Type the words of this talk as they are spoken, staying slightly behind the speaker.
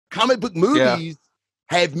comic book movies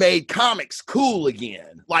have made comics cool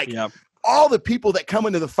again. Like all the people that come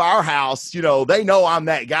into the firehouse, you know, they know I'm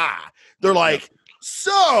that guy. They're like,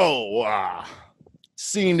 so,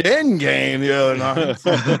 seen the Endgame the other night.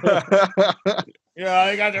 You know,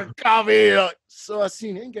 they got their coffee. So I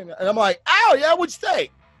seen Endgame. And I'm like, oh, yeah, what'd you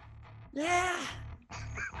think? Yeah.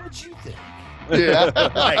 What'd you think? Yeah.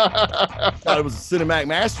 Like, thought it was a cinematic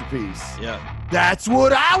masterpiece. Yeah. That's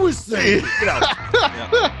what I was thinking. You know.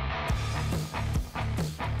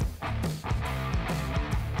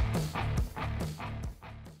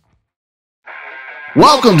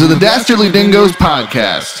 Welcome to the Dastardly Dingoes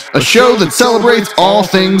podcast, a show that celebrates all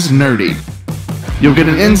things nerdy. You'll get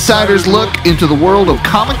an insider's look into the world of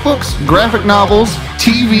comic books, graphic novels,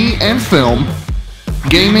 TV and film,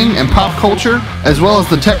 gaming and pop culture, as well as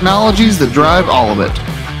the technologies that drive all of it.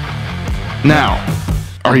 Now,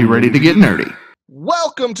 are you ready to get nerdy?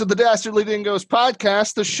 Welcome to the Dastardly Dingoes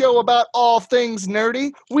podcast, the show about all things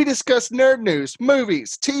nerdy. We discuss nerd news,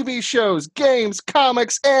 movies, TV shows, games,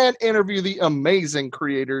 comics, and interview the amazing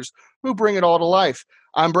creators who bring it all to life.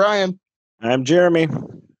 I'm Brian. I'm Jeremy.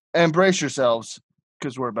 And brace yourselves,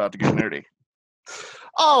 because we're about to get nerdy.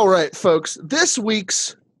 All right, folks. This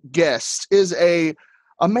week's guest is a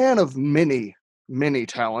man of many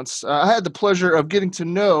talents. I had the pleasure of getting to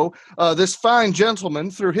know this fine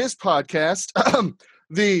gentleman through his podcast,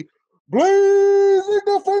 the Blazing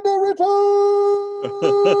Defender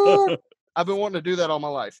Report. I've been wanting to do that all my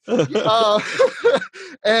life.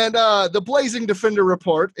 And the Blazing Defender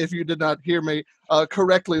Report, if you did not hear me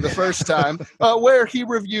correctly the first time, where he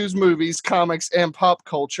reviews movies, comics, and pop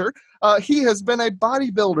culture. He has been a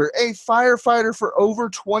bodybuilder, a firefighter for over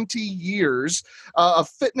 20 years, a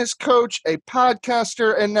fitness coach, a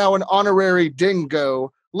podcaster, and now an honorary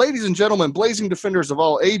dingo. Ladies and gentlemen, Blazing Defenders of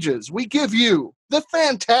all ages, we give you the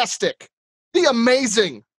fantastic, the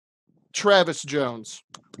amazing Travis Jones.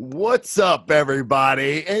 What's up,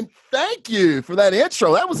 everybody? And thank you for that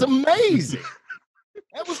intro. That was amazing.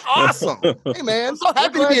 That was awesome. Hey, man. I'm so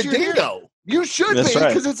happy to be a dingo. Here. You should be,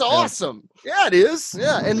 because it's awesome. Yeah, it is.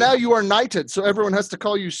 Yeah, and now you are knighted, so everyone has to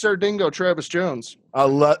call you Sir Dingo Travis Jones. I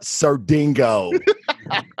love Sir Dingo.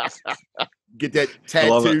 Get that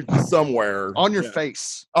tattooed somewhere. On your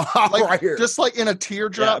face. Like, right here. Just like in a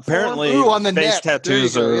teardrop. Yeah, apparently, Ooh, on the face neck.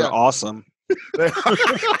 tattoos are awesome.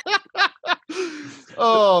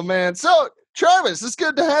 Oh, man. So, Travis, it's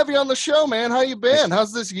good to have you on the show, man. How you been?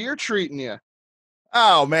 How's this year treating you?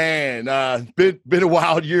 Oh, man. Been a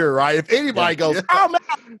wild year, right? If anybody goes, oh, man,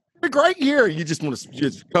 it's a great year, you just want to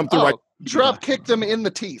just come through. Drop kick them in the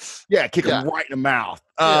teeth. Yeah, kick them right in the mouth.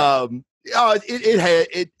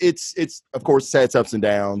 It's of course had its ups and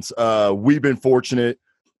downs. We've been fortunate.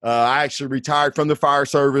 I actually retired from the fire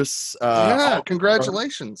service.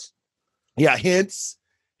 Congratulations. Yeah, hence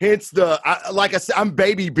like I said, I'm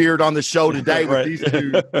baby beard on the show today with these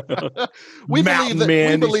two mountain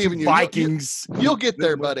men, we believe in you. Vikings. You'll get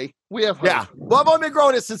there, buddy. We have hope. Yeah. Well, I've only been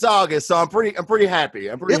growing it since August, so I'm pretty happy.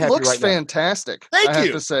 It looks fantastic. Thank you. I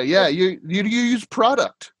have to say, yeah. You use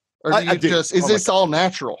product, or do you just is this all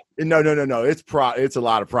natural? No. It's a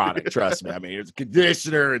lot of product. Trust me. I mean, it's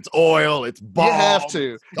conditioner, it's oil, it's balm. You have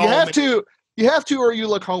to. You have to, or you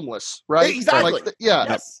look homeless, right? Exactly.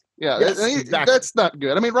 Yes. Yeah, exactly. That's not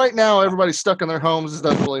good. I mean, right now, everybody's stuck in their homes. It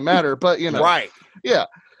doesn't really matter, but, you know. Right. Yeah.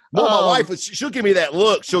 Well, my wife, she'll give me that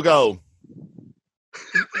look. She'll go.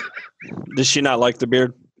 Does she not like the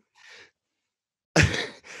beard?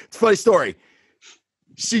 It's a funny story.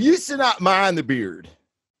 She used to not mind the beard.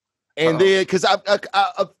 And then, because I've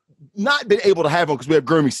not been able to have one because we have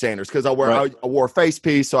grooming standards, because I wore a face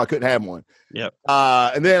piece, so I couldn't have one. Yep.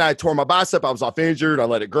 And then I tore my bicep. I was off injured. I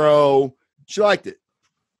let it grow. She liked it.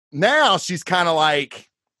 Now she's kind of like,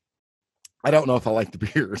 I don't know if I like the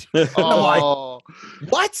beard. I'm like,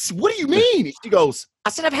 what? What do you mean? She goes, I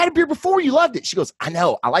said, I've had a beard before. You loved it. She goes, I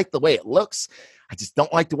know. I like the way it looks. I just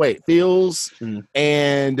don't like the way it feels.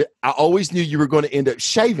 And I always knew you were going to end up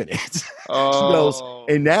shaving it. She goes,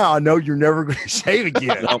 and now I know you're never going to shave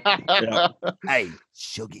again. Hey,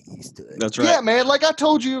 she'll get used to it. That's right. Yeah, man. Like I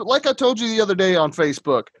told you the other day on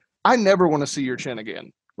Facebook, I never want to see your chin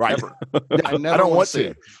again. Right. I don't want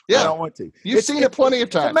to. Yeah. I don't want to. You've seen it plenty of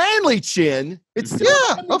times. It's a manly chin. It's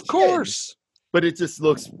of course. But it just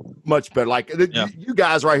looks much better. Like you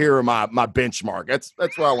guys right here are my benchmark.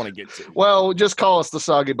 That's where I want to get to. Well, just call us the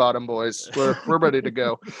Soggy Bottom Boys. We're ready to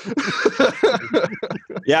go.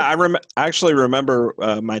 Yeah, I actually remember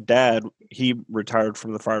my dad. He retired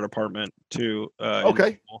from the fire department too.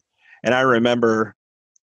 Okay. And I remember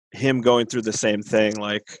him going through the same thing.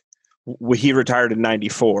 Like he retired in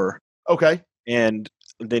 '94. Okay. And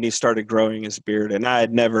then he started growing his beard, and I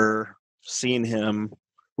had never seen him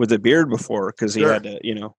with a beard before because he had to,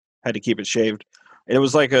 had to keep it shaved. And it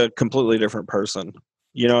was like a completely different person.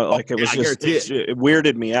 Like it was it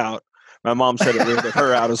weirded me out. My mom said it weirded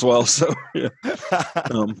her out as well. So, yeah.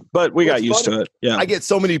 But we got used to it. Yeah. I get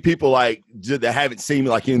so many people like that haven't seen me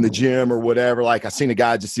like in the gym or whatever. Like I seen a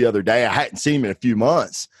guy just the other day. I hadn't seen him in a few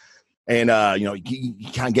months. And,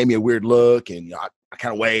 he kind of gave me a weird look, and I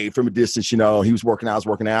kind of waved from a distance, he was working out, I was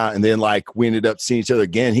working out. And then like we ended up seeing each other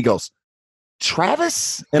again. He goes,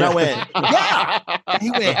 "Travis?" And I went, "Yeah." And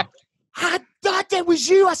he went, "I thought that was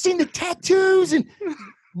you. I seen the tattoos, and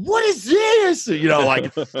what is this?"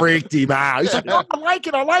 Like freaked him out. He's like, "No, I like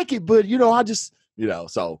it. But, I just,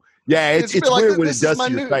 so yeah, it's weird when it does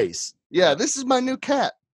to your face. Yeah, this is my new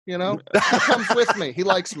cat. He comes with me. He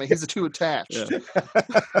likes me. He's too attached. Yeah.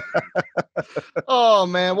 Oh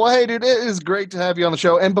man. Well, hey, dude, it is great to have you on the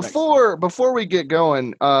show. And before we get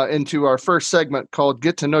going into our first segment called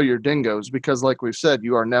 "Get to Know Your Dingoes," because like we've said,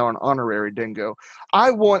 you are now an honorary dingo.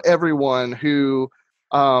 I want everyone who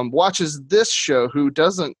watches this show who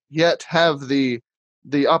doesn't yet have who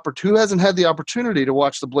hasn't had the opportunity to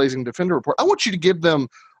watch the Blazing Defender Report. I want you to give them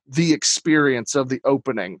the experience of the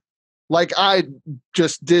opening. Like I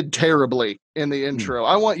just did terribly in the intro.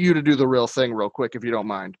 I want you to do the real thing real quick, if you don't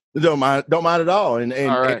mind. Don't mind at all. And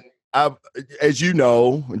all right. And as you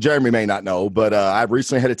know, Jeremy may not know, but I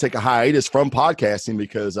recently had to take a hiatus from podcasting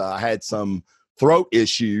because I had some throat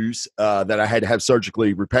issues that I had to have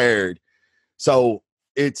surgically repaired. So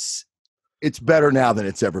it's better now than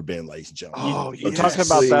it's ever been, ladies and gentlemen. Oh, yes. Talking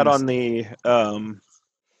about that on the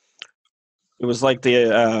it was like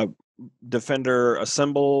the Defender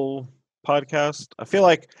Assemble podcast. I feel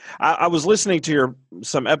like I was listening to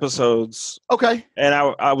some episodes. Okay. And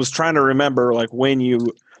I was trying to remember like when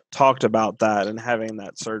you talked about that and having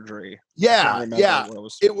that surgery. Yeah. Yeah.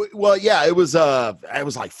 It was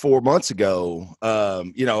like 4 months ago,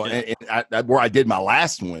 and where I did my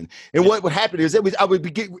last one. And what would happen is it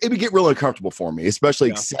would get real uncomfortable for me,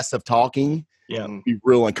 especially excessive talking. Yeah. Be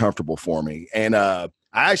real uncomfortable for me. And,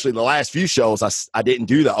 I actually, the last few shows, I didn't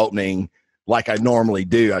do the opening like I normally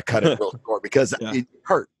do. I cut it real short because it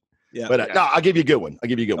hurt. Yeah. But no, I'll give you a good one. All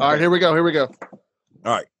right, here we go. All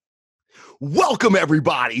right. Welcome,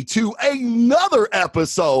 everybody, to another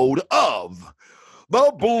episode of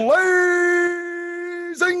the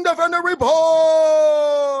Blazing Defender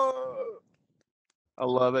Report. I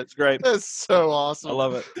love it. It's great. It's so awesome. I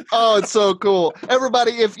love it. Oh, it's so cool.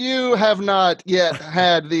 Everybody, if you have not yet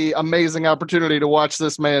had the amazing opportunity to watch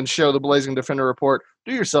this man's show, The Blazing Defender Report,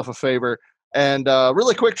 do yourself a favor. And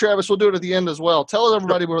really quick, Travis, we'll do it at the end as well. Tell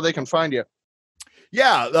everybody where they can find you.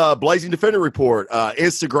 Yeah, Blazing Defender Report,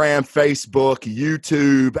 Instagram, Facebook,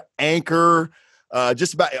 YouTube, Anchor,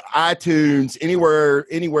 just about iTunes,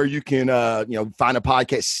 anywhere you can, find a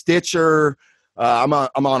podcast, Stitcher. I'm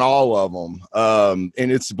on all of them,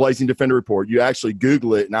 and it's the Blazing Defender Report. You actually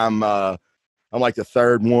Google it, and I'm like the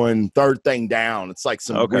third thing down. It's like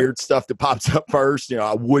some weird stuff that pops up first.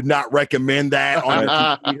 I would not recommend that on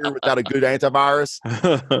a computer without a good antivirus.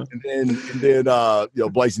 and then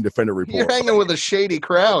Blazing Defender Report. You're hanging with a shady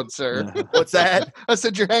crowd, sir. What's that? I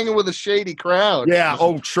said you're hanging with a shady crowd. Yeah.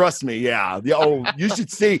 Oh, trust me. Yeah. You should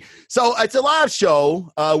see. So it's a live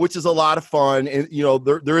show, which is a lot of fun. And,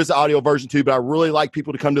 there is an audio version too, but I really like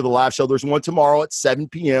people to come to the live show. There's one tomorrow at 7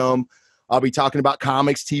 p.m. I'll be talking about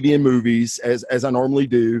comics, TV, and movies as I normally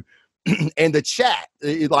do. And the chat,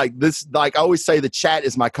 I always say the chat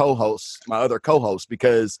is my other co-host,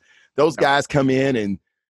 because those guys come in and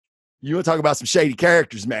you want to talk about some shady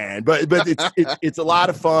characters, man. But it's a lot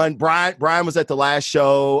of fun. Brian was at the last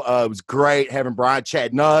show. It was great having Brian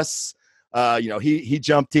chatting us. He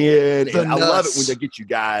jumped in, and I love it when they get you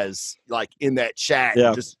guys like in that chat.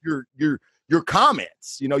 Yeah. Just your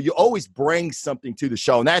comments, you always bring something to the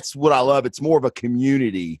show. And that's what I love. It's more of a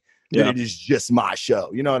community than it is just my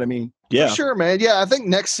show. You know what I mean? Yeah. Sure, man. Yeah, I think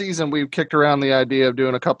next season we've kicked around the idea of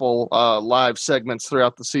doing a couple live segments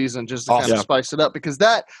throughout the season just to kind of spice it up, because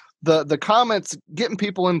the comments, getting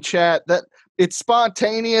people in chat, that it's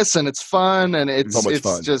spontaneous and it's fun, and it's so much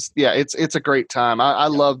fun. Just it's a great time. I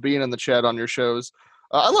love being in the chat on your shows.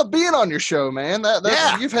 I love being on your show, man.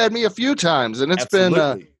 You've had me a few times, and it's been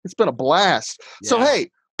a blast. Yeah. So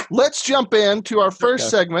hey, let's jump into our first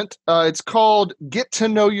segment. It's called "Get to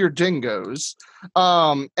Know Your Dingoes,"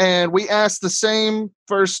 and we ask the same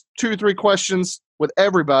first 2-3 questions with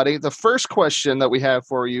everybody. The first question that we have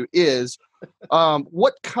for you is,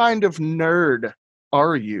 what kind of nerd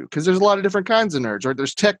are you? Because there's a lot of different kinds of nerds, right?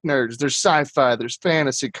 There's tech nerds, there's sci-fi, there's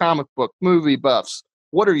fantasy, comic book, movie buffs.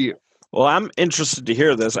 What are you? Well, I'm interested to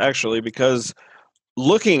hear this, actually, because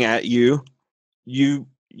looking at you, you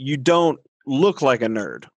don't look like a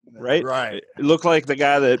nerd, right? Right. You look like the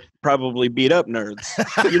guy that probably beat up nerds.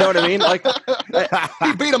 You know what I mean? Like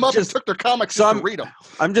he beat them up and took their comics so to read them.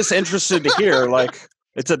 I'm just interested to hear, like,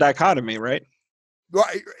 it's a dichotomy, right?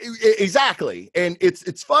 Right, exactly. And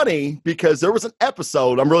it's funny because there was an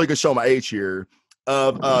episode, I'm really gonna show my age here,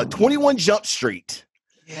 of 21 Jump Street.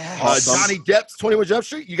 Yes. Johnny Depp's 21 Jump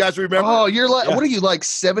Street. You guys remember? Oh, you're like, what are you, like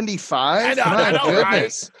 75? I know,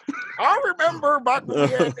 goodness. Right? I remember back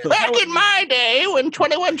in my day when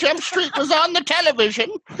 21 Jump Street was on the television.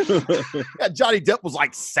 Yeah, Johnny Depp was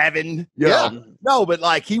like 7. Yeah. No, but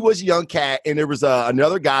like he was a young cat, and there was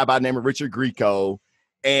another guy by the name of Richard Grieco,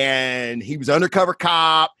 and he was an undercover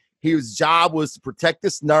cop. His job was to protect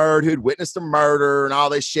this nerd who'd witnessed a murder and all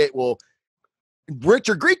this shit. Well,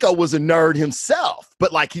 Richard Grieco was a nerd himself,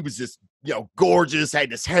 but like he was just, gorgeous, had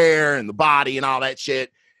this hair and the body and all that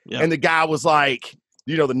shit. Yeah. And the guy was like,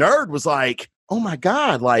 the nerd was like, oh my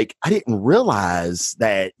God, like I didn't realize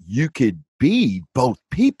that you could be both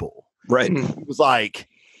people. Right. He was like,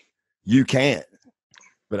 you can,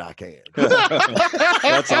 but I can't.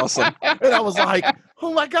 That's awesome. And I was like,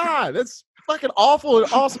 oh my God, that's fucking awful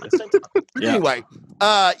and awesome at the same time. But anyway,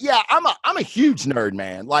 I'm a huge nerd,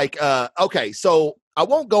 man. Like, okay, so I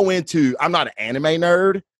won't go into, I'm not an anime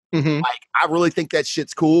nerd. Mm-hmm. Like, I really think that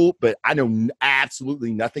shit's cool, but I know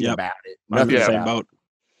absolutely nothing about it. Nothing about it.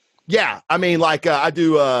 Yeah, I mean, like, I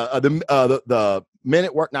do the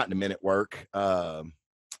minute work, not the minute work.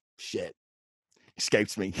 Shit.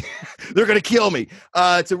 Escapes me. They're gonna kill me.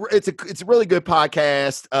 It's a really good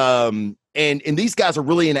podcast. And these guys are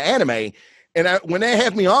really into anime. And when they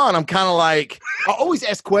have me on, I'm kind of like, I always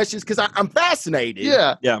ask questions because I'm fascinated.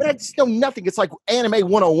 Yeah. But I just know nothing. It's like anime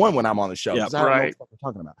 101 when I'm on the show. Yeah, I don't know what we're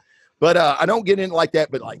talking about. But I don't get into like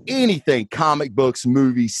that. But like anything, comic books,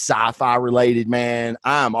 movies, sci-fi related, man,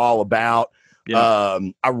 I'm all about. Yeah.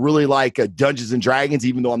 I really like Dungeons and Dragons,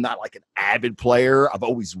 even though I'm not like an avid player. I've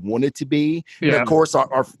always wanted to be. Yeah. And of course,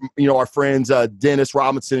 our friends Dennis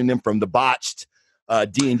Robinson and them from the Botched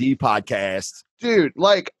D&D podcast. Dude,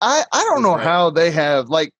 like I don't know how they have,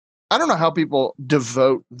 like, I don't know how people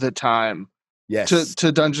devote the time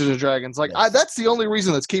to Dungeons and Dragons. Like that's the only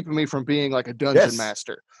reason that's keeping me from being like a dungeon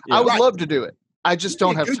master. Yeah. I would love to do it. I just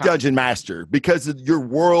don't have time. Dungeon master because of your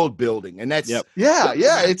world building, and that's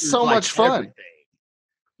it's so much fun.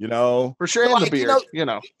 Everything. For sure, and the beard.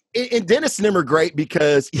 And Dennis and them are great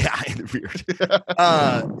because and the beard.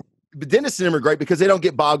 But Dennis and them are great because they don't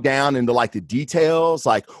get bogged down into like the details.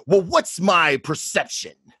 Like, well, what's my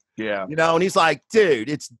perception? Yeah, and he's like, dude,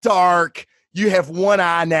 it's dark. You have one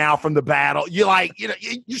eye now from the battle. You're like, your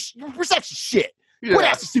perception shit. Yeah. Quit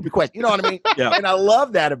asking stupid questions. You know what I mean? Yeah. And I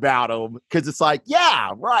love that about him because it's like,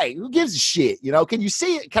 yeah, right. Who gives a shit? Can you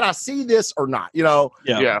see it? Can I see this or not? Yeah.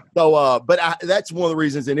 So, but that's one of the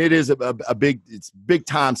reasons, and it is a big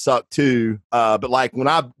time suck too. But like when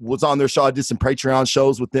I was on their show, I did some Patreon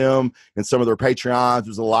shows with them, and some of their Patreons. It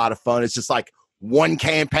was a lot of fun. It's just like one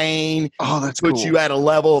campaign. Oh, that's puts cool. you at a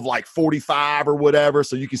level of like 45 or whatever,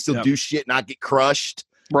 so you can still do shit, not get crushed.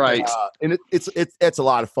 Right. And it's a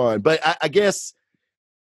lot of fun. But I guess.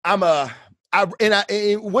 What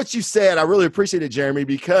you said, I really appreciate it, Jeremy,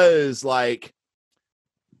 because like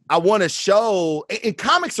I want to show, and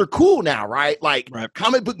comics are cool now, right? Like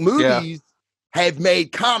comic book movies have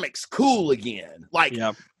made comics cool again. Like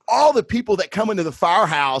all the people that come into the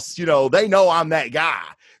firehouse, they know I'm that guy.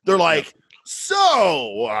 They're like,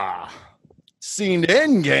 so seen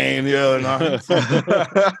Endgame the other night.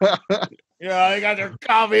 They got their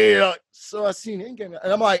coffee. So I seen Endgame,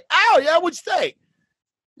 and I'm like, oh yeah, what'd you think?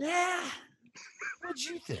 Yeah. What'd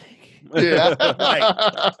you think? Yeah.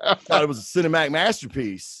 Thought it was a cinematic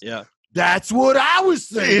masterpiece. Yeah. That's what I was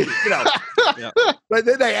thinking. But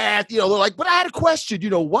then they asked, they're like, but I had a question,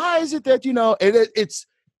 why is it that, and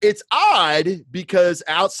it's odd because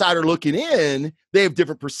outsider looking in, they have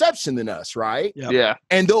different perception than us, right? Yeah.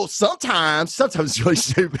 And though sometimes it's really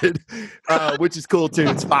stupid, which is cool too.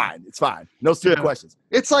 It's fine. No stupid questions.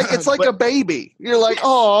 It's like a baby. You're like,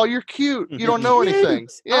 oh, you're cute. You don't know anything.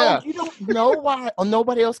 Yeah. Oh, you don't know why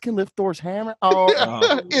nobody else can lift Thor's hammer.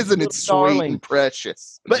 Oh, isn't it sweet and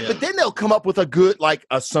precious? But then they'll come up with a good, like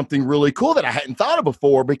something really cool that I hadn't thought of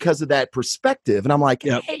before because of that perspective. And I'm like,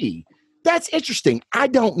 hey, that's interesting. I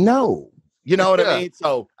don't know. You know what I mean?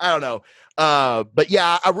 So I don't know. But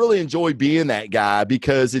yeah, I really enjoy being that guy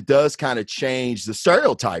because it does kind of change the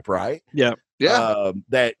stereotype, right? Yeah. Yeah.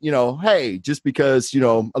 That, hey, just because,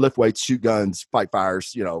 I lift weights, shoot guns, fight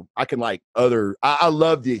fires, I can like I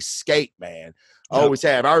love the escape, man. I always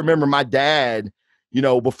have. I remember my dad,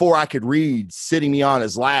 before I could read, sitting me on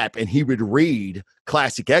his lap, and he would read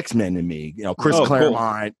classic X-Men to me. Chris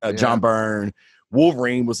Claremont, cool. John Byrne,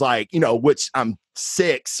 Wolverine was like, which I'm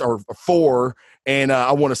 6 or 4, and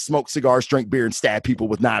I want to smoke cigars, drink beer, and stab people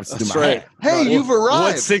with knives through my head. Hey, you've arrived.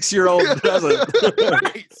 What 6-year-old doesn't?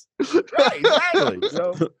 Right, exactly.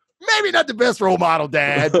 So maybe not the best role model,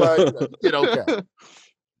 Dad, but okay.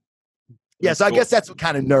 Yeah, so I guess that's what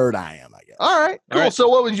kind of nerd I am, I guess. All right, cool. All right. So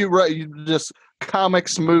what would you write? You just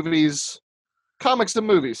comics and movies. Comics and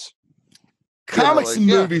movies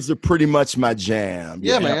are pretty much my jam.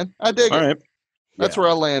 Yeah, man. I dig it. All right. That's where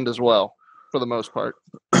I land as well, for the most part.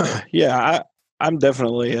 Yeah, I'm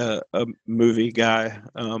definitely a movie guy.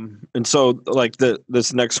 And so like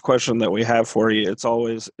this next question that we have for you, it's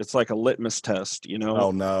like a litmus test,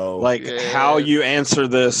 Oh no. Like how you answer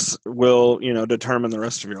this will, determine the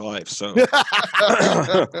rest of your life. So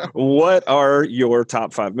what are your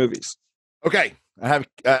top 5 movies? Okay. I have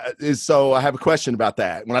a question about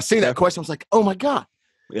that. When I seen that question, I was like, oh my God.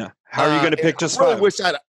 Yeah. How are you going to pick just 5?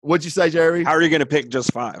 What'd you say, Jerry? How are you going to pick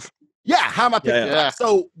just 5? Yeah, how am I picking? Yeah.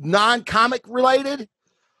 So non-comic related?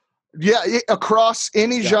 Yeah, across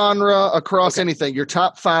any genre, across anything. Your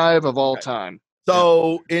top 5 of all time.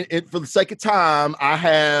 So, for the sake of time, I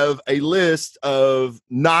have a list of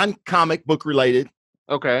non-comic book related,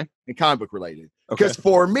 and comic book related. Because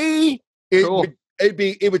for me, it would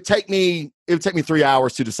take me 3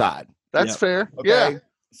 hours to decide. That's fair. Okay? Yeah.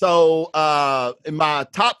 So, in my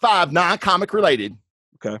top 5 non-comic related,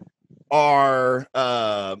 are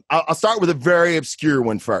I'll start with a very obscure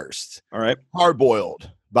one first. All right. Hard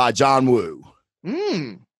Boiled by John Woo.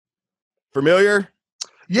 Familiar?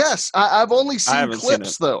 Yes, I've only seen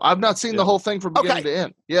clips though. I've not seen the whole thing from beginning to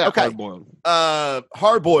end. Yeah. Okay.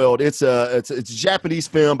 Hard Boiled. It's a Japanese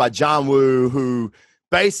film by John Woo, who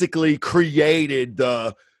basically created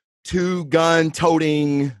the 2-gun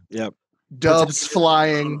toting. Yep. Doves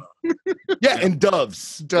flying. And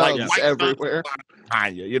doves everywhere.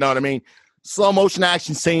 Behind you know what I mean? Slow motion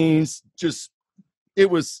action scenes. It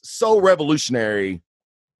was so revolutionary.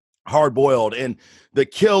 Hard Boiled, and the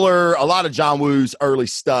killer. A lot of John Woo's early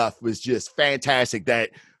stuff was just fantastic.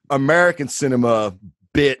 That American cinema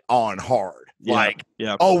bit on hard.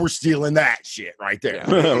 We're stealing that shit right there.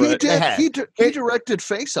 Yeah. He directed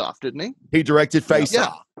Face Off, didn't he? He directed Face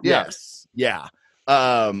Off. Yeah. Yes. Yeah.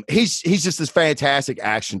 He's just this fantastic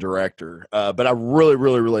action director. But I really,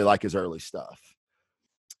 really, really like his early stuff.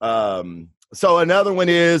 So another one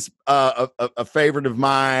is a favorite of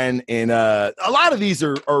mine, and a lot of these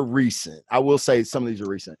are recent. I will say some of these are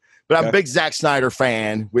recent, but I'm a big Zack Snyder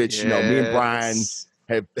fan, which me and Brian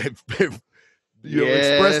have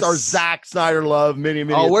expressed our Zack Snyder love many.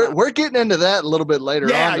 We're getting into that a little bit later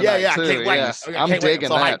on. I can't wait. Yes. I'm digging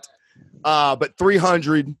that. But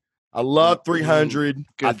 300, I love 300.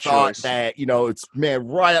 I thought that it's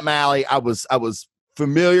right up my alley. I was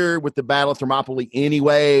familiar with the Battle of Thermopylae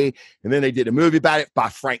anyway, and then they did a movie about it by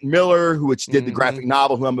Frank Miller, which did the graphic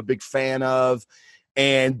novel, who I'm a big fan of,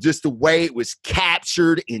 and just the way it was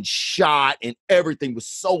captured and shot and everything was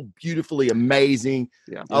so beautifully amazing.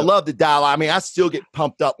 I love the dialogue. I mean, I still get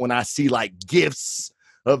pumped up when I see like gifts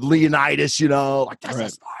of Leonidas, like that's a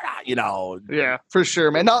Sparta, Yeah, for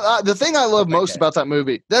sure, man. Now, the thing I love most about that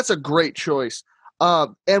movie, that's a great choice,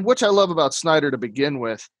 and which I love about Snyder to begin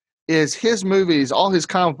with, is his movies, all his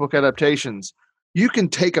comic book adaptations, you can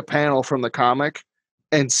take a panel from the comic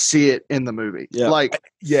and see it in the movie.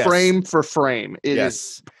 Frame for frame. It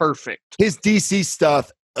is perfect. His DC stuff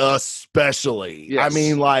especially. Yes. I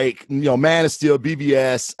mean, Man of Steel,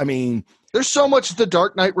 BVS. I mean, there's so much The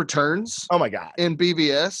Dark Knight Returns. Oh my God. In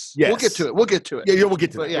BVS. Yes. We'll get to it. Yeah, we'll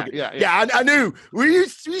get to it. Yeah, I knew. When you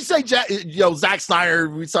say Zack Snyder,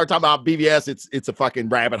 we start talking about BVS, it's a fucking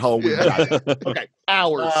rabbit hole. Okay.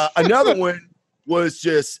 Hours. Another one was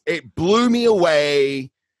it blew me away.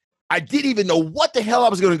 I didn't even know what the hell I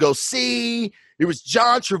was going to go see. It was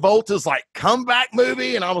John Travolta's comeback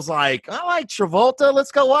movie, and I was like, I like Travolta.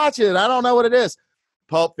 Let's go watch it. I don't know what it is.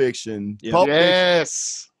 Pulp Fiction. Yeah. Pulp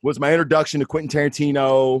Fiction was my introduction to Quentin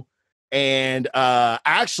Tarantino. And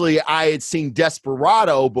actually, I had seen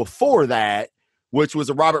Desperado before that, which was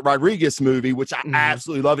a Robert Rodriguez movie, which I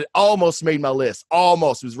absolutely loved. It almost made my list.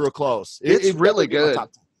 Almost. It was real close. It's really good.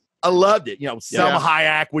 I loved it. Selma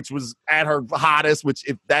Hayek, which was at her hottest, which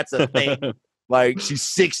if that's a thing, she's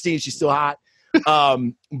 60 and she's still hot.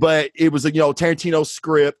 But it was a Tarantino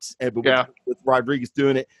script and with Rodriguez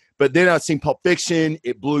doing it. But then I've seen Pulp Fiction.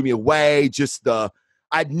 It blew me away. It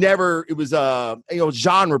was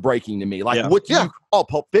genre breaking to me. What do you call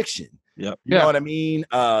Pulp Fiction? Yep. You know what I mean?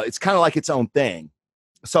 It's kind of like its own thing.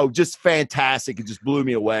 So just fantastic. It just blew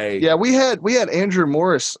me away. Yeah, we had Andrew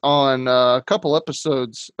Morris on a couple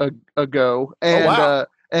episodes ago, and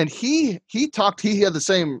and he talked. He had the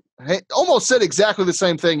same, almost said exactly the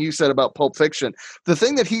same thing you said about Pulp Fiction. The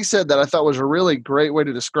thing that he said that I thought was a really great way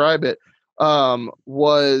to describe it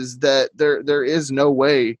was that there is no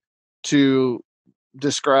way to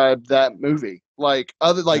describe that movie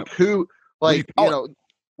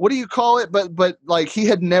what do you call it? But like he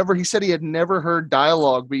said he had never heard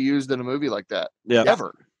dialogue be used in a movie like that. Yeah.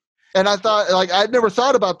 Ever. And I thought, like, I'd never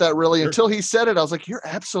thought about that really until he said it. I was like, you're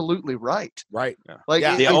absolutely right. Right. Yeah.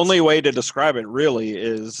 Like the only way to describe it really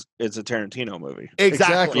is it's a Tarantino movie.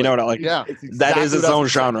 Exactly. You know what I like? Yeah. That is its own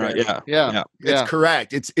genre. Yeah. It's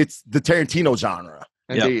correct. It's the Tarantino genre.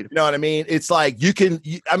 Indeed. You know what I mean? It's like you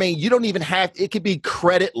don't even have, it could be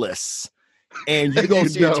creditless. And you go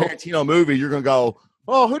see a Tarantino movie, you're going to go,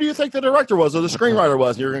 oh, who do you think the director was or the screenwriter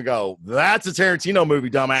was? And you're going to go, that's a Tarantino movie,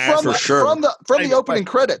 dumbass. For sure. From the opening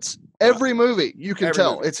credits, every movie, you can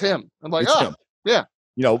tell it's him. I'm like, him. Yeah.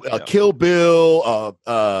 You know, Kill Bill,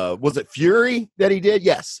 was it Fury that he did?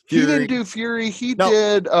 Yes. Fury. He didn't do Fury. He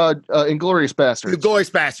did Inglourious Basterds.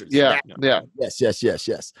 Inglourious Basterds. Yeah. Yes.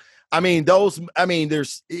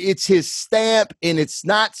 It's his stamp, and it's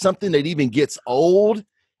not something that even gets old.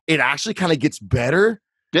 It actually kind of gets better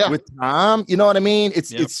with time. You know what I mean?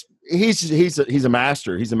 He's a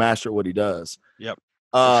master. He's a master at what he does. Yep.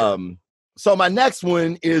 So my next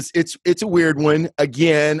one is it's a weird one.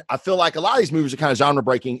 Again, I feel like a lot of these movies are kind of genre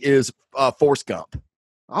breaking. Is Forrest Gump.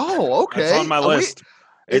 Oh, okay. It's on my list.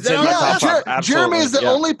 It's in my top 5. Jeremy is the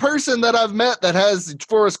only person that I've met that has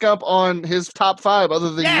Forrest Gump on his top 5 other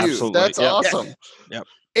than you. Absolutely. That's awesome. Yep.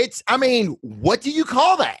 What do you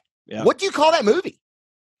call that? Yeah. What do you call that movie?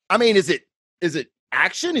 I mean, is it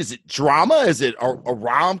action? Is it drama? Is it a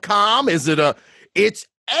rom-com? It's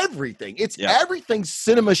everything. It's everything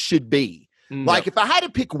cinema should be. Like if I had to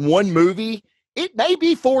pick one movie, it may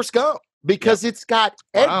be Forrest Gump because it's got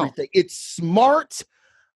everything. It's smart.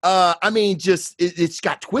 It's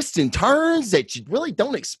got twists and turns that you really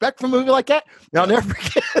don't expect from a movie like that. Now, I'll never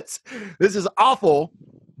forget, this is awful,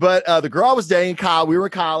 but the girl I was dating, Kyle, we were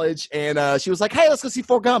in college, and she was like, hey, let's go see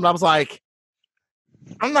Forrest Gump. And I was like,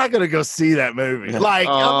 I'm not gonna go see that movie. Like,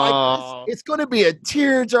 it's gonna be a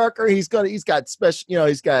tearjerker. He's got special,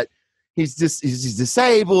 he's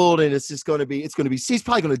disabled, and he's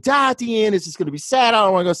probably gonna die at the end. It's just gonna be sad. I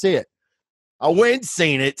don't want to go see it. I went and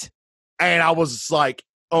seen it, and I was just like,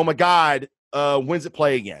 oh my God, when's it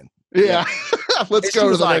play again? Yeah. Let's go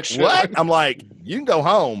to the next show. What? I'm like, you can go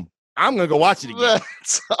home. I'm going to go watch it again.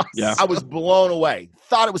 That's awesome. Yeah. I was blown away.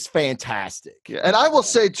 Thought it was fantastic. Yeah. And I will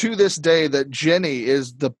say to this day that Jenny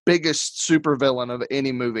is the biggest supervillain of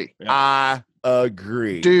any movie. Yeah. I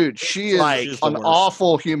agree. Dude, she is like an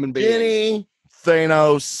awful human being. Jenny,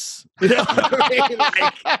 Thanos. You know what I mean?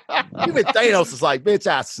 Like, even Thanos is like, bitch,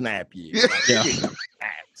 I'll snap you.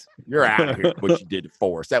 You're out of here. What you did to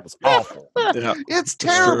Forrest. That was awful. Yeah. It's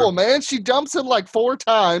terrible, man. She dumps him like 4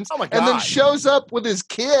 times and then shows up with his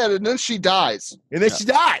kid and then she dies. And then she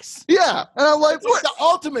dies. Yeah. And I'm like, what? The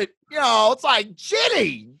ultimate, it's like,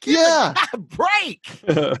 Jenny, give a break.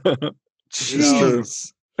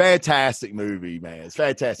 Jeez. Fantastic movie, man. It's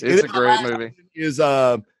fantastic. It's a great movie.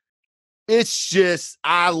 It's just,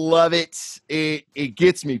 I love it. It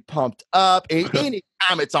gets me pumped up.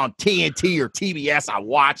 Anytime it's on TNT or TBS, I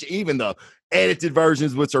watch it. Even the edited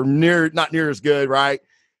versions, which are not near as good, right?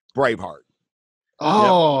 Braveheart.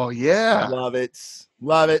 Oh, yeah. Love it.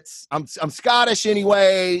 I'm Scottish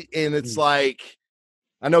anyway, and it's like,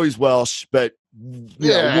 I know he's Welsh, but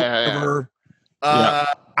whatever.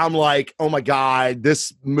 I'm like, oh my God,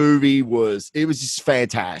 this movie it was just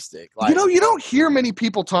fantastic. Like, you don't hear many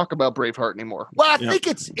people talk about Braveheart anymore. Well, I think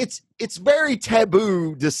it's very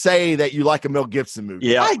taboo to say that you like a Mel Gibson movie.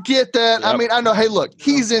 Yeah, I get that. Yep. I mean, I know. Hey, look,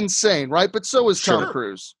 he's insane, right? But so is Tom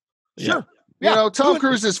Cruise. Sure. Tom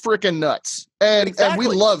Cruise is freaking nuts, and we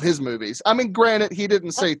love his movies. I mean, granted, he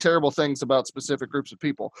didn't say terrible things about specific groups of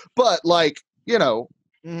people, but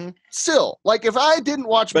still, like if I didn't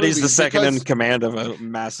watch movies he's the second in command of a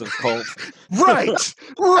massive cult.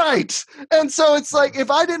 right. And so it's like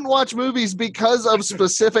if I didn't watch movies because of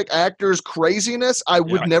specific actors' craziness, I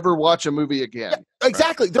would never watch a movie again. Yeah,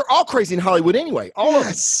 exactly. Right. They're all crazy in Hollywood anyway. All of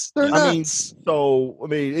them. They're nuts.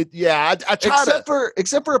 I try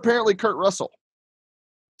except for apparently Kurt Russell.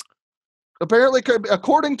 Apparently,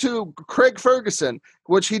 according to Craig Ferguson,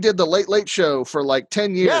 which he did the Late Late Show for like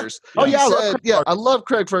 10 years. Yeah. I love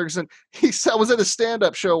Craig Ferguson. I was at a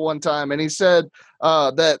stand-up show one time, and he said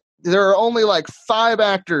that there are only like 5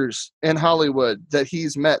 actors in Hollywood that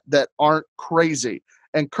he's met that aren't crazy,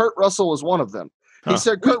 and Kurt Russell was one of them. He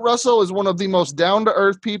said Kurt Russell is one of the most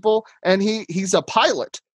down-to-earth people, and he's a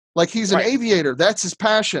pilot. Like, he's an aviator. That's his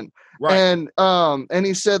passion. Right. And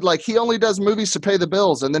he said, like, he only does movies to pay the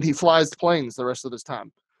bills, and then he flies planes the rest of his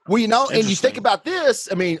time. Well, you know, and you think about this,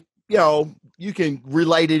 I mean, you know, you can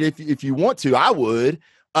relate it if you want to. I would.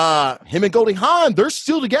 Him and Goldie Hawn, they're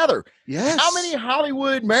still together. Yes. How many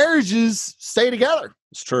Hollywood marriages stay together?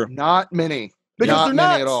 It's true. Not many. Because not they're many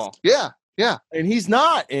nuts. at all. Yeah. Yeah. And he's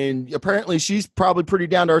not. And apparently she's probably pretty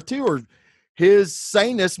down to earth too, or his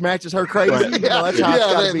saneness matches her crazy. Right. You know, that's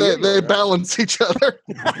how they balance each other.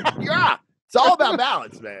 Yeah. It's all about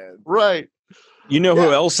balance, man. Right. You know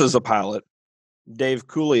who else is a pilot? Dave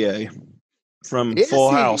Coulier from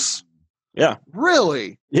Full House. Yeah.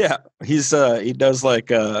 Really? Yeah. He's he does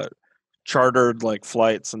like chartered like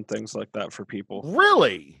flights and things like that for people.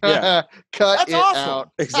 Really? Yeah. That's awesome.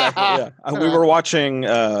 out. Exactly. Yeah. We were watching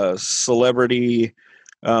Celebrity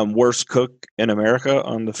Worst Cook in America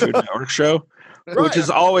on the Food Network show, which is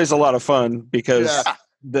always a lot of fun because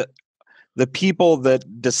the people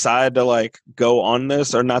that decide to like go on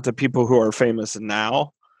this are not the people who are famous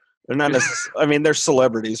now. They're not necessarily, I mean, they're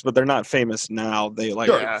celebrities, but they're not famous now. They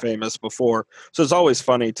were famous before. So it's always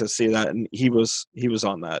funny to see that. And he was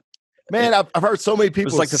on that. Man, I've heard so many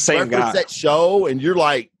people like the same guy. that show, and you're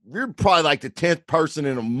probably like the 10th person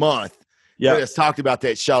in a month that has talked about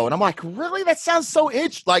that show. And I'm like, really? That sounds so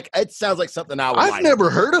interesting. Like, it sounds like something I would like. I've never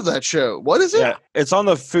heard of that show. What is it? Yeah, it's on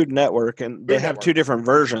the Food Network, and they have two different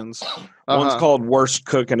versions. One's called Worst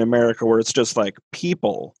Cook in America, where it's just like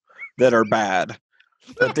people that are bad.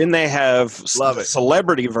 But then they have the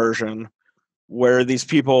celebrity version where these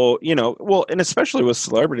people, you know, well, and especially with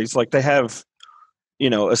celebrities, like they have, you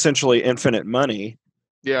know, essentially infinite money.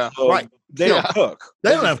 Yeah. So they don't cook. They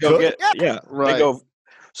don't have cook. Right. They go.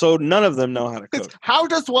 So none of them know how to cook. How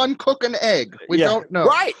does one cook an egg? We don't know.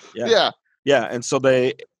 Right. Yeah. And so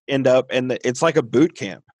they end up, and it's like a boot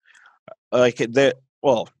camp. Like that.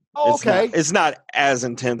 Well. It's not as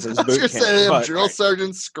intense as boot camp. Saying, drill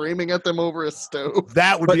sergeants screaming at them over a stove.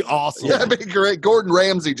 That would be awesome. That'd be great. Gordon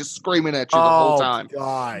Ramsay just screaming at you the whole time.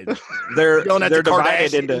 God. They're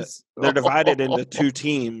divided into two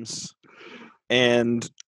teams,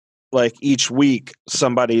 and like each week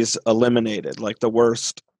somebody's eliminated, like the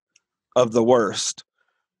worst of the worst.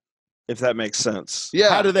 If that makes sense. Yeah.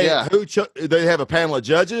 How do they? They have a panel of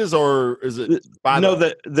judges, or is it?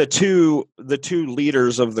 The two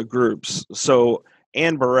leaders of the groups. So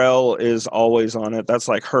Ann Burrell is always on it. That's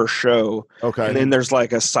like her show. Okay. And then there's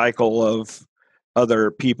like a cycle of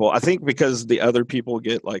other people. I think because the other people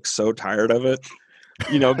get like so tired of it,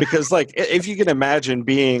 you know, because like if you can imagine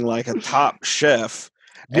being like a top chef.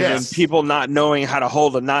 And then people not knowing how to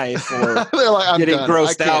hold a knife or like, getting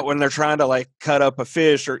grossed out when they're trying to like cut up a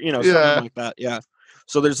fish or, you know, something like that. Yeah.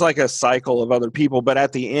 So there's like a cycle of other people, but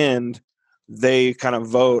at the end they kind of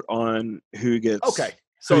vote on who gets. Okay.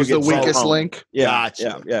 So it's the weakest link. Yeah.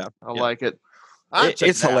 Gotcha. Yeah. I like it.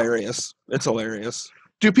 It's hilarious. It's hilarious.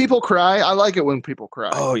 Do people cry? I like it when people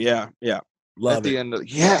cry. Oh yeah. Yeah. Love at the end of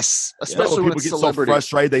especially when people get celebrity. so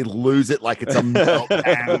frustrated they lose it like it's a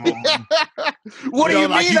meltdown. What do you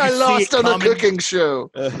mean I lost on a cooking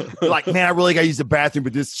show? Like, man, I really got to use the bathroom,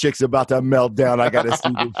 but this chick's about to melt down. I got to see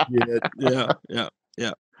this shit.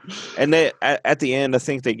 Yeah. And they at the end, I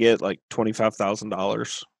think they get like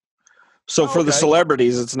 $25,000. So for the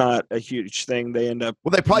celebrities, it's not a huge thing. They end up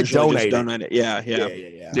they probably donate it. Yeah.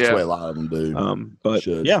 That's the way a lot of them do. But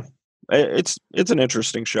yeah. It's an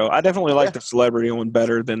interesting show. I definitely like the celebrity one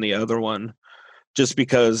better than the other one, just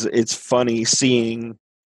because it's funny seeing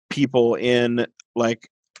people in like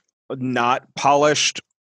not polished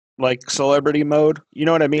like celebrity mode. You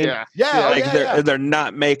know what I mean? They're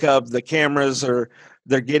not makeup. The cameras are.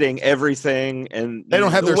 They're getting everything, and they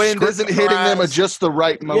don't have the wind isn't hitting them at just the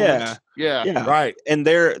right moment. Yeah, right. And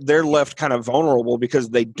they're left kind of vulnerable because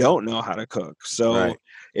they don't know how to cook. So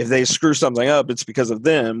if they screw something up, it's because of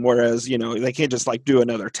them. Whereas, you know, they can't just like do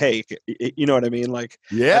another take. You know what I mean? Like,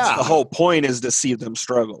 that's the whole point is to see them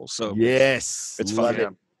struggle. So it's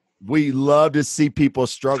fun. We love to see people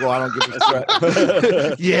struggle. I don't give a shit.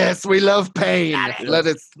 Yes, we love pain. We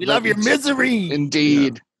love your misery.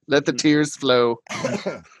 Indeed. Yeah. Let the tears flow.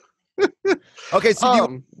 Okay, so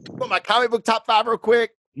do you put my comic book top 5 real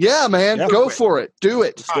quick? Yeah, man. Go for it. Do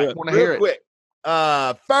it. I want to hear it.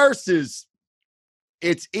 First is,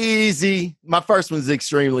 it's easy. My first one's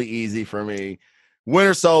extremely easy for me.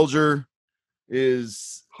 Winter Soldier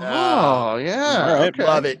is all right. Okay.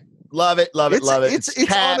 Love it.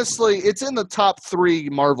 It's honestly, it's in the top 3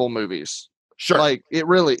 Marvel movies. Sure. Like, it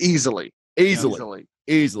really easily. And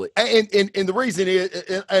the reason is,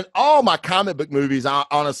 in all my comic book movies, I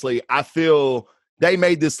feel they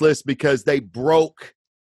made this list because they broke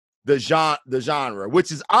the genre,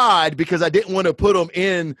 which is odd because I didn't want to put them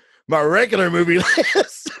in my regular movie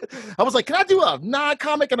list. I was like, can I do a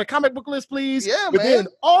non-comic and a comic book list, please? Yeah, but man. then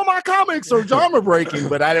all my comics are genre breaking,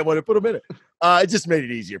 but I didn't want to put them in it. It just made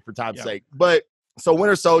it easier for time's sake. But so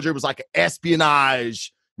Winter Soldier was like an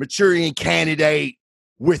espionage Manchurian candidate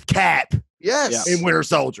with Cap. Yes. In Winter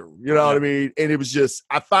Soldier, you know what I mean? And it was just,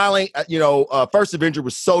 I finally, First Avenger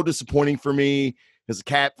was so disappointing for me as a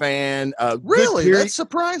Cap fan. Really? That's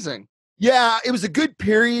surprising. Yeah, it was a good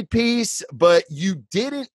period piece, but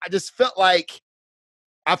I felt like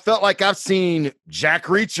I've seen Jack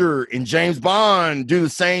Reacher and James Bond do the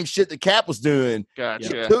same shit that Cap was doing.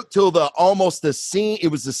 Gotcha. It took till the scene. It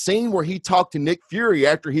was the scene where he talked to Nick Fury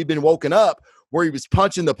after he'd been woken up, where he was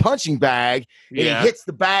punching the punching bag and he hits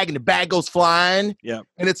the bag and the bag goes flying. Yeah.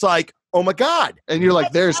 And it's like, oh my God. And you're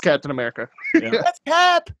like, there's Captain America. That's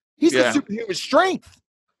Cap. He's got superhuman strength.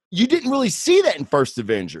 You didn't really see that in First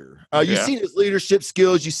Avenger. You've seen his leadership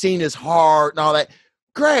skills. You've seen his heart and all that.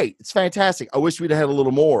 Great. It's fantastic. I wish we'd had a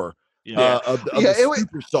little more of the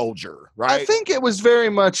super soldier, right? I think it was very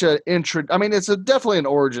much an intro. I mean, it's definitely an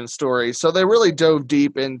origin story. So they really dove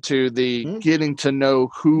deep into the getting to know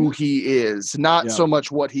who he is, not so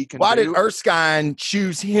much what he can do. Why did Erskine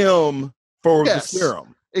choose him for the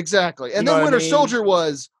serum? Exactly. And then Winter Soldier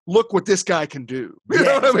was, look what this guy can do. You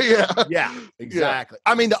know what I mean? Yeah, exactly.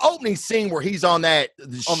 I mean, the opening scene where he's on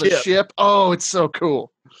the ship. Oh, it's so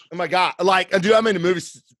cool. Oh my God. Like, dude, I'm in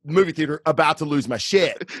the movie theater about to lose my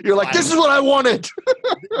shit. You're like, this is what I wanted.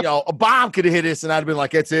 A bomb could have hit us and I'd have been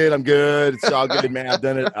like, that's it. I'm good. It's all good, man. I've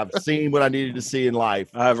done it. I've seen what I needed to see in life.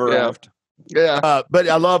 I've arrived. Yeah. But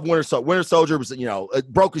I love Winter Soldier. Winter Soldier was, it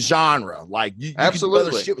broke a genre. Like, you absolutely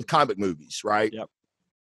could do other shit with comic movies, right? Yep.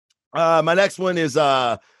 My next one is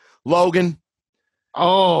Logan.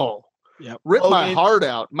 Oh, rip Logan. My heart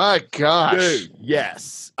out. My gosh. Dude,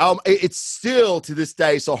 yes. It's still to this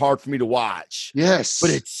day so hard for me to watch. Yes.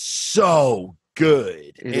 But it's so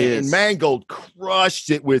good. It is. And Mangold crushed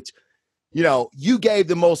it with, you gave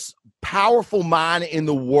the most powerful mind in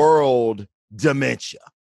the world dementia.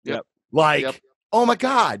 Yep. Oh my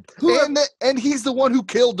God. And he's the one who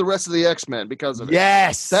killed the rest of the X-Men because of it.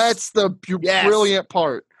 Yes. That's the brilliant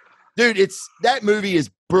part. Dude, that movie is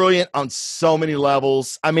brilliant on so many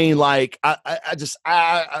levels. I mean, like, I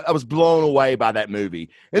was blown away by that movie.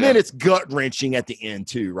 And then it's gut-wrenching at the end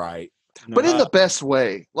too, right? But in the best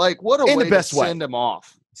way. Like, what a way to send him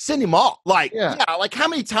off. Send him off. Like, like how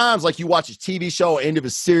many times, like, you watch a TV show, end of a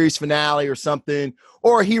series finale or something,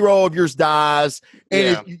 or a hero of yours dies,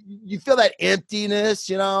 and you feel that emptiness,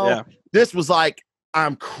 Yeah. This was like,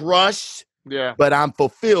 I'm crushed. Yeah. But I'm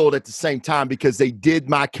fulfilled at the same time because they did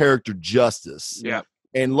my character justice. Yeah.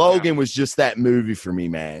 And Logan was just that movie for me,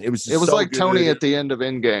 man. It was so like good. Tony at the end of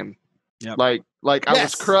Endgame. Yep. Like I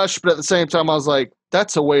was crushed, but at the same time I was like,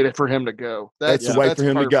 that's a way for him to go. That's a way for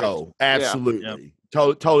him to go. Absolutely. Yeah.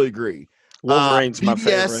 Yep. Totally agree. Wolverine's my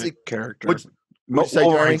favorite character.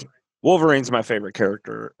 Wolverine's my favorite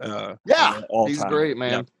character. He's great,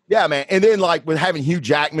 man. Yep. Yeah, man. And then, like, with having Hugh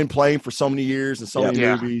Jackman playing for so many years and so many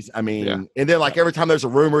movies, I mean, and then, like, every time there's a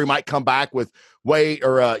rumor he might come back with Wade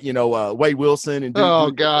or Wade Wilson and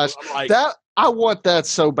gosh, like, I want that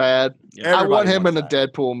so bad. I want him in a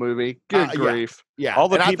Deadpool movie. Good grief. Yeah. All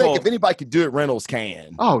the people, I think if anybody could do it, Reynolds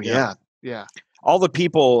can. Oh yeah. Yeah. All the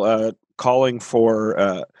people calling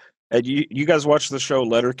for you guys watch the show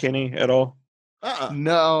Letterkenny at all?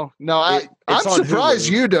 No. I'm surprised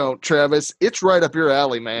you don't, Travis. It's right up your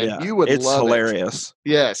alley, man. Yeah, you would love it. It's hilarious.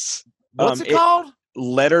 Yes. What's it called?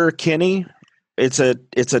 Letterkenny. It's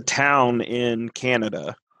a town in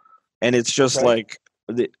Canada, and it's just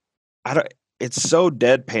it's so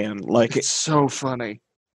deadpan. Like, it's so funny.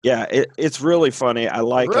 Yeah, it's really funny. I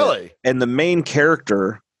like it. And the main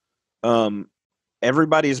character,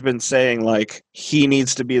 everybody's been saying, like, he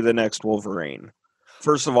needs to be the next Wolverine.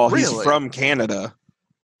 First of all, he's from Canada.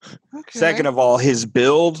 Okay. Second of all, his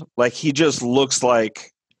build, like, he just looks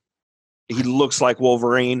like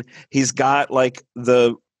Wolverine. He's got, like,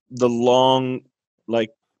 the long, like,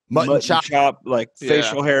 mutton chop like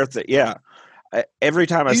facial hair. Every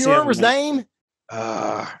time I see him, you remember his name?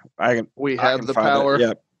 We have the power.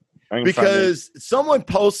 Yep. Because someone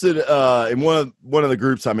posted in one of the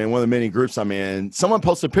groups I'm in, one of the many groups I'm in, someone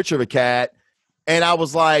posted a picture of a cat. And I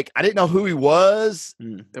was like, I didn't know who he was.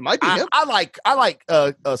 It might be him. I like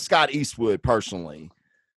Scott Eastwood personally.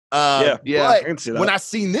 Yeah. But I can see that. when I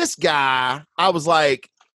seen this guy, I was like,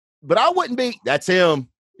 but I wouldn't be. That's him.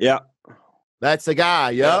 Yeah, that's the guy.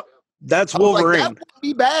 Yep, that's Wolverine. That wouldn't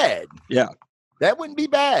be bad. Yeah, that wouldn't be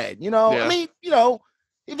bad. I mean,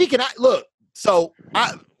 if he can look, So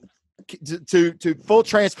to full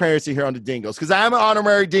transparency here on the Dingoes, because I'm an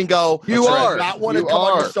honorary dingo. You are. I do not want to come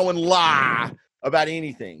on the show and lie about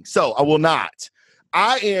anything. So I will not.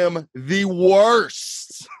 I am the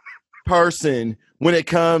worst person when it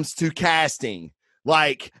comes to casting.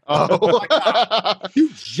 Like, Hugh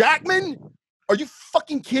Jackman? Are you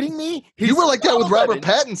fucking kidding me? You were like that with Robert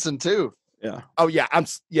Pattinson too. Yeah. Oh yeah.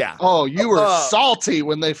 Yeah. Oh, you were salty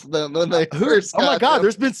when they first. Oh my God.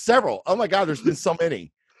 There's been several. Oh my God. There's been so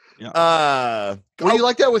many. Yeah. Were you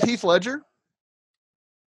like that with Heath Ledger?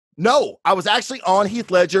 No, I was actually on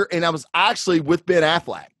Heath Ledger, and I was actually with Ben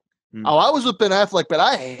Affleck. Oh, I was with Ben Affleck, but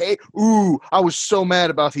I was so mad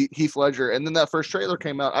about Heath Ledger. And then that first trailer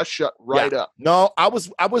came out, I shut up. No, I was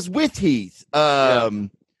with Heath. I don't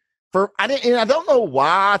know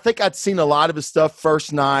why. I think I'd seen a lot of his stuff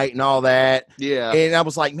first night and all that. Yeah. And I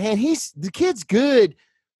was like, man, the kid's good.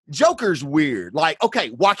 Joker's weird. Like,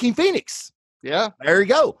 okay, Joaquin Phoenix. Yeah. There you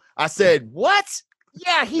go. I said, what?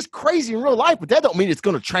 Yeah, he's crazy in real life, but that don't mean it's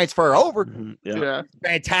going to transfer over. Mm-hmm. Yeah.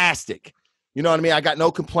 Fantastic. You know what I mean? I got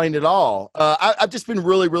no complaint at all. I've just been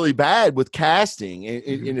really, really bad with casting.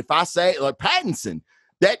 And if I say, like, Pattinson,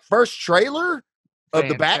 that first trailer of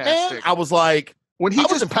the Batman, I was like, when he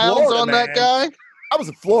just pounds on that guy. I was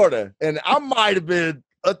in Florida, and I might have been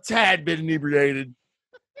a tad bit inebriated.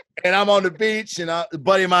 And I'm on the beach, and a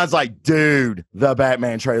buddy of mine's like, dude, the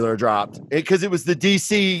Batman trailer dropped. Because it was the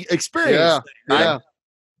DC experience. Yeah, thing, right? yeah.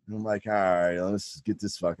 And I'm like, all right, let's get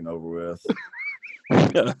this fucking over with.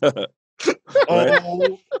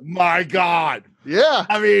 Oh my God. Yeah.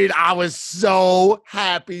 I mean, I was so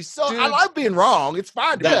happy. So Dude. I like being wrong. It's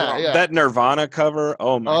fine to be wrong. That Nirvana cover.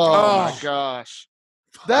 Oh my my gosh.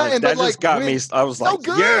 That just got me. I was like,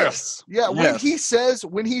 good. Yes. Yeah. Yes.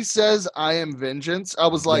 When he says, I am vengeance, I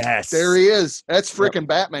was like, Yes. there he is. That's freaking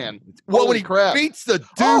Batman. Well, when Holy he crap. beats the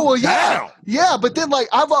dude yeah. down. Yeah. But then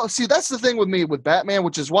that's the thing with me with Batman,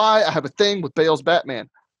 which is why I have a thing with Bale's Batman.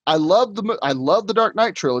 I love the Dark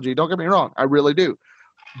Knight trilogy. Don't get me wrong. I really do.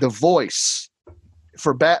 The voice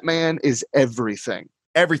for Batman is everything.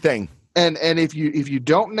 Everything. And if you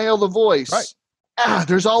don't nail the voice, right.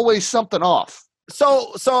 There's always something off.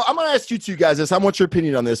 So I'm going to ask you two guys this. I want your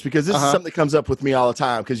opinion on this because this is something that comes up with me all the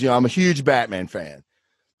time because, I'm a huge Batman fan.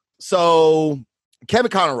 So Kevin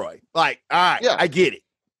Conroy, like, all right, I get it.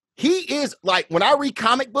 He is like, when I read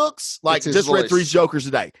comic books, like just read 3 Jokers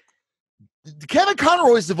a day. Kevin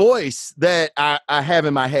Conroy is the voice that I have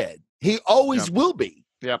in my head. He always will be.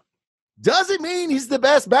 Yep. Doesn't mean he's the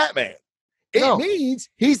best Batman. It means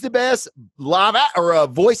he's the best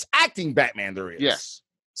voice acting Batman there is. Yes.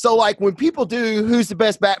 So, like, when people do who's the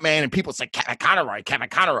best Batman and people say Kevin Conroy,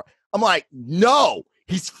 I'm like, no,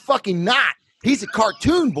 he's fucking not. He's a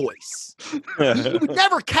cartoon voice. You would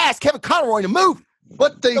never cast Kevin Conroy in a movie.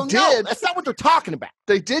 But they did. No, that's not what they're talking about.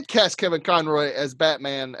 They did cast Kevin Conroy as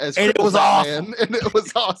Batman, and it was Batman, awesome. And it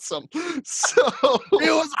was awesome. So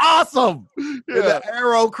it was awesome. Yeah. The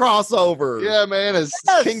Arrow crossover. Yeah, man, as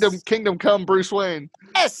Kingdom Come Bruce Wayne.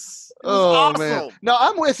 Yes. Awesome. Man. No,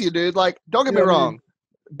 I'm with you, dude. Like, don't get me wrong.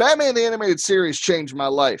 Batman the Animated Series changed my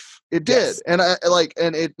life. It did. Yes. And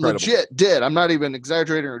it legit did. I'm not even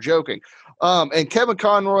exaggerating or joking. And Kevin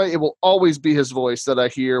Conroy, it will always be his voice that I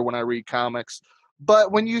hear when I read comics.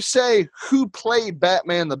 But when you say who played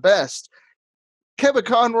Batman the best, Kevin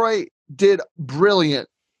Conroy did brilliant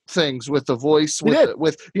things with the voice, making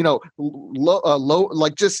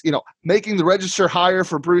the register higher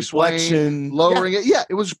for Bruce Wayne, lowering it. Yeah,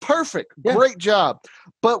 it was perfect. Yeah. Great job.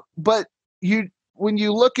 But when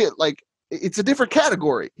you look at, like, it's a different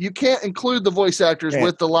category. You can't include the voice actors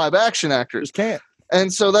with the live action actors. You can't.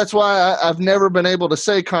 And so that's why I've never been able to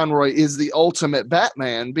say Conroy is the ultimate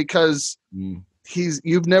Batman because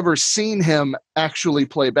you've never seen him actually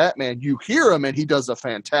play Batman. You hear him and he does a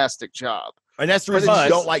fantastic job. And that's the reason you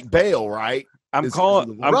don't like Bale, right? I'm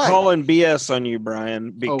calling BS on you,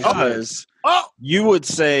 Brian, because you would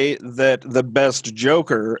say that the best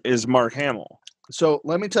Joker is Mark Hamill. So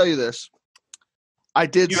let me tell you this. I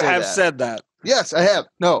did say that. You have said that. Yes, I have.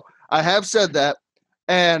 No, I have said that.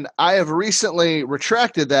 And I have recently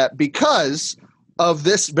retracted that because of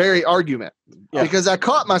this very argument. Yeah. Because I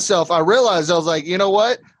caught myself. I realized I was like, you know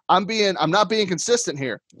what? I'm not being consistent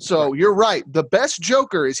here. So you're right. The best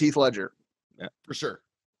Joker is Heath Ledger. Yeah, for sure.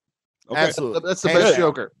 Okay. Absolutely. That's the best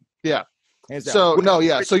Joker. Yeah. So no,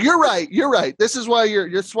 yeah. So you're right. You're right. This is why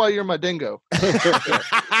you're my dingo.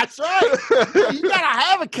 That's right. You gotta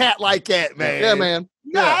have a cat like that, man. Yeah, man.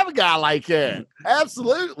 You gotta have a guy like that.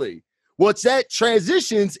 Absolutely. That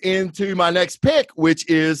transitions into my next pick, which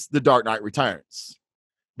is The Dark Knight Returns.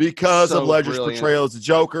 because of So Ledger's brilliant. portrayal as the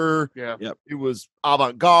Joker. Yeah. Yep. It was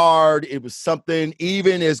avant-garde. It was something,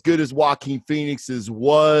 even as good as Joaquin Phoenix's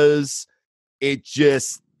was, it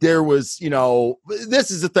just, there was,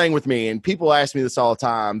 this is the thing with me, and people ask me this all the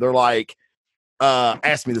time. They're like,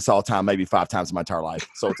 ask me this all the time, maybe 5 times in my entire life.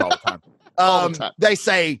 So it's all the time. All the time. They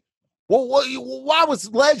say, well, why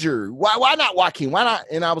was Ledger? Why not Joaquin? Why not?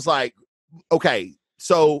 And I was like, okay,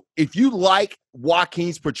 so if you like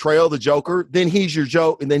Joaquin's portrayal of the Joker, then he's your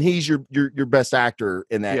joke, and then he's your best actor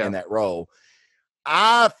in that role.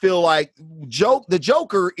 I feel like the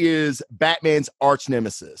Joker is Batman's arch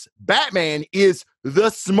nemesis. Batman is the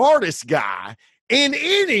smartest guy in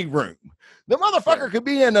any room. The motherfucker could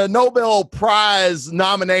be in a Nobel Prize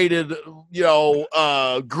nominated,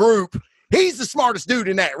 group. He's the smartest dude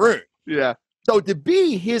in that room. Yeah. So to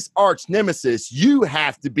be his arch nemesis, you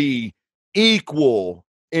have to be equal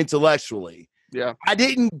intellectually. Yeah. I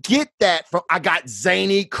didn't get that I got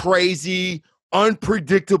zany, crazy,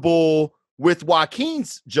 unpredictable with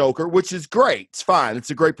Joaquin's Joker, which is great. It's fine. It's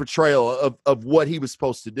a great portrayal of what he was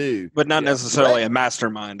supposed to do. But not necessarily a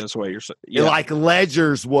mastermind, is what you're saying. Yeah. Like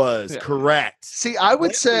Ledger's was, correct. See, I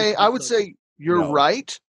would say you're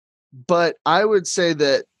right, but I would say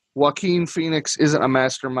that Joaquin Phoenix isn't a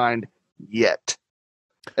mastermind yet.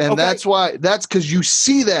 And that's because you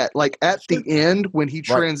see that like at the end when he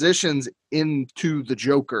transitions into the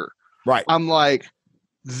Joker. Right. I'm like,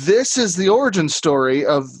 this is the origin story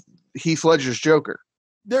of Heath Ledger's Joker.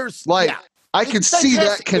 There's I could see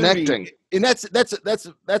that connecting. And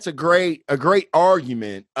that's a great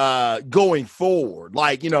argument going forward.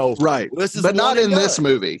 Like, right. This is but not in this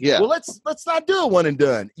movie. Yeah. Well, let's not do a one and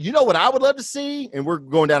done. You know what I would love to see? And we're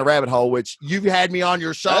going down a rabbit hole, which you've had me on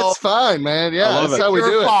your show. That's fine, man. Yeah, that's how we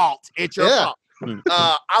do it. It's your fault.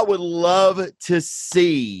 I would love to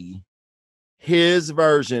see his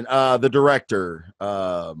version, the director,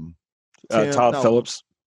 Todd Phillips.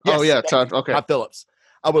 Yes, oh yeah, Todd. Okay, Todd Phillips.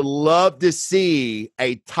 I would love to see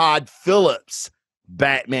a Todd Phillips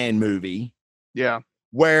Batman movie. Yeah,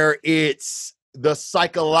 where it's the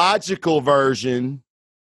psychological version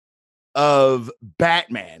of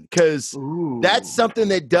Batman, because that's something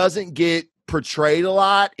that doesn't get portrayed a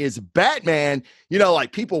lot. Is Batman?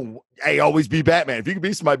 Like people, hey, always be Batman. If you can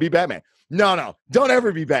be somebody, be Batman. No, don't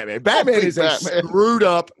ever be Batman. Batman is a screwed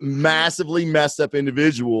up, massively messed up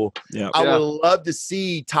individual. Yeah. I would love to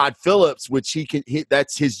see Todd Phillips, which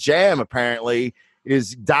that's his jam apparently,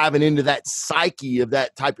 is diving into that psyche of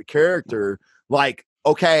that type of character. Like,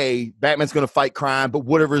 okay, Batman's going to fight crime, but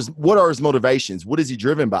what are his motivations? What is he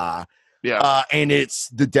driven by? Yeah. And it's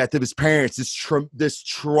the death of his parents, this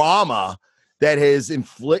trauma that has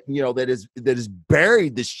that has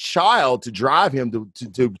buried this child to drive him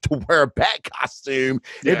to wear a bat costume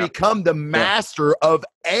and become the master of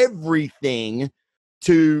everything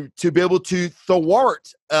to be able to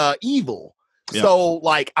thwart evil. Yeah. So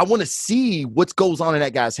like, I want to see what goes on in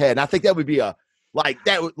that guy's head. And I think that would be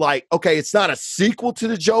okay, it's not a sequel to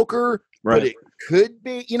the Joker, but it could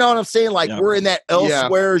be, you know what I'm saying? Like we're in that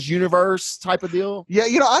Elsewhere's universe type of deal. Yeah,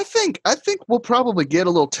 I think we'll probably get a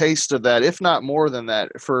little taste of that, if not more than that,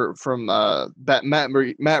 from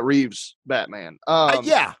Matt Reeves' Batman.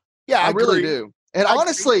 I really do. And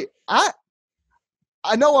honestly, I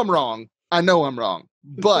know I'm wrong.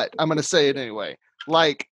 But I'm going to say it anyway.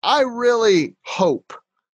 Like, I really hope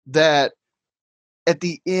that at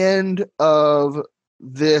the end of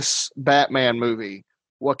this Batman movie,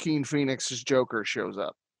 Joaquin Phoenix's Joker shows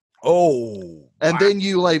up. Oh, and then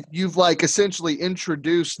you've essentially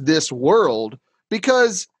introduced this world,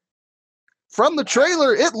 because from the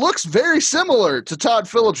trailer it looks very similar to Todd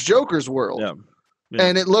Phillips' Joker's world. Yeah.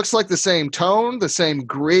 And it looks like the same tone, the same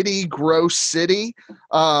gritty, gross city,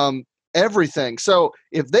 everything. So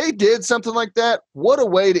if they did something like that, what a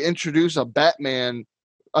way to introduce a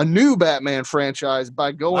new Batman franchise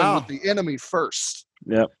by going with the enemy first.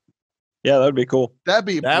 Yep. Yeah, that'd be cool. That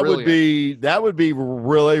would be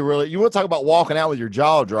really, really. You want to talk about walking out with your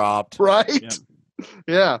jaw dropped, right?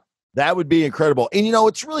 Yeah. That would be incredible. And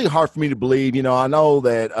it's really hard for me to believe. I know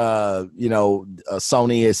that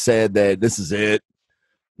Sony has said that this is it.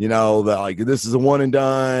 That this is a one and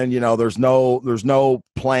done. There's no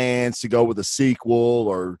plans to go with a sequel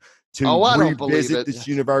or to revisit this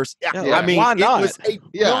universe. Yeah. I mean, why not? It was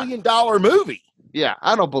 $1 billion movie. Yeah,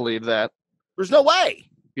 I don't believe that. There's no way.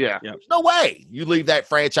 Yeah. There's no way you leave that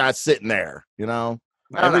franchise sitting there,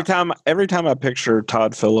 Every time I picture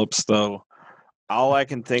Todd Phillips, though, all I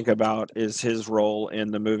can think about is his role in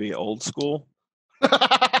the movie Old School. You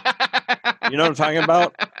know what I'm talking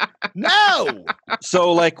about? No.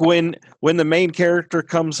 So like when the main character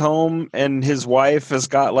comes home and his wife has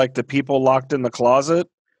got like the people locked in the closet,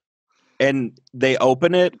 and they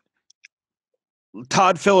open it.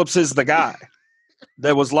 Todd Phillips is the guy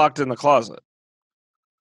that was locked in the closet.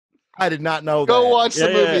 I did not know that. Go watch the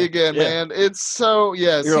movie again, man. It's so,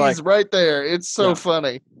 he's right there. It's so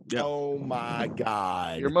funny. Yeah. Oh, my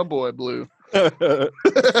God. You're my boy, Blue.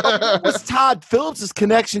 What's Todd Phillips'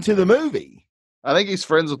 connection to the movie? I think he's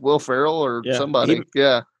friends with Will Ferrell or somebody.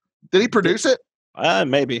 Did he produce it?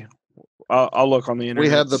 Maybe. I'll look on the internet.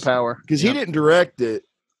 We have the power. Because he didn't direct it.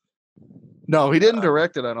 No, he didn't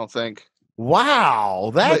direct it, I don't think.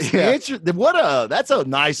 Wow, that's interesting. That's a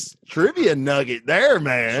nice trivia nugget there,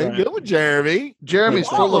 man. Right. Good one, Jeremy. Jeremy's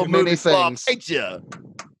full of many things. Ain't you?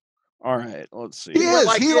 All right, let's see. He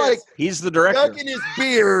is. He's the director. Tucking his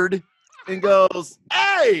beard and goes,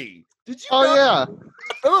 "Hey, did you?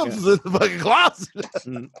 Phillips is in the fucking closet."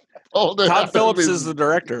 Todd Phillips is the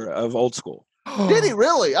director of Old School. Did he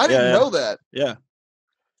really? I didn't know that. Yeah.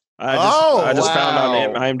 I just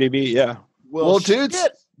found on IMDb. Yeah. Well,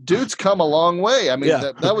 dude's come a long way. I mean,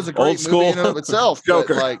 that was a great movie in and of itself.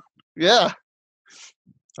 Joker. But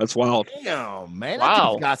That's wild. Damn, man.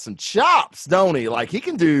 Wow. He's got some chops, don't he? Like, he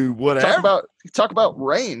can do whatever. Talk about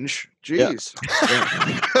range. Jeez.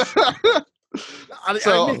 Yeah. I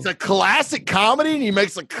mean, it's a classic comedy, and he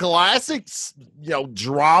makes a classic,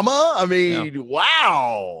 drama. I mean,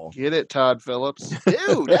 wow. Get it, Todd Phillips.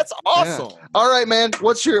 Dude, that's awesome. All right, man.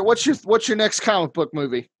 What's your next comic book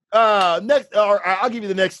movie? Next, I'll give you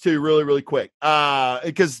the next two really, really quick.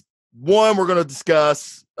 Because one we're going to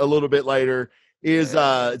discuss a little bit later is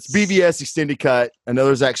it's BVS Extended Cut,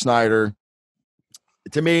 another Zack Snyder.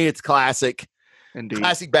 To me, it's classic. Indeed.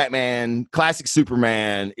 Classic Batman, classic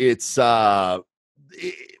Superman. It's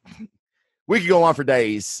we could go on for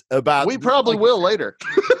days about. We probably will later.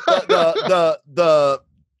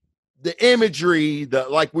 the imagery,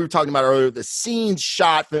 like we were talking about earlier, the scenes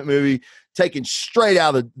shot for that movie, taken straight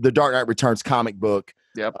out of the Dark Knight Returns comic book.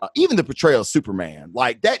 Yep. Even the portrayal of Superman,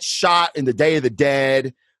 like that shot in the Day of the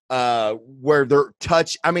Dead, where they're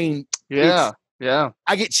touch. I mean, yeah.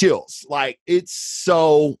 I get chills. Like, it's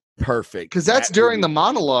so perfect because that's during the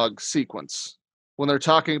monologue sequence when they're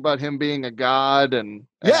talking about him being a god and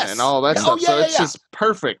all that stuff. So it's just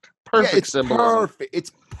perfect symbolism.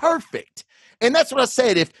 It's perfect. And that's what I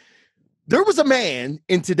said. If there was a man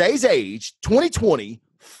in today's age, 2020,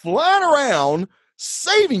 flying around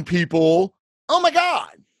saving people, oh my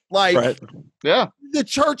God. Like, the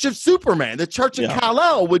Church of Superman, the Church of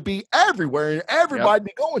Kal-El would be everywhere and everybody'd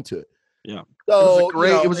be going to it. Yeah. So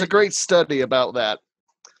it was a great study about that.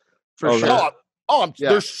 For sure.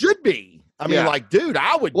 There should be. I mean, dude,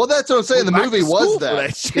 I would. Well, that's what I'm saying. The movie was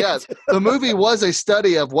that. Yeah, the movie was a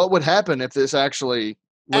study of what would happen if this actually.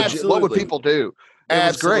 What would people do? It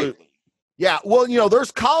was great. Yeah. Well,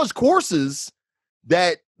 there's college courses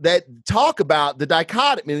that talk about the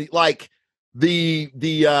dichotomy, like the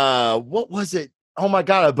what was it? Oh my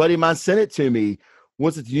God, a buddy of mine sent it to me.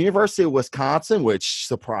 Was it the University of Wisconsin, which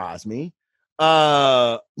surprised me?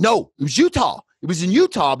 No, it was Utah. It was in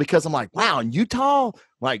Utah because I'm like, wow, in Utah,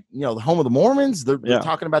 like, the home of the Mormons, they're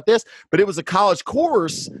talking about this. But it was a college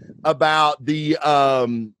course about the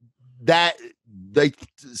that they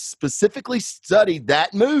specifically studied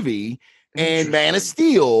that movie and Man of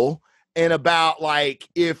Steel, and about like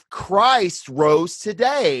if Christ rose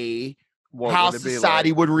today, how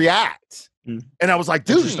society would react. And I was like,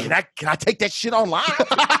 dude, can I take that shit online?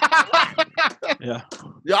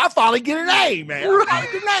 Yeah, I finally get an A, man. I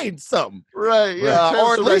finally get an A in something. Right, yeah.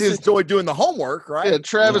 Or at least enjoy doing the homework, right? Yeah,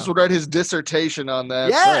 Travis would write his dissertation on that.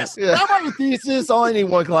 Yes. Right. Yeah. I write a thesis. I only need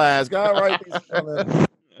one class. Gotta write a thesis on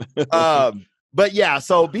that. But yeah,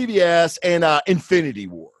 so BBS and Infinity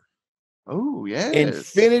War. Oh, yeah.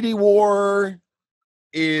 Infinity War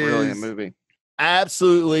is brilliant movie.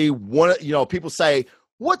 Absolutely one. People say,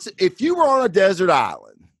 if you were on a desert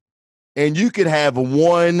island and you could have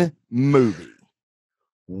one movie,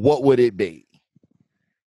 what would it be?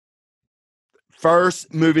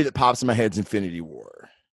 First movie that pops in my head is Infinity War.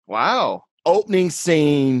 Wow. Opening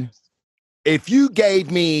scene. If you gave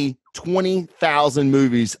me 20,000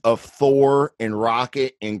 movies of Thor and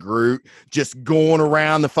Rocket and Groot just going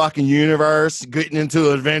around the fucking universe, getting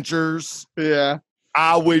into adventures,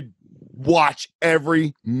 I would watch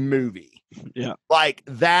every movie. Yeah. Like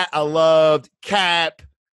that, I loved Cap,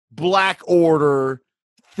 Black Order,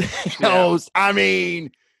 Thanos. I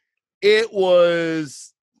mean, it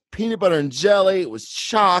was peanut butter and jelly. It was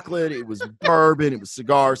chocolate. It was bourbon. It was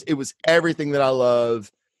cigars. It was everything that I love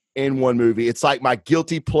in one movie. It's like my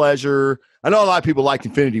guilty pleasure. I know a lot of people liked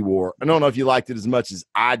Infinity War. I don't know if you liked it as much as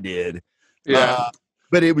I did.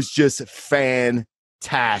 But it was just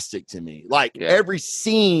fantastic to me. Like every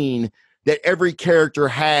scene that every character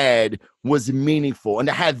had was meaningful. And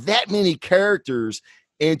to have that many characters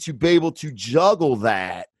and to be able to juggle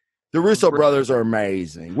that, the Russo brothers are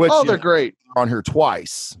amazing. Which, they're great. On here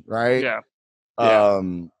twice, right? Yeah.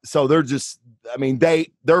 So they're just, I mean,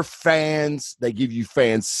 they're fans. They give you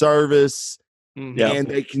fan service, and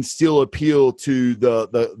they can still appeal to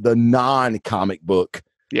the non-comic book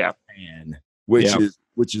fan,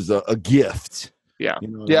 which is a gift. Yeah. You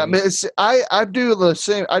know I mean, I do the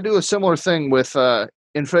same. I do a similar thing with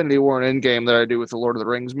Infinity War and Endgame that I do with the Lord of the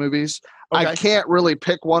Rings movies. Okay. I can't really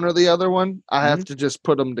pick one or the other one. I have to just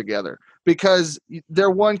put them together because they're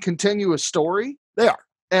one continuous story. They are.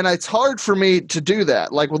 And it's hard for me to do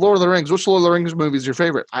that. Like with Lord of the Rings, which Lord of the Rings movie is your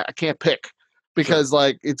favorite? I can't pick because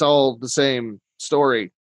like it's all the same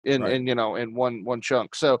story in one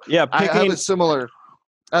chunk. So I have a similar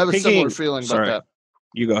feeling about that.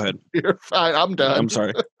 You go ahead. You're fine. I'm done. I'm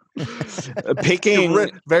sorry. Picking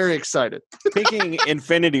very excited. Picking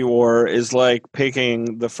Infinity War is like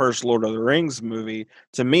picking the first Lord of the Rings movie.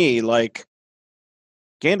 To me, like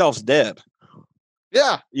Gandalf's dead.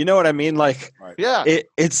 Yeah. You know what I mean? Like, yeah.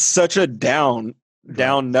 It's such a down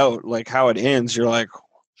note, like how it ends. You're like,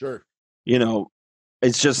 sure. You know,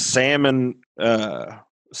 it's just Sam and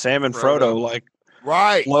Frodo like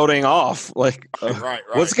floating off. Like,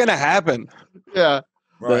 what's gonna happen? Yeah.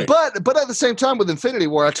 Right. But at the same time with Infinity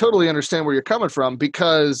War, I totally understand where you're coming from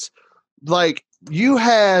because like you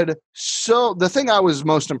had the thing I was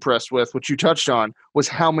most impressed with, which you touched on, was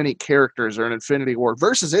how many characters are in Infinity War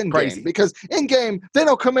versus Endgame. Crazy. Because Endgame, they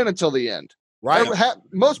don't come in until the end. Right.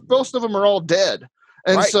 Most of them are all dead.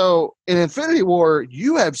 And so in Infinity War,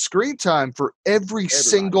 you have screen time for everybody.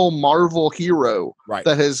 Single Marvel hero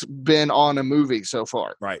that has been on a movie so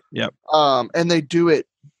far. Right. Yep. And they do it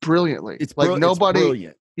brilliantly. It's like nobody. It's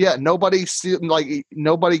brilliant. Yeah, nobody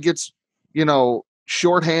gets,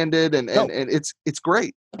 shorthanded and it's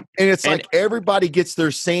great. And it's like everybody gets their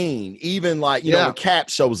scene, even like, you know, when Cap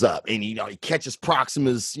shows up and, he catches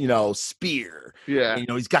Proxima's, spear. Yeah. And,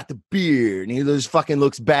 he's got the beard and he just fucking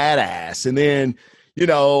looks badass. And then,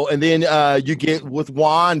 you get with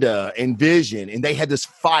Wanda and Vision and they had this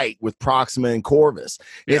fight with Proxima and Corvus.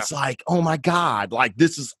 Yeah. It's like, oh my God, like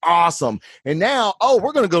this is awesome. And now,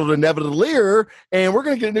 we're going to go to the Neverlear and we're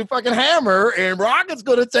going to get a new fucking hammer and Rocket's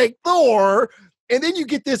going to take Thor. And then you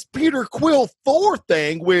get this Peter Quill Thor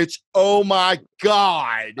thing, which, oh my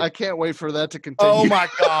God. I can't wait for that to continue. Oh my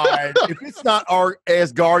God. If it's not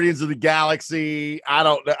as Guardians of the Galaxy, I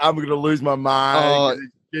don't know. I'm going to lose my mind.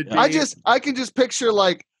 I can just picture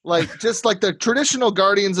like just like the traditional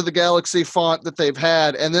Guardians of the Galaxy font that they've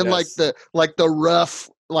had, and then like the rough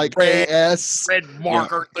red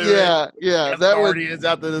marker. Yeah. That Guardians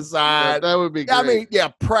out to the side. That would be great. I mean,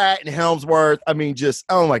 Pratt and Helmsworth. I mean, just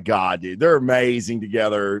oh my God, dude, they're amazing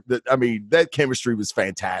together. That chemistry was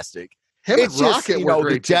fantastic. Him and Rocket were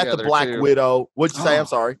great the death of Black Widow. What'd you say? I'm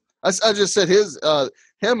sorry. I just said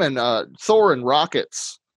him and Thor and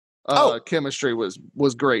Rocket's chemistry was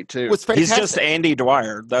great too. He's just Andy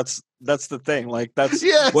Dwyer. That's the thing. Like that's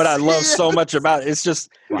what I love so much about it. It's just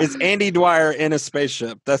it's Andy Dwyer in a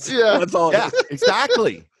spaceship. That's all. Yeah,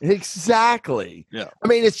 exactly. Yeah. I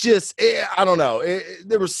mean, it's just I don't know.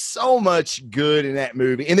 There was so much good in that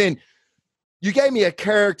movie, and then you gave me a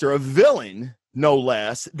character, a villain, no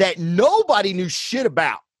less, that nobody knew shit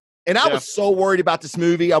about, and I was so worried about this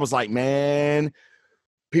movie. I was like, man.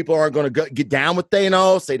 People aren't going to get down with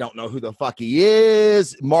Thanos. They don't know who the fuck he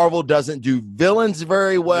is. Marvel doesn't do villains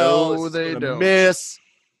very well. No, they don't.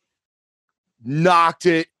 Knocked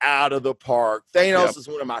it out of the park. Thanos is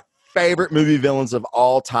one of my favorite movie villains of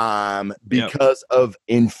all time because of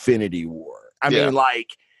Infinity War. I mean,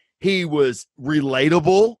 like, he was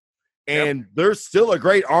relatable, and there's still a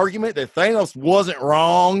great argument that Thanos wasn't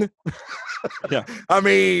wrong. I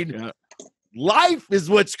mean... Life is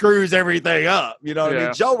what screws everything up. You know what I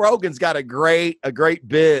mean? Joe Rogan's got a great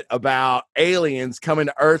bit about aliens coming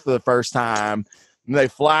to Earth for the first time. And they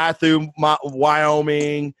fly through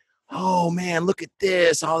Wyoming. Oh, man, look at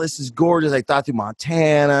this. Oh, this is gorgeous. They fly through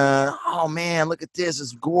Montana. Oh, man, look at this.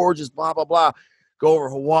 It's gorgeous, blah, blah, blah. Go over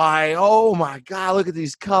Hawaii. Oh, my God, look at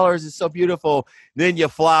these colors. It's so beautiful. Then you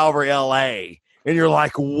fly over L.A., and you're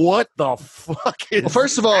like, what the fuck is Well,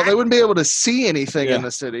 first of all, they wouldn't be able to see anything in the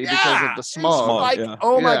city because of the smog.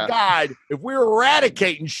 Oh, my God. If we're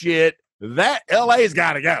eradicating shit, that LA's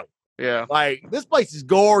got to go. Yeah. Like, this place is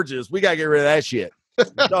gorgeous. We got to get rid of that shit.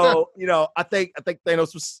 So, I think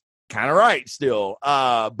Thanos was kind of right still.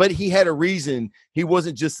 But he had a reason. He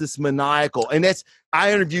wasn't just this maniacal. And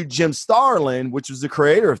I interviewed Jim Starlin, which was the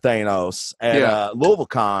creator of Thanos at Louisville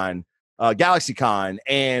Con. GalaxyCon,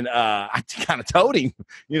 and I kind of told him,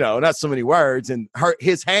 not so many words, and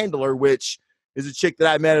his handler, which is a chick that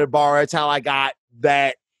I met at a bar. That's how I got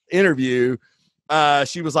that interview.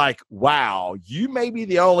 She was like, wow, you may be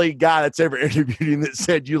the only guy that's ever interviewed him that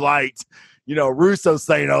said you liked, Russo's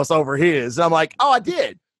Thanos over his. And I'm like, oh, I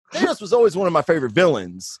did. Thanos was always one of my favorite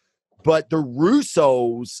villains, but the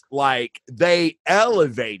Russos, they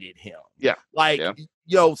elevated him. Yeah.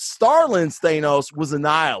 Starlin's Thanos was a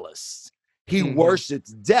nihilist. He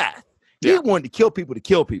worshipped death. He wanted to kill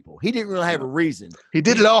people. He didn't really have a reason. He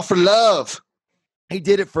did it all for love. He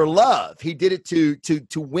did it for love. He did it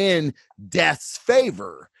to win death's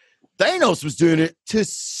favor. Thanos was doing it to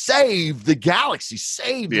save the galaxy,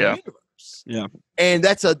 save the universe. Yeah. And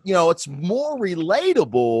that's it's more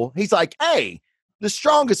relatable. He's like, hey, the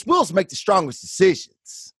strongest wills make the strongest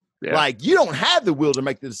decisions. Yeah. You don't have the will to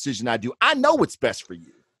make the decision I do. I know what's best for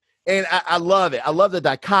you. And I love it. I love the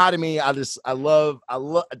dichotomy. Man,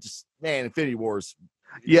 Infinity Wars.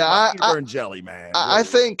 Yeah, and jelly, man. I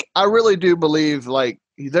think I really do believe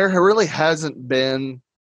there really hasn't been.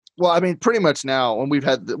 Well, I mean, pretty much now, when we've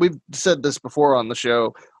said this before on the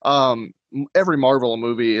show. Every Marvel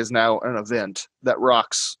movie is now an event that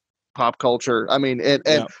rocks pop culture. I mean,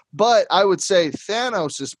 but I would say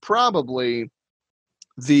Thanos is probably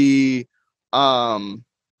the one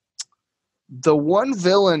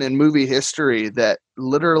villain in movie history that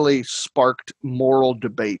literally sparked moral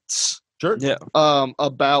debates. Sure. Yeah.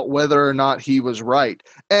 About whether or not he was right.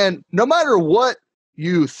 And no matter what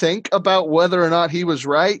you think about whether or not he was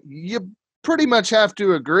right, you pretty much have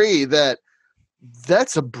to agree that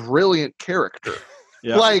that's a brilliant character.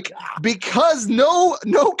 Yeah. Because no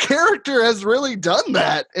character has really done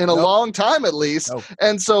that in a long time, at least. Nope.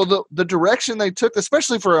 And so the direction they took,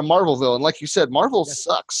 especially for a Marvel villain, like you said, Marvel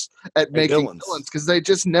sucks at making villains because they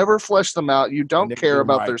just never flesh them out. You don't care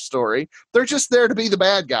about their story. They're just there to be the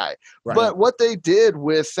bad guy. Right. But what they did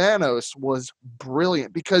with Thanos was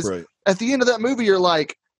brilliant because at the end of that movie, you're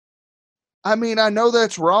like, I mean, I know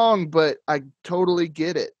that's wrong, but I totally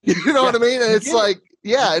get it. You know what I mean? And it's like,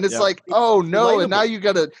 and it's like, oh no, and now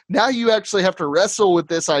you actually have to wrestle with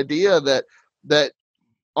this idea that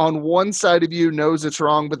on one side of you knows it's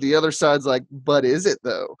wrong, but the other side's like, but is it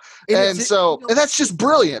though? And that's just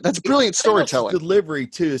brilliant. That's brilliant storytelling. Delivery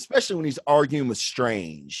too, especially when he's arguing with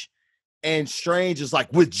Strange. And Strange is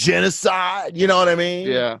like, with genocide, you know what I mean?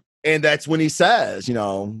 Yeah. And that's when he says,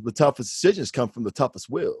 the toughest decisions come from the toughest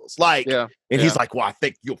wills. He's like, well, I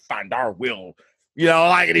think you'll find our will.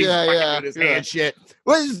 And he's with his hand shit.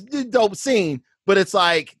 Well, it's a dope scene, but it's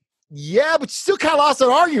like, but you still kind of lost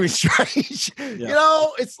an argument, Strange.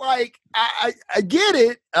 It's like, I get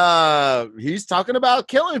it. He's talking about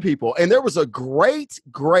killing people. And there was a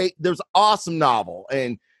there's an awesome novel.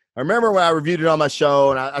 And I remember when I reviewed it on my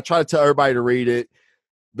show, and I try to tell everybody to read it.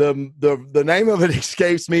 The name of it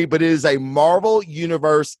escapes me, but it is a Marvel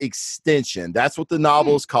Universe extension. That's what the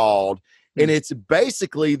novel is called. And it's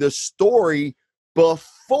basically the story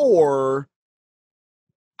before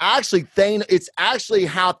it's actually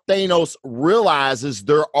how Thanos realizes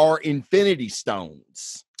there are Infinity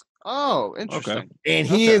Stones. Oh, interesting. Okay. And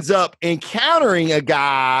he ends up encountering a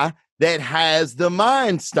guy that has the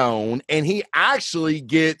Mind Stone, and he actually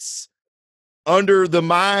gets under the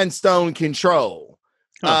Mind Stone control.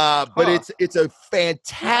 But it's a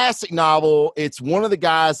fantastic novel. It's one of the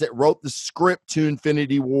guys that wrote the script to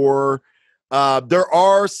Infinity War. There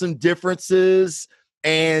are some differences,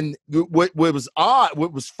 and what was odd,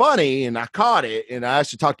 what was funny, and I caught it, and I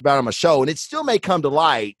actually talked about it on my show, and it still may come to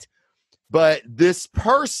light. But this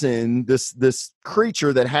person, this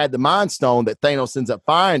creature that had the Mind Stone that Thanos ends up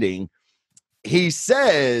finding, he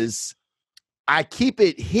says, "I keep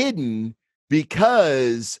it hidden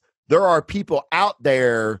because there are people out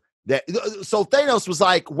there that." So Thanos was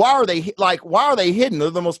like, why are they hidden? They're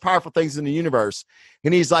the most powerful things in the universe.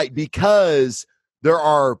 And he's like, because there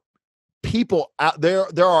are people out there.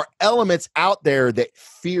 There are elements out there that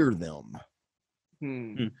fear them.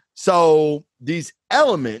 So these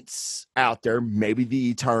elements out there, maybe the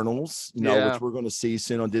Eternals, which we're going to see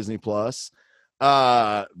soon on Disney Plus.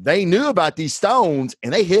 They knew about these stones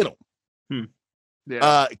and they hid them.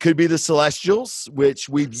 Yeah. It could be the Celestials, which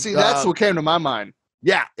we see. That's what came to my mind.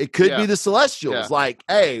 Yeah, it could be the Celestials. Yeah. Like,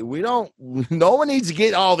 hey, no one needs to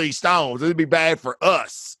get all these stones. It'd be bad for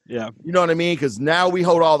us. Yeah. You know what I mean? Because now we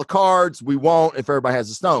hold all the cards. We won't if everybody has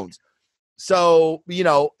the stones. So,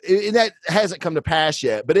 that hasn't come to pass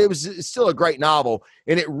yet, but it's still a great novel.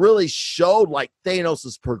 And it really showed like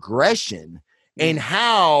Thanos' progression and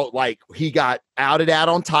how like he got outed out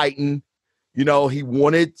on Titan. He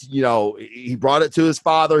wanted, he brought it to his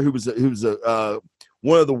father, who was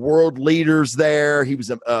one of the world leaders there. He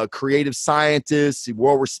was a creative scientist,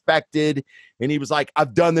 well respected. And he was like,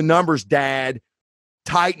 I've done the numbers, Dad.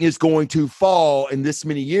 Titan is going to fall in this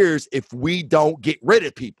many years if we don't get rid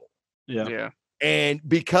of people. Yeah. And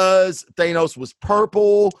because Thanos was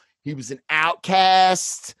purple, he was an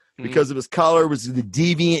outcast. Because of his color, was the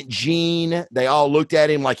deviant gene. They all looked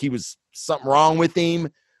at him like he was something wrong with him.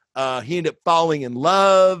 He ended up falling in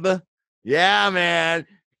love. Yeah, man.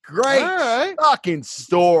 Great fucking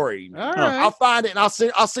story. All right. I'll find it and I'll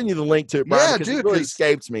send you the link to it, Brian, because it really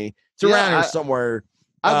escapes me. It's around here somewhere.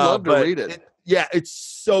 I'd love to read it. It's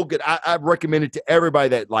so good. I recommend it to everybody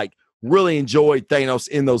that like really enjoyed Thanos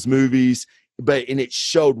in those movies. And it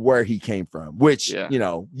showed where he came from, which, you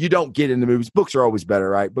know, you don't get in the movies. Books are always better,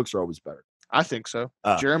 right? Books are always better. I think so.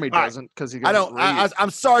 Jeremy doesn't because he.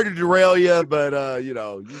 I'm sorry to derail you, but you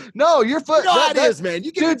know. No, you're fine. You know how it is, man.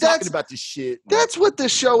 You get talking about this shit. That's what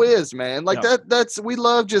this show is, man. Like that's we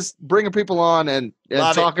love just bringing people on and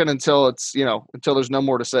talking until it's until there's no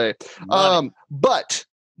more to say. But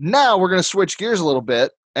now we're gonna switch gears a little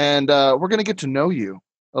bit and we're gonna get to know you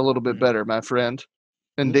a little bit better, my friend.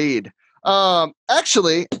 Indeed.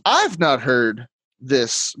 Actually, I've not heard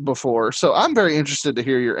this before, so I'm very interested to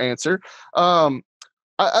hear your answer. I'd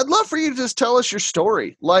love for you to just tell us your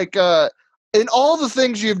story, like in all the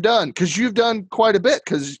things you've done, because you've done quite a bit,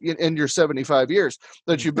 because in your 75 years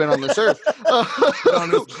that you've been on this earth. Been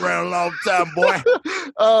on this ground a long time, boy.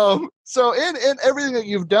 So in everything that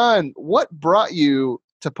you've done, what brought you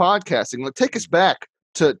to podcasting? Like, take us back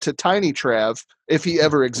to Tiny Trav, if he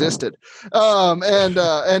ever existed. And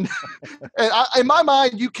in my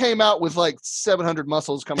mind, you came out with like 700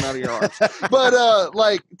 muscles coming out of your arms. But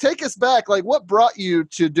like, take us back. Like, what brought you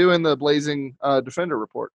to doing the Blazing Defender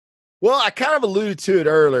report? Well, I kind of alluded to it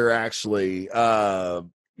earlier, actually.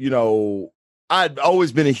 You know, I'd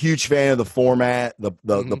always been a huge fan of the format, the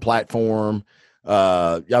platform.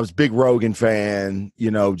 I was a big Rogan fan,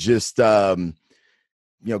 you know, just, grabbing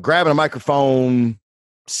a microphone,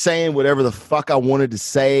 saying whatever the fuck I wanted to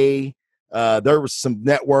say. There was some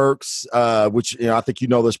networks, which, I think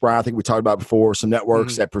this, Brian, I think we talked about before, some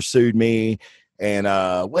networks that pursued me. And,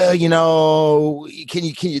 can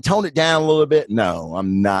you tone it down a little bit? No,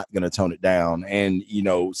 I'm not going to tone it down. And,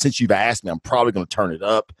 since you've asked me, I'm probably going to turn it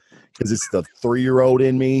up because it's the 3-year-old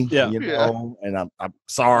in me, and I'm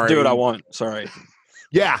sorry. Do what I want. Sorry.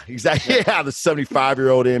 Yeah, exactly. Yeah, the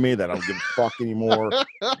 75-year-old in me that I don't give a fuck anymore.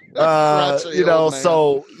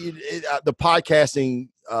 So the podcasting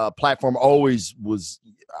platform always was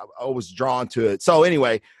drawn to it. So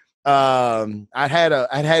anyway, I had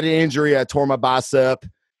an injury. I tore my bicep,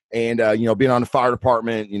 and being on the fire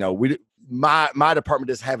department, my department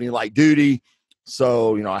doesn't have any light duty,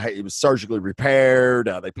 so it was surgically repaired.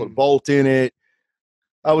 They put a bolt in it.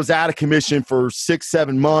 I was out of commission for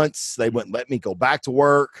 6-7 months. They wouldn't let me go back to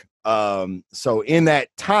work. So in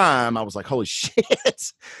that time, I was like, holy shit.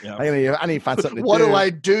 Yeah. I need to find something to do. What do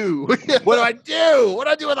I do? What do I do? What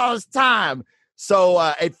do I do with all this time? So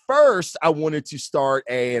at first, I wanted to start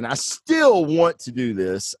and I still want to do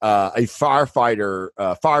this, a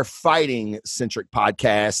firefighting-centric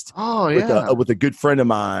podcast. Oh, yeah. With a good friend of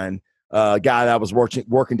mine. A guy that I was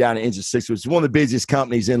working down at Engine 6, which is one of the busiest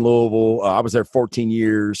companies in Louisville. I was there 14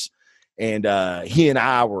 years, and he and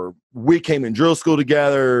I we came in drill school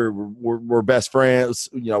together. We're best friends.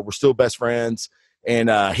 We're still best friends.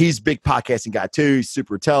 And he's a big podcasting guy too. He's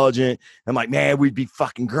super intelligent. I'm like, man, we'd be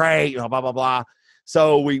fucking great. Blah blah blah.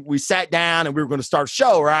 So we sat down and we were going to start a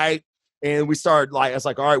show, right? And we started I was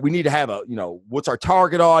like, all right, we need to have what's our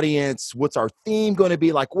target audience? What's our theme going to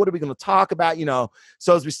be? Like, what are we going to talk about?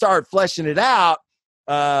 So as we started fleshing it out,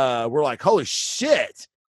 we're like, holy shit,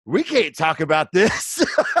 we can't talk about this.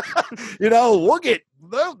 They'll be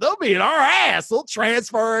in our ass. They'll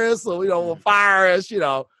transfer us. We'll fire us,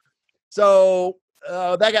 So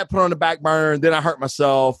that got put on the back burner. Then I hurt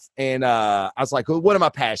myself. And I was like, well, what am I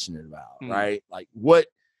passionate about? Right? Like what,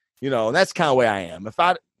 and that's kind of the way I am. If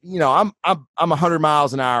I'm 100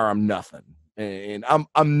 miles an hour. I'm nothing, and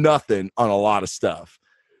I'm nothing on a lot of stuff.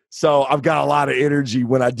 So I've got a lot of energy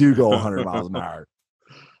when I do go 100 miles an hour.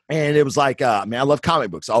 And it was like, I love comic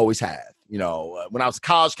books. I always have. When I was in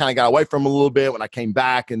college, kind of got away from them a little bit. When I came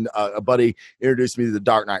back, and a buddy introduced me to The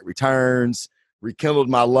Dark Knight Returns, rekindled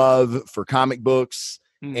my love for comic books.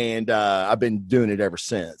 And I've been doing it ever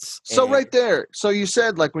since. So right there. So you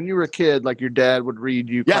said like when you were a kid, like your dad would read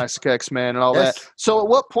you Classic X-Men and all that. So at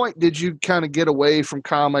what point did you kind of get away from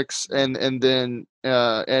comics and then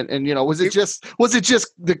And was it just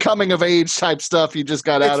the coming of age type stuff you just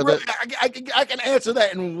got out of it? I can answer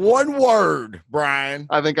that in one word, Brian.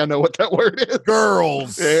 I think I know what that word is.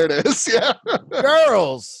 Girls. There it is. Yeah.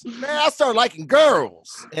 Girls. Man, I started liking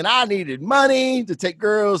girls, and I needed money to take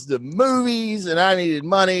girls to movies, and I needed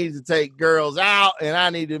money to take girls out, and I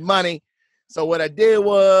needed money. So what I did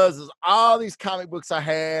was all these comic books I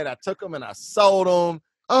had, I took them and I sold them.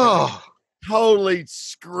 Oh, totally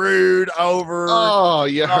screwed over. Oh,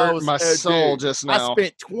 you hurt my soul just now. I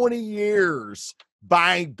spent 20 years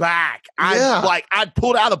buying back. I'd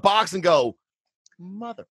pull it out of the box and go,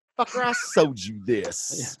 motherfucker, I sold you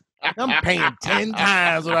this. I'm paying 10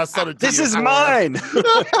 times what I sold it to This you is for. mine.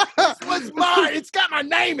 This was mine. It's got my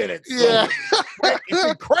name in it. So Yeah. it's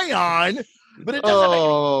in crayon, but it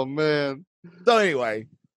doesn't man. So anyway,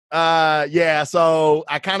 so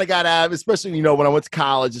I kind of got out of it, especially, when I went to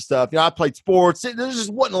college and stuff. I played sports. There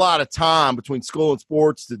just wasn't a lot of time between school and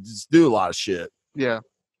sports to just do a lot of shit. Yeah.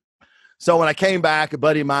 So when I came back, a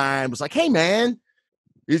buddy of mine was like, hey, man,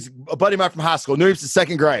 he's a buddy of mine from high school, knew he was in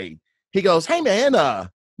second grade. He goes, hey, man,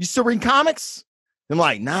 you still reading comics? I'm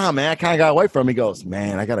like, nah, man, I kind of got away from him. He goes,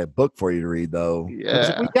 man, I got a book for you to read, though. Yeah. I was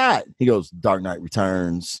like, what you got? He goes, Dark Knight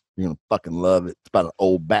Returns. You're going to fucking love it. It's about an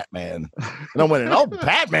old Batman. And I went, an old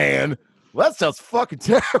Batman? Well, that sounds fucking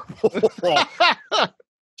terrible.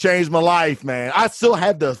 Changed my life, man. I still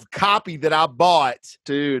have the copy that I bought,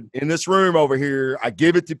 dude, in this room over here. I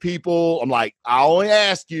give it to people. I'm like, I only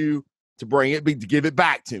ask you to to give it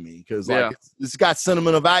back to me because it's got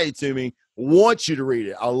sentimental value to me. I want you to read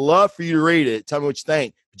it. I love for you to read it. Tell me what you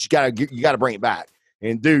think, but you gotta bring it back.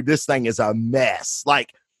 And dude, this thing is a mess.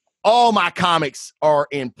 Like all my comics are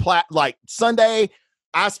in like Sunday.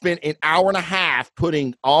 I spent an hour and a half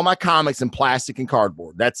putting all my comics in plastic and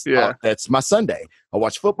cardboard. That's my Sunday. I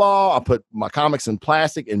watch football. I put my comics in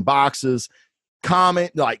plastic in boxes,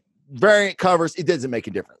 like variant covers. It doesn't make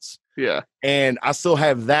a difference. Yeah. And I still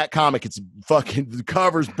have that comic. It's fucking, the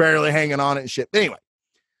cover's barely hanging on it and shit. Anyway,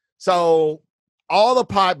 so all the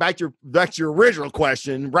back to your original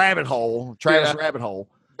question, rabbit hole, Travis rabbit hole.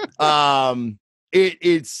 I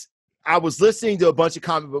was listening to a bunch of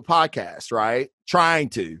comic book podcasts, right? Trying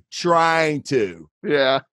to.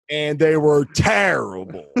 Yeah. And they were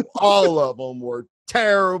terrible. All of them were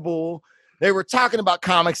terrible. They were talking about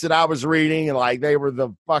comics that I was reading, and like they were the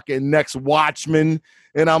fucking next Watchmen.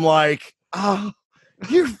 And I'm like,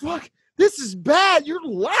 this is bad. You're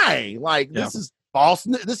lying. Like, this is false.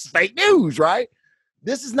 This is fake news, right?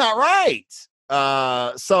 This is not right.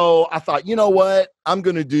 So I thought, you know what? I'm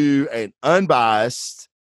going to do an unbiased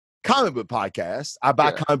comic book podcast. I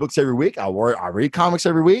buy comic books every week. I read comics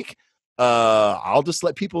every week. I'll just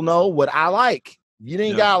let people know what I like. You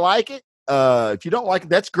ain't gotta like it. If you don't like it,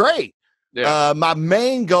 that's great. Yeah. My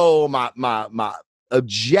main goal, my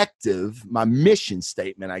objective, my mission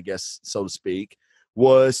statement, I guess, so to speak,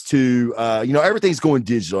 was to everything's going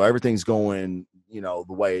digital. Everything's going,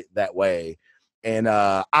 that way. And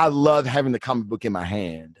I love having the comic book in my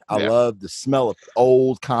hand. I love the smell of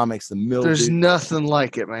old comics, the mildew. There's nothing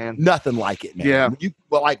like it, man. Nothing like it, man. Yeah.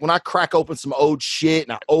 But like when I crack open some old shit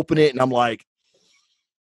and I open it and I'm like,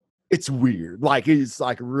 it's weird. Like it's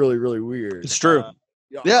like really, really weird. It's true.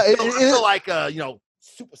 I feel like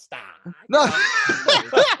superstar. No,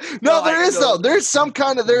 no, there is though. There's some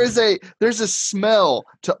kind of there's a smell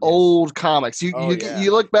to old comics.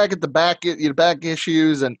 You look back at the back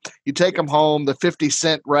issues and you take them home, the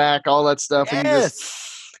 50-cent rack, all that stuff, and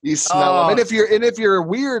you smell them. And if you're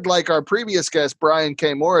weird like our previous guest Brian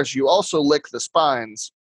K. Morris, you also lick the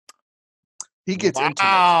spines. He gets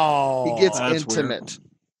intimate. He gets intimate. Weird.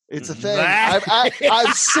 It's a thing.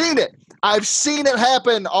 I've seen it. I've seen it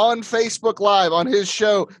happen on Facebook Live on his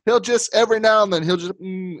show. He'll just every now and then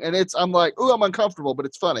and I'm like, ooh, I'm uncomfortable, but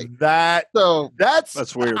it's funny. That's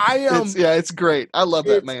weird. It's great. I love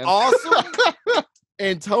that man. Awesome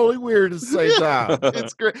and totally weird at the same time.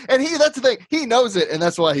 It's great, and that's the thing. He knows it, and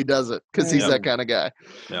that's why he does it because he's that kind of guy.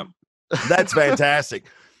 Yeah, that's fantastic.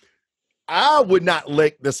 I would not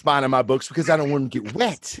lick the spine of my books because I don't want them to get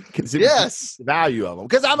wet. Because the value of them.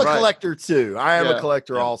 Because I'm a collector too. I am a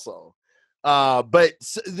collector also. But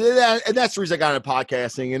and that's the reason I got into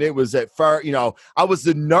podcasting. And it was at first, I was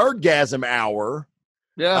the Nerdgasm Hour.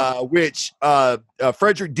 Yeah. Which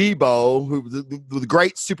Frederick Debo, who the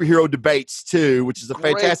great superhero debates too, which is a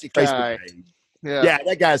fantastic Facebook page. Yeah,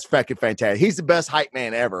 that guy's fucking fantastic. He's the best hype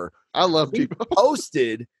man ever. I love Debo.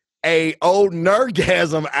 Posted a old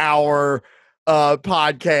Nerdgasm Hour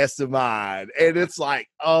podcast of mine, and it's like,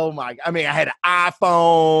 oh my! I mean, I had an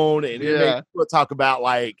iPhone, and we'll talk about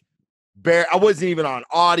like I wasn't even on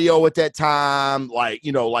audio at that time. Like,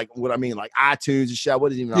 you know, like what I mean, like iTunes and shit. I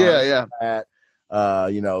wasn't even on that.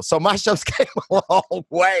 You know, so my shows came a long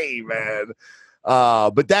way, man.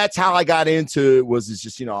 But that's how I got into it. Was it's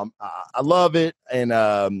just, you know, I love it, and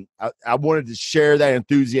I wanted to share that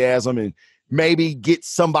enthusiasm and maybe get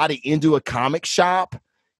somebody into a comic shop.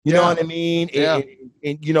 You know what I mean? Yeah.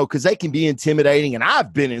 And you know, because they can be intimidating, and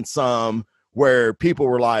I've been in some where people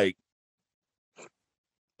were like,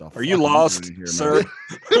 "Are you lost, here, sir?"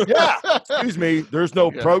 Yeah, excuse me. There's no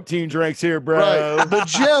protein drinks here, bro. Right.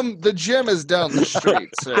 The gym is down the street,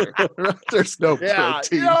 sir. There's no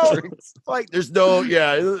protein drinks. Like there's no,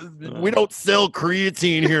 we don't sell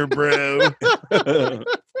creatine here, bro.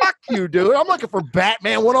 Fuck you, dude. I'm looking for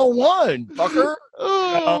Batman 101, fucker.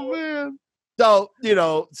 Oh man. So, you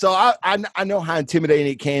know, so I know how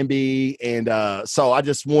intimidating it can be. And so I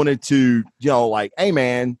just wanted to, you know, like, hey,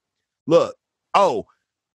 man, look,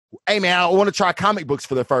 hey, man, I want to try comic books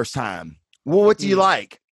for the first time. Well, what do you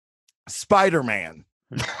like? Spider-Man.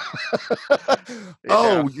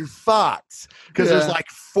 Oh, you're fucked. Because there's like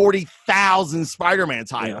 40,000 Spider-Man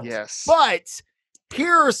titles. Yes. But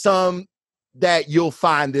here are some that you'll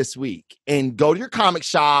find this week. And go to your comic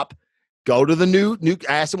shop. Go to the new,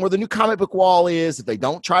 ask them where the new comic book wall is. If they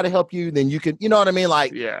don't try to help you, then you can, you know what I mean?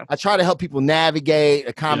 Like, I try to help people navigate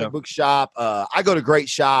a comic book shop. I go to great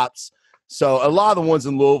shops. So a lot of the ones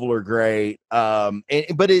in Louisville are great.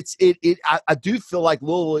 But I do feel like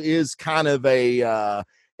Louisville is kind of an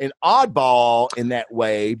oddball in that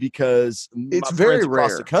way, because it's very rare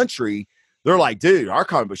across the country. They're like, dude, our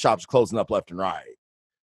comic book shops are closing up left and right,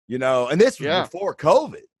 you know, and this was before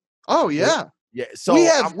COVID. Oh yeah. Yeah, so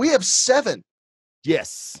we have 7.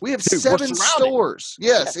 Yes, we have 7 stores.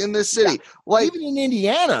 Yes, in this city. Yeah. Like even in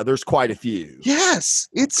Indiana, there's quite a few. Yes,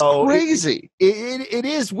 it's crazy. It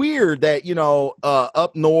is weird that, you know,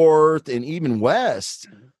 up north and even west,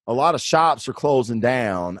 a lot of shops are closing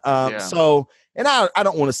down. So, and I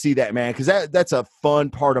don't want to see that, man, because that's a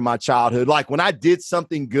fun part of my childhood. Like when I did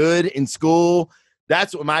something good in school,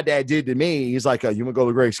 that's what my dad did to me. He's like, "You want to go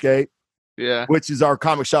to the Great Escape?" Yeah, which is our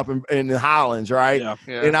comic shop in the Highlands, right? Yeah.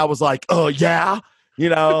 And I was like, "Oh yeah," you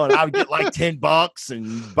know, and I would get like $10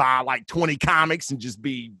 and buy like 20 comics and just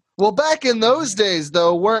be. Well, back in those days,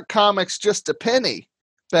 though, weren't comics just a penny?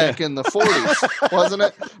 Back in the 40s, wasn't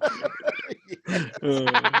it?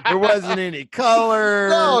 There wasn't any color.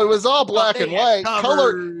 No, it was all black and white.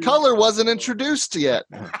 Color wasn't introduced yet.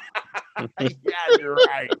 Yeah, you're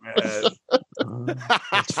right, man.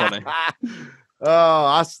 That's funny. Oh,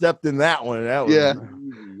 I stepped in that one. That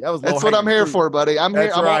was That's what I'm here for, buddy. I'm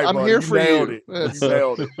here. I'm here for you. You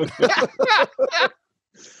nailed it.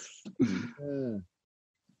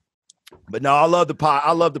 But no, I love the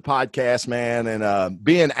podcast, man, and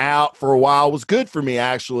being out for a while was good for me,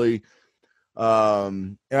 actually.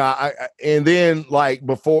 And then like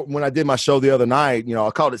before, when I did my show the other night, you know, I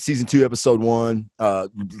called it season 2, episode 1.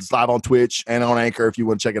 It's live on Twitch and on Anchor if you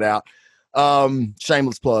want to check it out.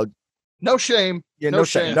 Shameless plug. No shame. Yeah, no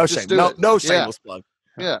shame. No shame. No shameless plug.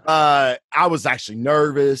 Yeah. I was actually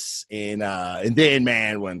nervous, and then,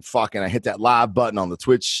 man, when I hit that live button on the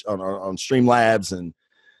Twitch on Streamlabs, and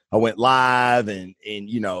I went live, and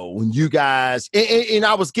you know, when you guys and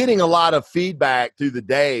I was getting a lot of feedback through the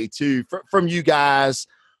day too from you guys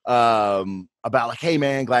about like, hey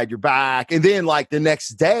man, glad you're back, and then like the next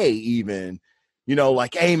day even. You know,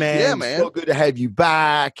 like, hey, man, it's so good to have you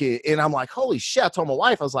back. And I'm like, holy shit. I told my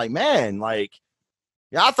wife, I was like, man, like,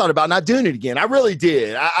 yeah, I thought about not doing it again. I really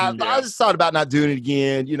did. I just thought about not doing it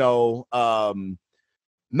again, you know.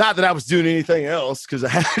 Not that I was doing anything else because I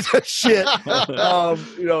had shit,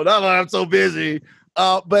 you know, not that I'm so busy.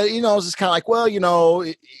 But, you know, I was just kind of like, well, you know,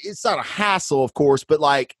 it's not a hassle, of course, but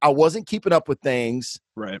like I wasn't keeping up with things.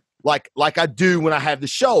 Right. Like I do when I have the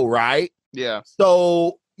show, right? Yeah.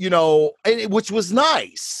 So, you know, which was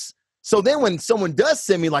nice. So then when someone does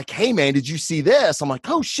send me like, hey, man, did you see this? I'm like,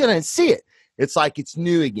 oh, shit, I didn't see it. It's like it's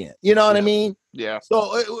new again. You know what I mean? Yeah.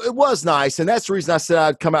 So it was nice. And that's the reason I said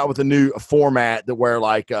I'd come out with a new format that where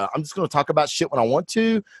like I'm just going to talk about shit when I want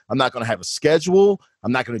to. I'm not going to have a schedule.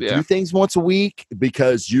 I'm not going to do things once a week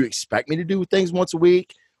because you expect me to do things once a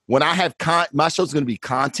week. When I have my show's going to be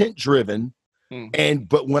content driven.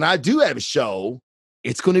 But when I do have a show,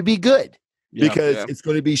 it's going to be good. Because it's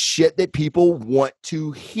going to be shit that people want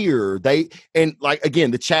to hear. And like,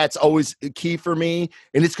 again, the chat's always key for me.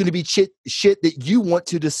 And it's going to be shit that you want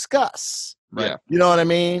to discuss. Right. You know what I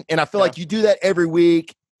mean? And I feel like you do that every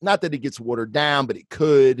week. Not that it gets watered down, but it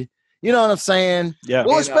could. You know what I'm saying? Yeah.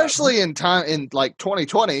 Well, And, especially in time in like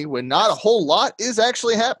 2020 when not a whole lot is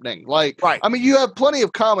actually happening. Like, Right. I mean, you have plenty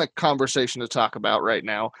of comic conversation to talk about right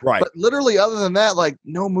now. Right. But literally, other than that, like,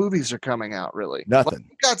 no movies are coming out really. Nothing. Like,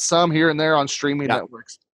 we got some here and there on streaming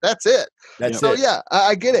networks. That's it. That's So it. yeah,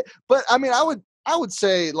 I get it. But I mean, I would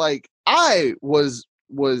say like I was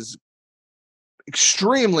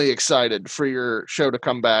extremely excited for your show to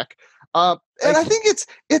come back. And I think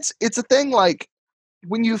it's a thing like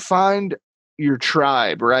when you find your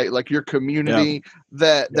tribe, right? Like your community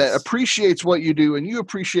that appreciates what you do and you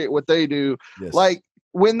appreciate what they do. Yes. Like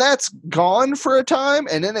when that's gone for a time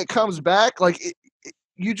and then it comes back, like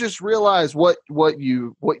you just realize what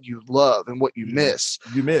you love and what you miss.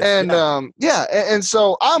 You miss. And and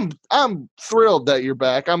so I'm thrilled that you're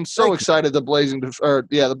back. I'm so excited the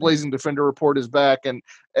Blazing Defender Report is back and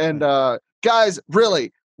guys,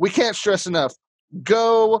 really, we can't stress enough.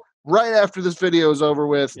 Go right after this video is over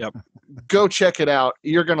with. Yep. Go check it out.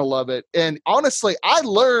 You're going to love it. And honestly, I'm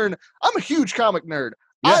a huge comic nerd.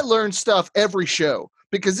 Yeah. I learn stuff every show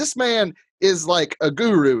because this man is like a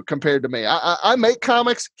guru compared to me. I make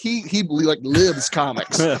comics. He like lives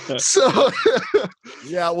comics. So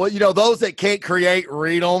yeah, well, you know, those that can't create,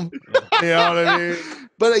 read them. You know what I mean?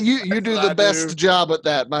 But you do the best job at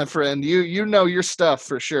that, my friend. You know your stuff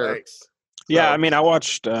for sure. Thanks. Yeah, I mean, I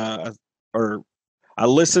watched I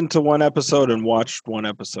listened to one episode and watched one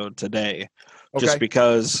episode today, just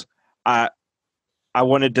because I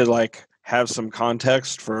wanted to like have some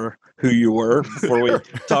context for who you were before we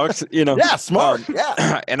talked. You know, yeah, smart.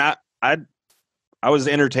 And I was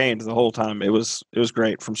entertained the whole time. It was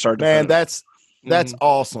great from start to finish. Man, that's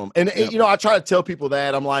awesome. And you know, I try to tell people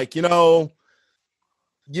that I'm like, you know,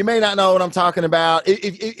 you may not know what I'm talking about.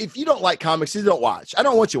 If you don't like comics, you don't watch. I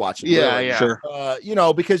don't want you watching. Yeah, really. yeah. Sure. You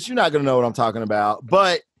know, because you're not going to know what I'm talking about.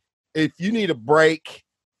 But if you need a break,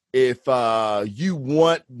 if you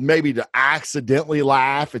want maybe to accidentally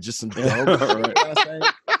laugh at just some jokes,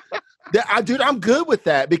 dude, I'm good with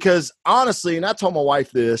that because honestly, and I told my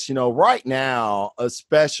wife this, you know, right now,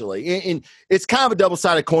 especially, and it's kind of a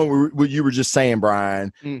double-sided coin what you were just saying,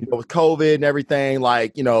 Brian, you know, with COVID and everything,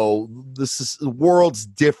 like, you know, the world's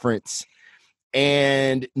different.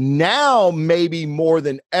 And now maybe more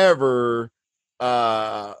than ever,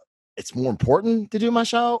 it's more important to do my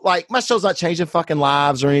show. Like my show's not changing fucking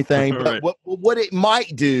lives or anything, but what it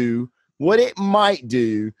might do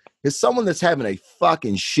is someone that's having a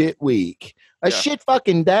fucking shit week, shit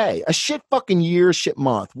fucking day, a shit fucking year, shit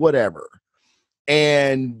month, whatever.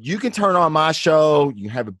 And you can turn on my show, you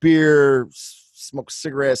can have a beer, smoke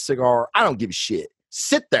a cigar. I don't give a shit.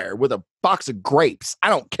 Sit there with a box of grapes. I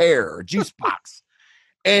don't care, a juice box.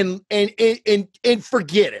 And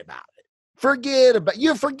forget about it.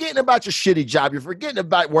 You're forgetting about your shitty job. You're forgetting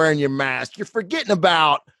about wearing your mask. You're forgetting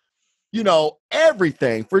about, you know,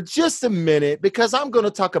 everything for just a minute because I'm going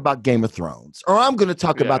to talk about Game of Thrones or I'm going to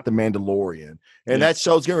talk about The Mandalorian. And that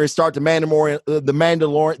show's getting ready to start. The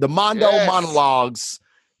Mondo Monologues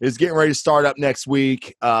is getting ready to start up next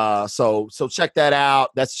week. So check that out.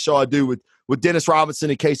 That's the show I do with Dennis Robinson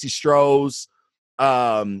and Casey Strohs.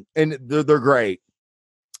 And they're great.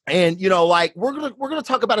 And, you know, like we're going to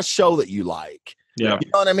talk about a show that you like. Yeah.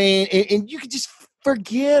 You know what I mean? And you can just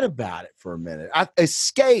forget about it for a minute.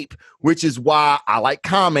 Escape, which is why I like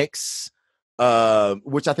comics,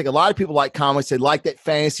 which I think a lot of people like comics. They like that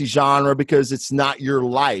fantasy genre because it's not your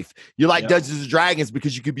life. You like Dungeons and Dragons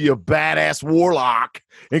because you could be a badass warlock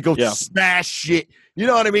and go smash shit. You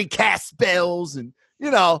know what I mean? Cast spells and,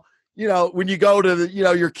 you know, when you go to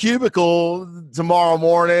your cubicle tomorrow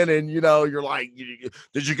morning and, you know, you're like,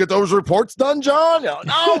 did you get those reports done, John?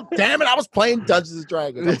 No, damn it. I was playing Dungeons and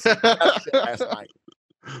Dragons last night.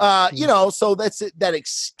 You know, so that's it, that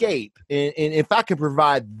escape. And if I can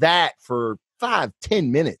provide that for 5-10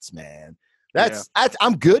 minutes, man,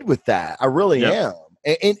 I'm good with that. I really am.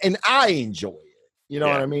 And I enjoy it. You know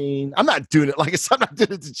what I mean? I'm not doing it. Like I said, I'm not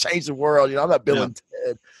doing it to change the world. You know, I'm not Bill and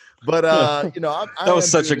Ted. But you know, that was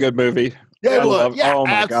such a good movie. Yeah, oh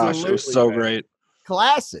my gosh, it was so great.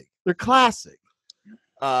 Classic. They're classic.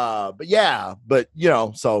 But you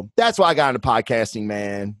know, so that's why I got into podcasting,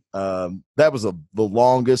 man. That was the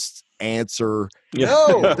longest answer.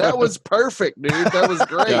 No, that was perfect, dude. That was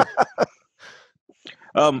great.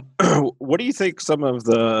 What do you think some of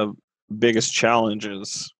the biggest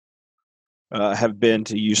challenges have been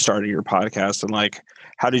to you starting your podcast, and like,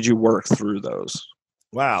 how did you work through those?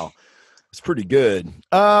 Wow, it's pretty good.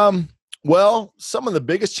 Well, some of the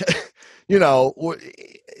biggest, you know,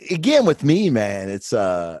 again with me, man, it's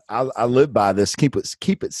I live by this. Keep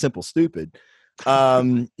it simple, stupid.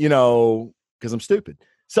 You know, because I'm stupid.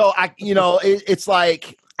 So it's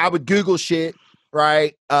like I would Google shit,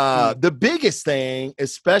 right? The biggest thing,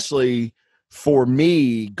 especially for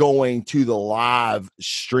me going to the live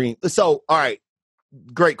stream. So, all right,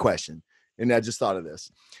 great question. And I just thought of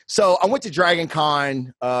this. So I went to Dragon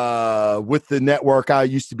Con with the network I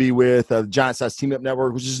used to be with, Giant Size Team Up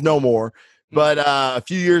Network, which is no more. But a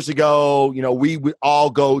few years ago, you know, we would all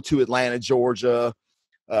go to Atlanta, Georgia.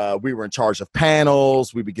 We were in charge of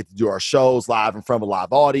panels. We would get to do our shows live in front of a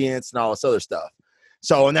live audience and all this other stuff.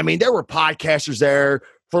 So, and I mean, there were podcasters there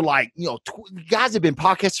for like, you know, guys have been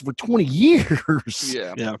podcasting for 20 years.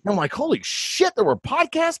 Yeah. And I'm like, holy shit, there were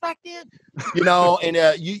podcasts back then, you know, and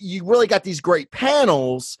you really got these great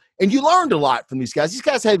panels and you learned a lot from these guys. These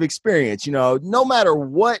guys have experience, you know, no matter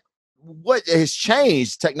what has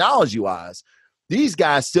changed technology wise, these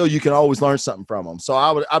guys still, you can always learn something from them. So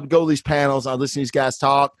I would go to these panels, I'd listen to these guys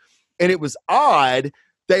talk, and it was odd.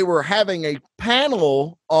 They were having a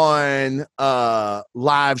panel on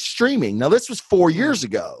live streaming. Now, this was 4 years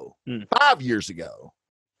ago, 5 years ago.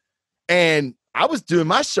 And I was doing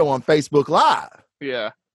my show on Facebook Live.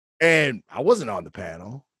 Yeah. And I wasn't on the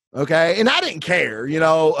panel. Okay. And I didn't care. You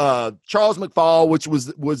know, Charles McFall, which was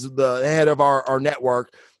the head of our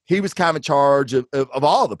network, he was kind of in charge of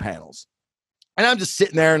all the panels. And I'm just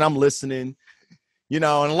sitting there and I'm listening, you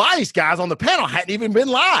know, and a lot of these guys on the panel hadn't even been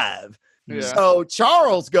live. Yeah. So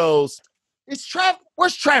Charles goes,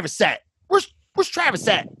 where's Travis at? Where's Travis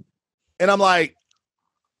at? And I'm like,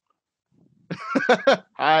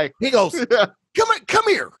 hi. He goes, come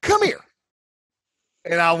here.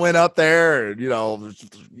 And I went up there and, you know,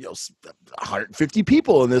 150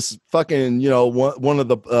 people in this fucking, you know, one of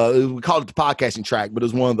the, we called it the podcasting track, but it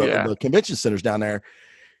was one of the convention centers down there.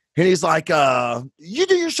 And he's like, you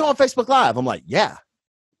do your show on Facebook Live? I'm like, yeah.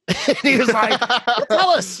 And he was like, well, tell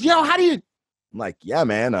us, you know, how do you? I'm like, yeah,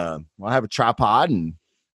 man. I have a tripod and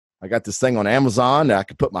I got this thing on Amazon that I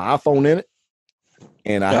could put my iPhone in it.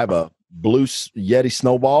 And I have a blue Yeti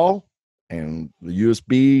snowball and the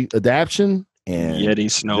USB adaptation and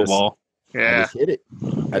Yeti snowball. I just hit it.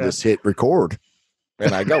 I just hit record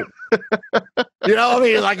and I go. You know what I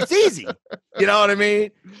mean? Like, it's easy. You know what I mean?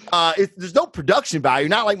 There's no production value,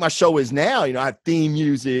 not like my show is now. You know, I have theme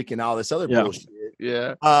music and all this other bullshit.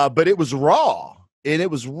 Yeah. But it was raw, and it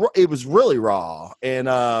was really raw.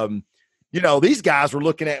 And you know, these guys were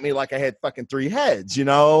looking at me like I had fucking 3 heads. You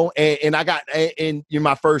know, and I got in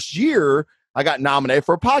my first year, I got nominated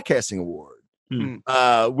for a podcasting award.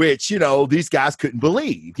 Which, you know, these guys couldn't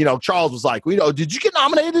believe. You know, Charles was like, well, you know, did you get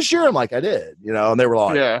nominated this year? I'm like, I did. You know, and they were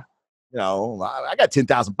like, you know, I got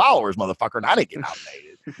 10,000 followers, motherfucker, and I didn't get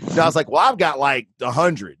nominated. And I was like, well, I've got like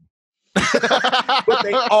 100, but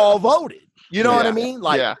they all voted. You know what I mean?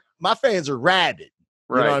 Like, my fans are rabid.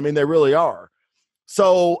 You know what I mean? They really are.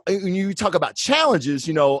 So when you talk about challenges,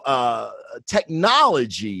 you know,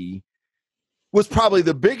 technology was probably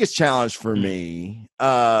the biggest challenge for me.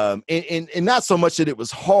 And not so much that it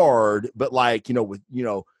was hard, but like, you know, with, you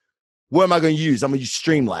know, what am I going to use? I'm going to use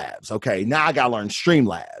Streamlabs. Okay. Now I got to learn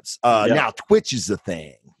Streamlabs. Now Twitch is the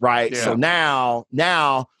thing, right? Yeah. So now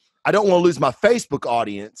I don't want to lose my Facebook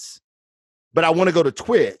audience, but I want to go to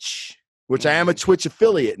Twitch, which I am a Twitch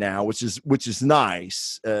affiliate now, which is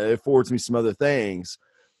nice. It affords me some other things.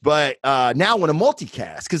 But now I want to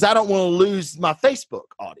multicast because I don't want to lose my Facebook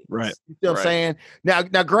audience. Right. You know what I'm saying? Now,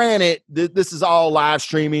 granted, this is all live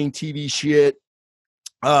streaming, TV shit.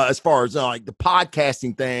 As far as like the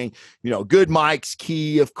podcasting thing, you know, good mics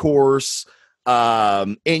key, of course.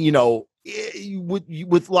 And, you know,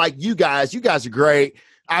 with like you guys are great.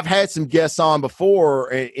 I've had some guests on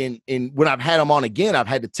before, and when I've had them on again, I've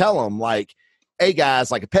had to tell them like, hey guys,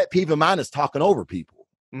 like a pet peeve of mine is talking over people.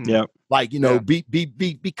 Yeah. Like, you know, be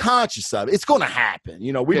conscious of it. It's going to happen.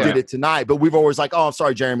 You know, we did it tonight, but we've always like, oh, I'm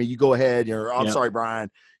sorry, Jeremy, you go ahead. Or I'm sorry,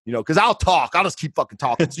 Brian. You know, because I'll talk. I'll just keep fucking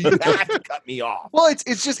talking. So you have to cut me off. Well,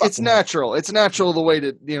 it's natural. It's natural the way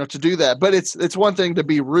to, you know, to do that. But it's one thing to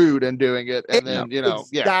be rude and doing it, and then, you know,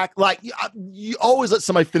 like you always let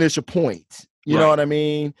somebody finish a point. You know what I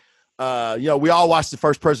mean? You know, we all watched the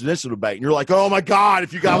first presidential debate, and you're like, oh my God,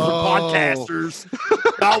 if you guys were podcasters,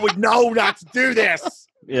 I would know not to do this.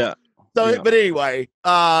 Yeah. So, but anyway,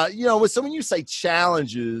 you know, so when you say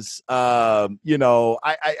challenges, you know,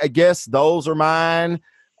 I guess those are mine.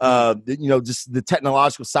 You know, just the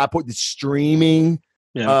technological side point, the streaming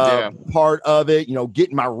part of it, you know,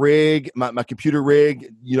 getting my rig, my computer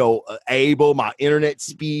rig, you know, my internet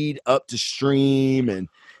speed up to stream and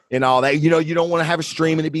all that. You know, you don't want to have a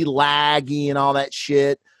stream and it be laggy and all that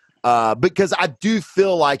shit. Because I do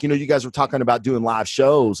feel like, you know, you guys were talking about doing live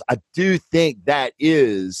shows. I do think that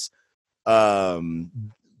is the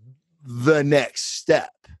next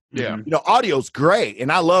step. Yeah. You know, audio's great.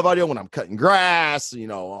 And I love audio when I'm cutting grass, you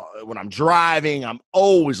know, when I'm driving. I'm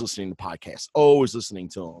always listening to podcasts, always listening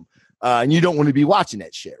to them. And you don't want to be watching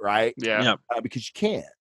that shit, right? Yeah. Because you can't.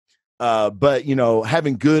 But you know,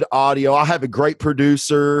 having good audio, I have a great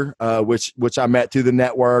producer, which I met through the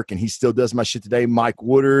network, and he still does my shit today. Mike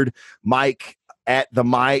Woodard, Mike at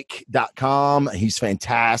themic.com. He's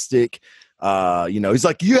fantastic. You know, he's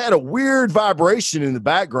like, you had a weird vibration in the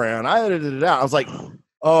background. I edited it out. I was like,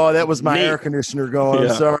 oh, that was my air conditioner going.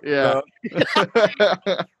 Yeah. Sorry. Yeah.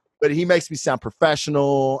 But he makes me sound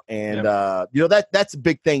professional, and you know, that's a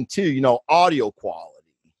big thing too. You know, audio quality.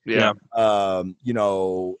 Yeah. You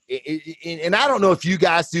know, and I don't know if you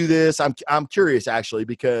guys do this. I'm curious actually,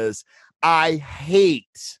 because I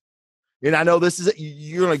hate, and I know this is,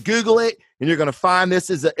 you're going to Google it and you're going to find this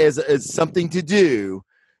as something to do.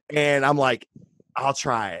 And I'm like, I'll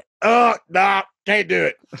try it. Oh, no, can't do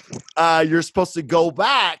it. You're supposed to go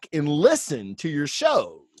back and listen to your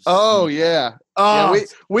shows. Oh yeah.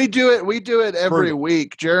 We do it. We do it every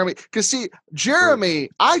week, Jeremy. Because see, Jeremy,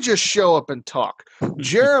 I just show up and talk.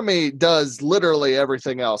 Jeremy does literally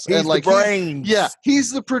everything else. He's and like the brains.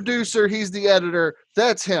 He's the producer. He's the editor.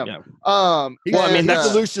 That's him. Yeah. Well, I mean, that's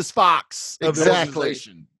the Lucius Fox of the exactly.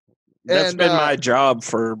 organization. That's been my job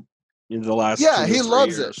for the last 2 to 3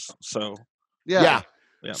 loves years, it. So Yeah.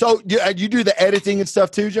 So you do the editing and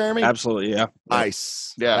stuff too, Jeremy? absolutely, yeah.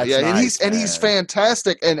 Nice. Yeah, That's yeah, nice, and he's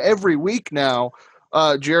fantastic. And every week now,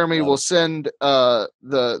 Jeremy will send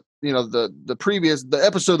the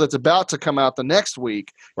episode that's about to come out the next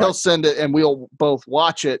week. Right. He'll send it, and we'll both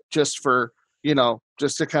watch it just to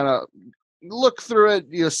kind of look through it,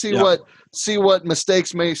 you know, see what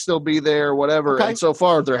mistakes may still be there, whatever. Okay. And so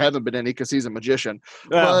far, there haven't been any because he's a magician.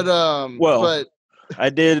 But I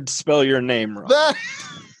did spell your name wrong.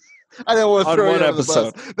 I didn't want to On throw one you under episode.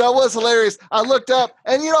 the bus. That was hilarious. I looked up,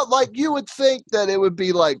 and you know, like you would think that it would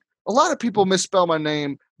be like a lot of people misspell my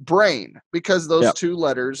name Brain because those two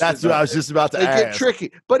letters. That's what I was just about to ask. Get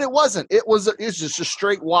tricky, but it wasn't. It's just a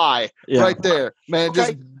straight Y right there, man.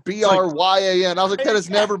 Just BRYAN. I was like, that has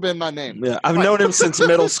never been my name. Yeah, I've known him since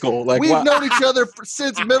middle school. Like we've known each other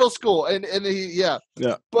since middle school, and he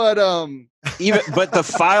But but the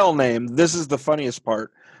file name. This is the funniest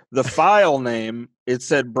part. The file name, it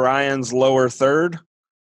said Brian's lower third.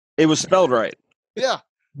 It was spelled right. Yeah.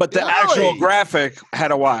 But the actual graphic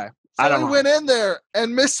had a Y. So I don't know. went in there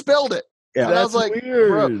and misspelled it. Yeah. And I was like, weird.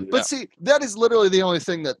 Bro. But see, that is literally the only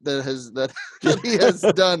thing that he has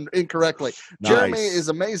done incorrectly. Nice. Jeremy is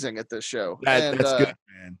amazing at this show. That's good,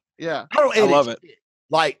 man. Yeah. I love it. Shit.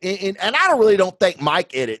 Like, and I really don't think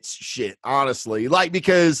Mike edits shit, honestly. Like,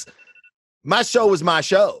 because my show is my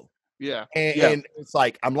show. Yeah. And it's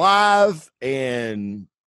like I'm live, and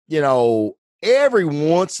you know, every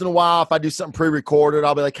once in a while, if I do something pre-recorded,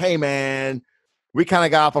 I'll be like, "Hey, man, we kind of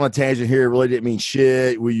got off on a tangent here. It really didn't mean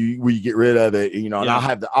shit. Will you get rid of it? You know?" And I'll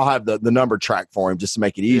have the number track for him just to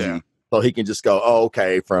make it easy, so he can just go, "Oh,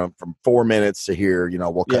 okay, from 4 minutes to here, you know,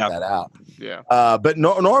 we'll cut that out." Yeah. But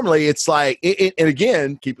normally it's like, and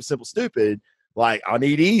again, keep it simple, stupid. Like I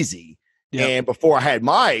need easy, and before I had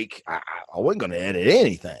Mike, I wasn't going to edit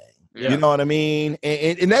anything. Yeah. You know what I mean?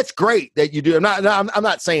 And that's great that you do. I'm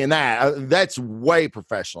not saying that. That's way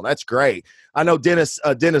professional. That's great. I know Dennis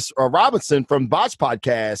Robinson from Botch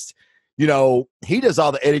Podcast, you know, he does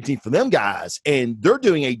all the editing for them guys, and they're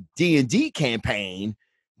doing a D&D campaign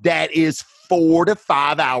that is 4 to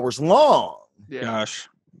 5 hours long. Yeah. Gosh.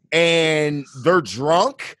 And they're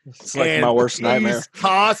drunk. It's like my worst nightmare. He's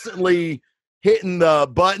constantly hitting the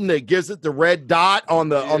button that gives it the red dot on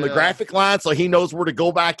the graphic line, so he knows where to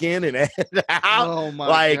go back in and edit out. Oh my!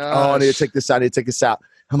 Like, gosh. oh, I need to take this out. I need to take this out.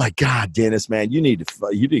 I'm like, God, Dennis, man, you need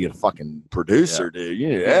to get a fucking producer, dude. You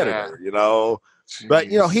need an editor, you know. Jeez.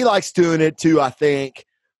 But you know, he likes doing it too, I think.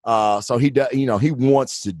 So he does. You know, he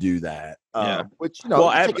wants to do that. Which, you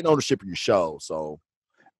know, you're taking ownership of your show. So.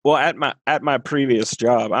 Well, at my previous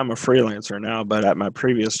job, I'm a freelancer now, but at my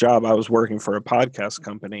previous job, I was working for a podcast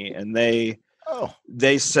company, and they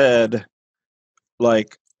said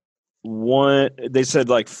like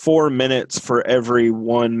 4 minutes for every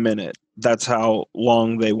 1 minute. That's how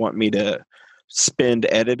long they want me to spend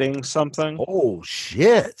editing something. Oh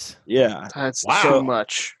shit. Yeah. That's too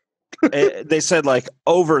much. They said like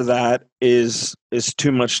over that is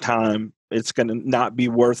too much time. It's going to not be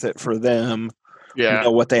worth it for them. Yeah. You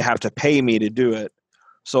know what they have to pay me to do it.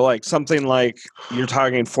 So like something like you're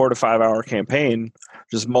talking 4 to 5 hour campaign,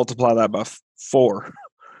 just multiply that by 4.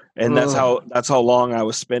 And that's how long I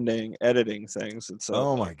was spending editing things. And so,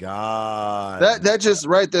 oh my God, that just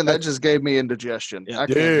right then, that just gave me indigestion. Yeah. I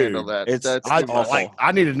can't handle that.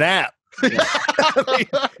 I need a nap.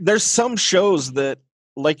 There's some shows that,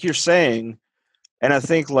 like you're saying, and I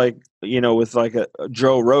think with like a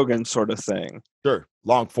Joe Rogan sort of thing. Sure.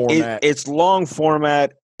 Long format. It's long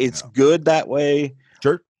format. It's good that way.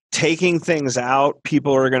 Sure. Taking things out,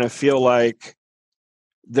 people are going to feel like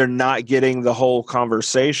they're not getting the whole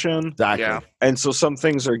conversation. Exactly. Yeah. And so some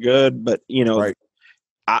things are good, but right.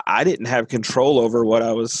 I didn't have control over what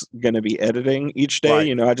I was going to be editing each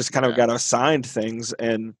day. Right. I just kind of got assigned things,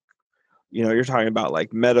 and you're talking about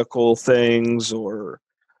like medical things or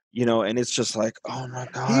and it's just like, oh my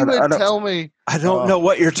God, he would tell me, I don't know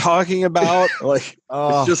what you're talking about. Like,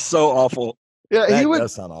 it's just so awful. Yeah,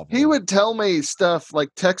 he would tell me stuff, like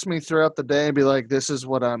text me throughout the day and be like, this is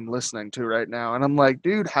what I'm listening to right now. And I'm like,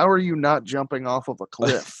 dude, how are you not jumping off of a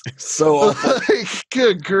cliff? So awful.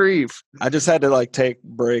 Good grief. I just had to like take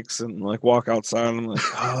breaks and like walk outside. And I'm like,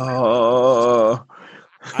 oh.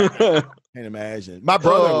 I can't imagine. My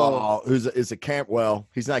brother-in-law, is a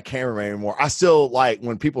he's not a cameraman anymore. I still like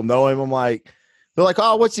when people know him. I'm like, they're like,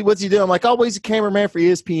 oh, what's he doing? I'm like, oh, he's a cameraman for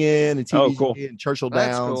ESPN and TV cool. and Churchill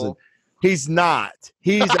That's Downs. cool. And he's not.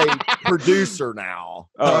 He's a producer now.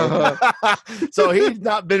 So he's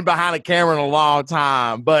not been behind a camera in a long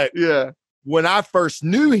time. But when I first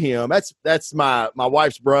knew him, that's my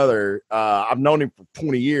wife's brother. I've known him for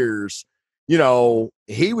 20 years.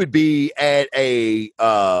 He would be at a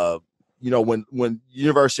when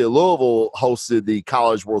University of Louisville hosted the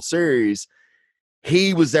College World Series,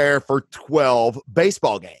 he was there for 12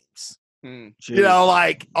 baseball games.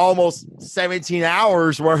 Like almost 17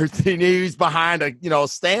 hours worth. He was behind a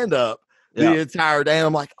stand up the entire day. And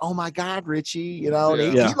I'm like, oh my God, Richie, he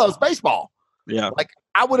loves baseball. Yeah. Like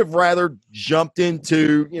I would have rather jumped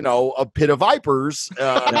into, a pit of vipers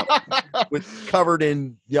with covered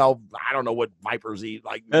in, I don't know what vipers eat,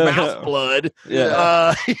 like mouse blood,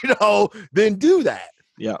 than do that.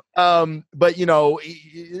 Yeah. But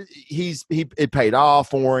it paid off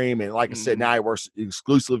for him. And like I said, now he works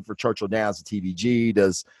exclusively for Churchill Downs and TVG,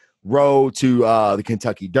 does road to the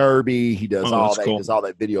Kentucky Derby. He does all that. Cool. He does all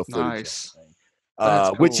that video footage. Nice. Cool.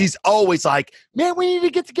 Which he's always like, man, we need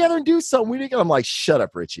to get together and do something. I'm like, shut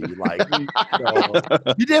up, Richie. Like,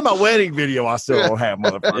 you did my wedding video. I still don't have,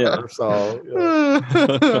 motherfucker. So,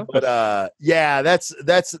 but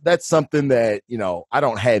that's something that I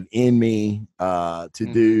don't have in me to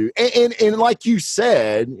do. And like you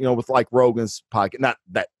said, with like Rogan's podcast, not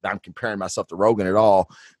that I'm comparing myself to Rogan at all,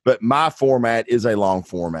 but my format is a long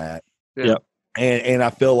format. Yeah. And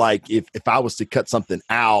I feel like if I was to cut something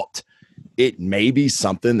out, it may be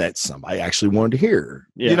something that somebody actually wanted to hear.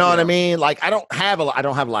 You know what I mean? Like I don't have a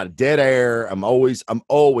lot of dead air. I'm always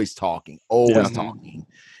talking, talking.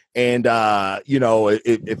 And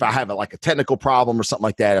if I have a technical problem or something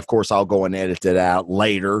like that, of course I'll go and edit it out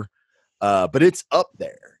later. But it's up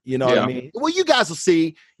there. You know what I mean? Well, you guys will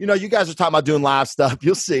see. You guys are talking about doing live stuff.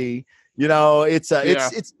 You'll see.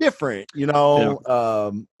 It's different.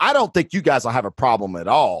 I don't think you guys will have a problem at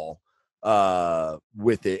all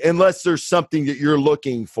with it, unless there's something that you're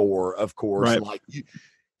looking for, of course. Right. Like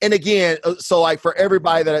and again, so like for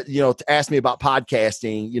everybody that to ask me about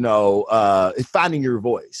podcasting, finding your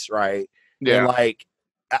voice, right? Yeah. And like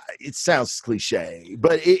it sounds cliche,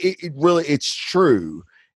 but it really it's true.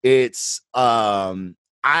 It's I'm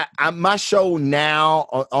my show now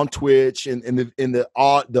on Twitch and in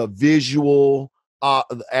the visual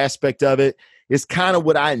aspect of it is kind of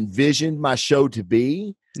what I envisioned my show to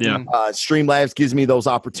be. Yeah. Streamlabs gives me those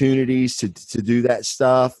opportunities to do that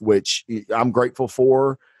stuff, which I'm grateful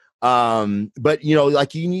for. But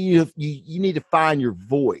like you need to find your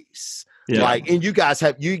voice. Yeah. Like, and you got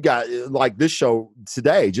like this show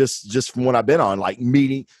today, just from what I've been on, like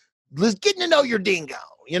getting to know your dingo.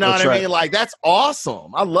 You know what I mean? Like that's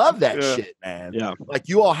awesome. I love that shit, man. Yeah. Like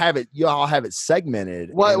you all have it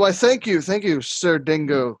segmented. Why? Thank you, Sir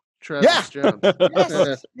Dingo. Travis Jones.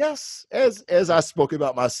 Yes. As I spoke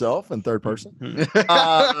about myself in third person.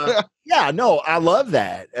 I love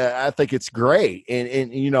that. I think it's great. And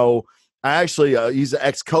I actually he's an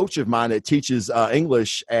ex-coach of mine that teaches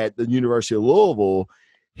English at the University of Louisville.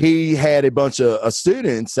 He had a bunch of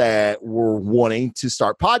students that were wanting to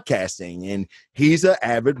start podcasting, and he's an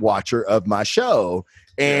avid watcher of my show.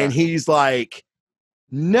 And he's like,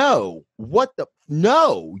 what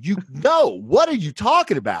are you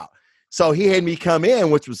talking about? So he had me come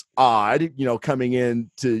in, which was odd, coming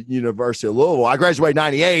in to University of Louisville. I graduated in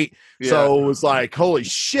 98. Yeah. So it was like, holy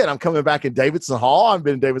shit, I'm coming back in Davidson Hall. I've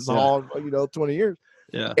been in Davidson Hall, 20 years.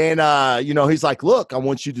 Yeah. And, he's like, look, I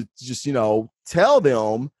want you to just, tell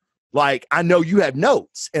them, like, I know you have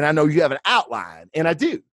notes and I know you have an outline. And I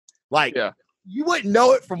do. Like, you wouldn't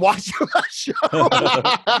know it from watching my show.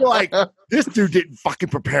 You're like, this dude didn't fucking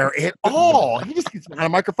prepare at all. He just gets behind a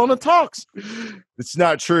microphone and talks. It's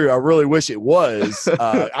not true. I really wish it was.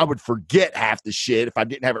 I would forget half the shit if I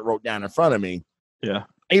didn't have it wrote down in front of me. Yeah.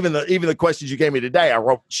 Even the questions you gave me today, I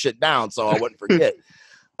wrote shit down so I wouldn't forget.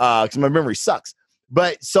 Because my memory sucks.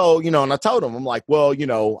 But so, and I told him, I'm like, well,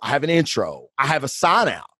 I have an intro. I have a sign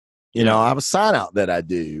out. I have a sign out that I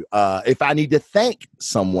do. If I need to thank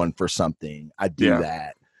someone for something, I do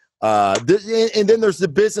that. And then there's the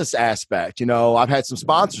business aspect. I've had some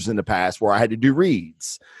sponsors in the past where I had to do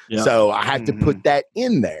reads. Yeah. So I had to put that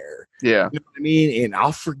in there. Yeah. You know what I mean? And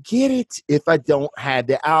I'll forget it if I don't have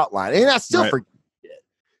the outline. And I still forget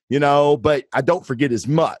it, but I don't forget as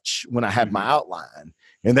much when I have my outline.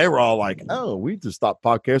 And they were all like, "Oh, we just thought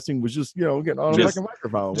podcasting was just, getting on a fucking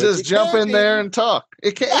microphone. Just jump in there and talk.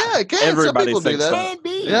 It can, it can. Everybody Some people thinks do that. so. It can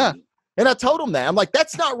be. Yeah." And I told them that. I'm like,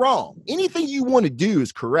 that's not wrong. Anything you want to do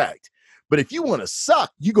is correct. But if you want to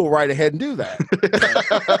suck, you go right ahead and do that.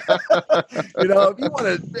 If you want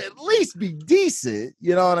to at least be decent,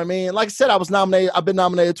 you know what I mean? Like I said, I've been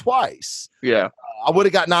nominated twice. Yeah. I would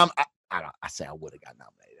have got nominated. I say I would have got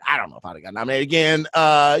nominated. I don't know if I'd have got nominated again,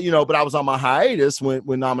 but I was on my hiatus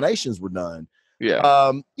when nominations were done.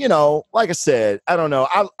 Yeah. Like I said, I don't know.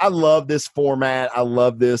 I love this format. I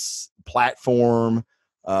love this platform.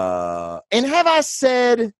 And have I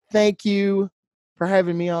said thank you for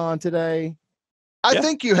having me on today? I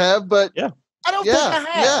think you have, but I don't think I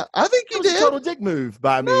have. Yeah, I think you did. A total dick move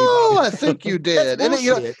by me. No, I think you did. And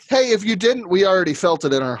hey, if you didn't, we already felt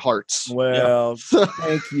it in our hearts. Well,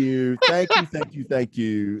 thank you. And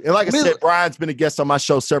like I said, Brian's been a guest on my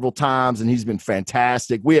show several times, and he's been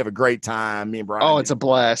fantastic. We have a great time, me and Brian. Oh, it's a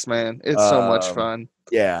blast, man. It's so much fun.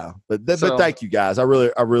 Yeah, but thank you guys. I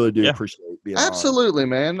really do appreciate being absolutely,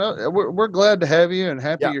 man. We're glad to have you and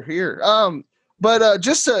happy you're here. But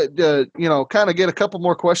just to kind of get a couple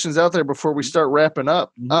more questions out there before we start wrapping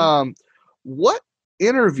up. Mm-hmm. What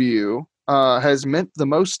interview has meant the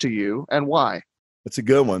most to you, and why? It's a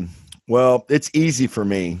good one. Well, it's easy for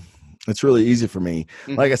me. It's really easy for me.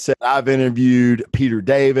 Mm-hmm. Like I said, I've interviewed Peter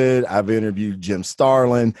David. I've interviewed Jim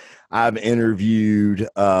Starlin. I've interviewed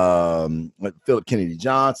Philip Kennedy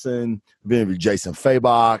Johnson. I've interviewed Jason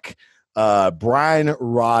Fabok. Brian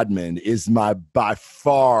Rodman is by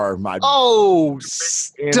far my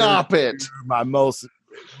stop it. My most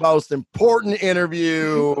important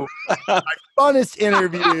interview, my funnest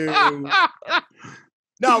interview.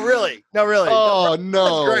 No, really. Oh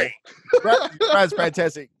no, that's great. Brian's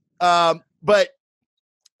fantastic. But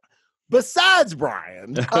besides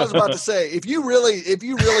Brian, I was about to say, if you really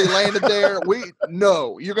landed there, you're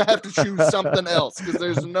gonna have to choose something else because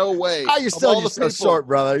there's no way. Oh, you're so short,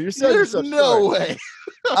 brother. There's no way.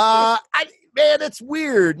 Man, it's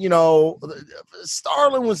weird.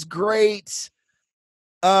 Starlin was great.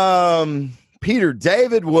 Peter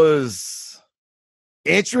David was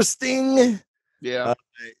interesting. Yeah.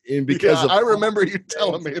 And because I remember you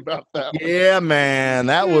telling me about that one. Yeah, man.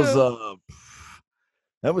 That was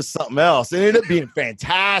something else. It ended up being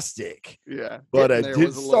fantastic. Yeah. But it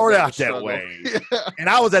didn't start out that way. Yeah. And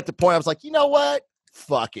I was at the point, I was like, you know what?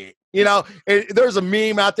 Fuck it. There's a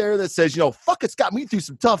meme out there that says, fuck, it's got me through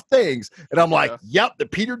some tough things. And I'm like, yep, the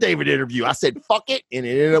Peter David interview. I said, fuck it. And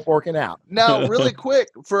it ended up working out. Now, really quick,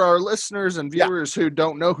 for our listeners and viewers who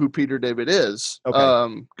don't know who Peter David is,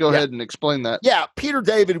 go ahead and explain that. Yeah. Peter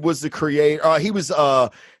David was the creator. He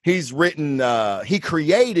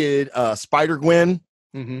created Spider-Gwen,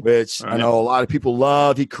 which I know a lot of people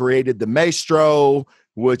love. He created the Maestro,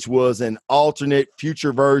 which was an alternate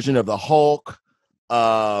future version of the Hulk. He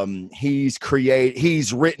wrote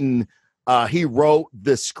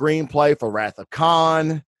the screenplay for Wrath of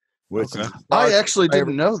Khan, which I actually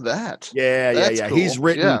didn't know that. Yeah. Cool.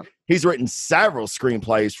 He's written several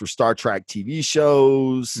screenplays for Star Trek TV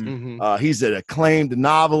shows. Mm-hmm. He's an acclaimed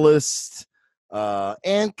novelist,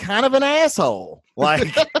 and kind of an asshole.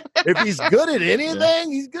 Like if he's good at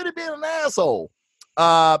anything, he's good at being an asshole.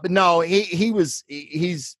 But no, he's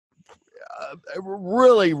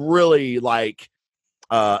really, really like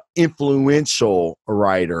influential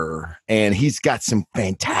writer, and he's got some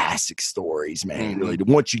fantastic stories, man. Really,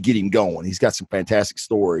 once you get him going, he's got some fantastic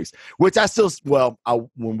stories, which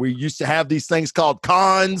when we used to have these things called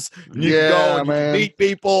cons, you go and you meet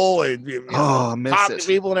people and talk to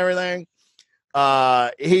people and everything.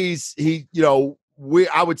 I see him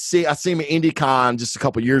at IndieCon just a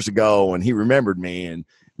couple years ago, and he remembered me, and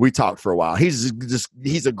we talked for a while. He's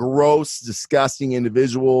a gross, disgusting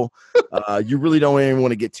individual. You really don't even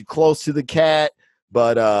want to get too close to the cat,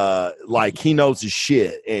 but he knows his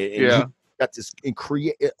shit. And got this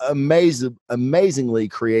amazingly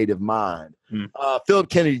creative mind. Philip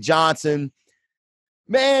Kennedy Johnson,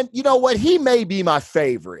 man, you know what? He may be my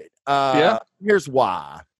favorite. Here's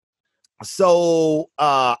why. So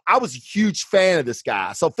I was a huge fan of this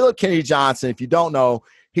guy. So Philip Kennedy Johnson, if you don't know,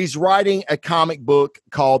 he's writing a comic book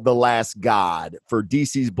called The Last God for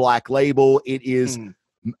DC's Black Label. It is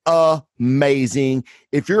amazing.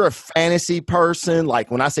 If you're a fantasy person,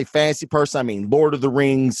 like when I say fantasy person, I mean Lord of the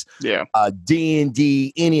Rings,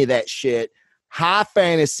 D&D, any of that shit. High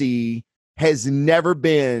fantasy has never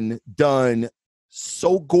been done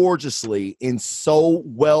so gorgeously and so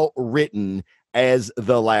well written as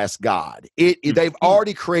The Last God. They've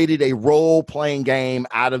already created a role-playing game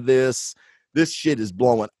out of this. This shit is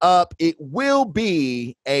blowing up. It will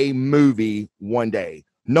be a movie one day.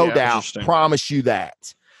 No doubt. Promise you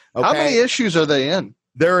that. Okay? How many issues are they in?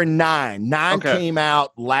 There are 9. 9 came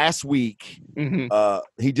out last week.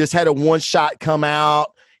 He just had a one-shot come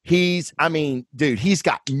out. He's got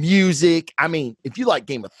music. I mean, if you like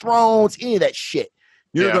Game of Thrones, any of that shit,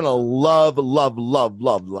 you're going to love The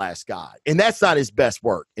Last God. And that's not his best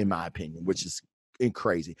work, in my opinion, which is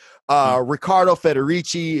crazy. Riccardo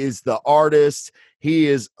Federici is the artist. He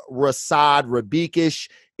is Rasad Rabikish.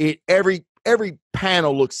 Every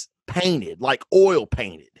panel looks painted, like oil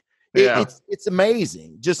painted. It's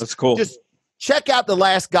amazing. That's cool. Just check out The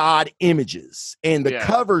Last God images, and the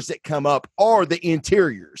covers that come up are the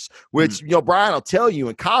interiors, which Brian will tell you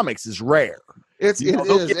in comics is rare.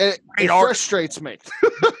 It frustrates me.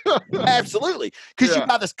 Absolutely. Because you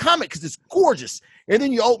buy this comic because it's gorgeous. And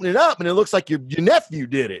then you open it up and it looks like your nephew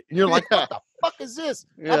did it. And you're like, what the fuck is this?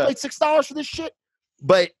 I paid $6 for this shit.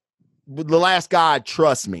 But The Last God,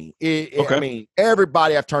 trust me. I mean,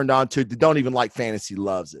 everybody I've turned on to that don't even like fantasy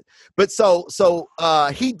loves it. But so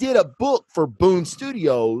he did a book for Boone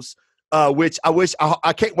Studios, which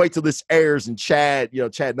I can't wait till this airs, and Chad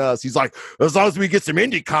knows. He's like, as long as we get some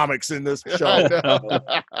indie comics in this show.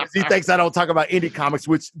 He thinks I don't talk about indie comics,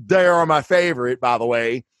 which they are my favorite, by the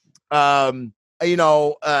way.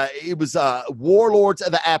 It was Warlords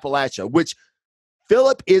of the Appalachia, which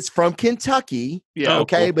Philip is from Kentucky.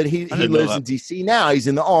 But he lives in DC now. He's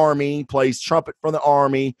in the Army, plays trumpet for the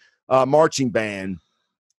Army, marching band.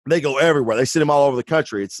 They go everywhere. They send him all over the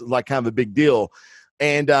country. It's like kind of a big deal.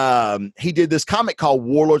 And he did this comic called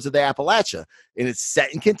Warlords of the Appalachia, and it's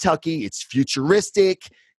set in Kentucky. It's futuristic.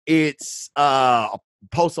 It's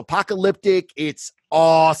post-apocalyptic. It's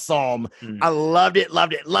awesome. I loved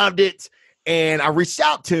it. And I reached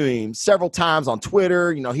out to him several times on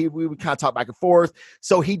Twitter. We would kind of talk back and forth.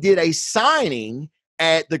 So he did a signing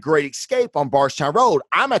at the Great Escape on Bardstown Road.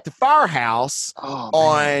 I'm at the firehouse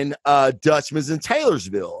on Dutchman's in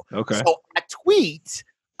Taylorsville. So I tweet,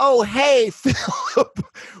 oh, hey, Philip,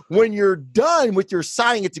 when you're done with your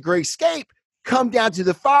signing at the Great Escape, come down to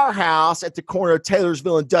the firehouse at the corner of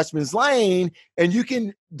Taylorsville and Dutchman's Lane, and you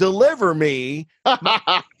can deliver me my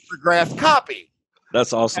autographed copy.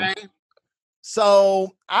 That's awesome. Okay?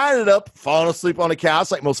 So I ended up falling asleep on the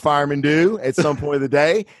couch like most firemen do at some point of the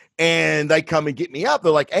day, and they come and get me up.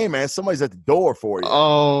 They're like, hey, man, somebody's at the door for you.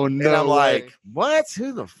 Oh, no. And I'm like, what?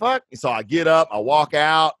 Who the fuck? And so I get up, I walk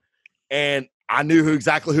out, and I knew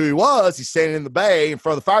exactly who he was. He's standing in the bay in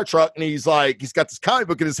front of the fire truck, and he's got this comic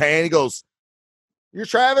book in his hand. He goes, you're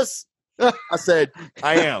Travis? I said,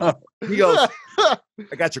 I am. He goes, I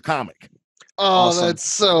got your comic. Oh, awesome. That's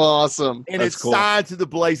so awesome. And that's it's signed to the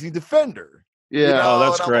Blazing Defender.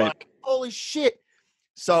 That's great. Like, holy shit.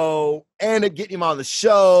 So, and getting him on the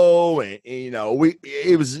show, and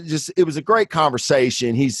it was a great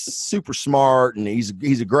conversation. He's super smart, and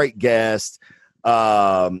he's a great guest.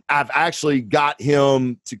 I've actually got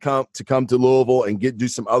him to come to Louisville and do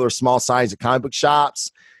some other small signings at comic book shops,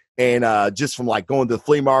 and just from like going to the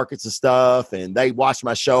flea markets and stuff. And they watch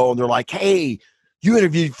my show, and they're like, "Hey, you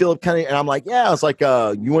interviewed Philip Kennedy," and I'm like, "Yeah." I was like,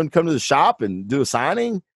 "You want to come to the shop and do a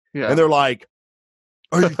signing?" Yeah. And they're like,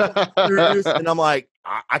 "Are you serious?" And I'm like,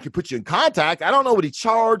 I could put you in contact. I don't know what he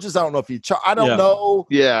charges. I don't know if I don't know.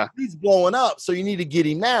 Yeah. He's blowing up. So you need to get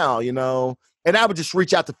him now, And I would just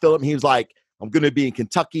reach out to Philip, and he was like, I'm going to be in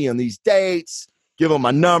Kentucky on these dates. Give him my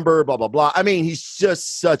number, blah, blah, blah. I mean, he's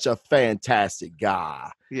just such a fantastic guy.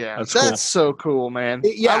 Yeah. That's cool. So cool, man.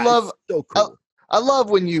 So cool. I love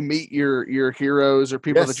when you meet your heroes or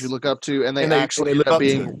people that you look up to, and they actually end up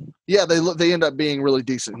being they end up being really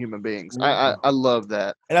decent human beings. I love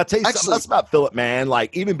that. And I'll tell you something else about Philip, man.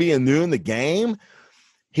 Like, even being new in the game,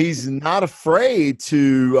 he's not afraid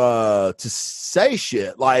to say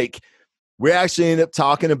shit. Like, we actually end up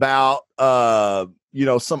talking about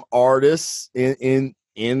some artists in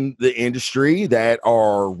the industry that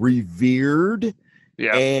are revered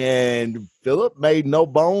Yeah. And Philip made no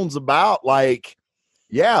bones about like,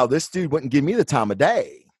 yeah, this dude wouldn't give me the time of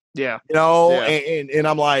day. Yeah. You know, Yeah. and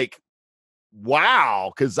I'm like,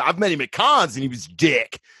 wow, because I've met him at cons and he was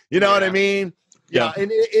dick. You know what I mean? Yeah.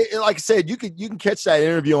 And it, like I said, you can catch that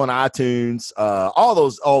interview on iTunes. All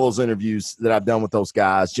those interviews that I've done with those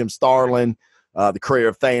guys. Jim Starlin, the creator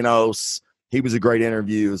of Thanos, he was a great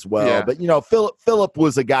interview as well. Yeah. But you know, Philip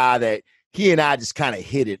was a guy that he and I just kind of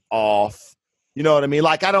hit it off. You know what I mean?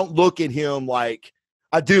 Like I don't look at him like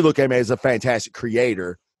I do look at him as a fantastic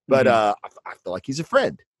creator, but I feel like he's a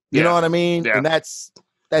friend. You know what I mean? Yeah. And that's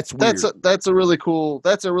weird. That's a really cool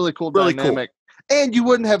dynamic. Cool. And you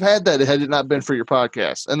wouldn't have had that had it not been for your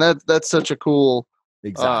podcast. And that's such a cool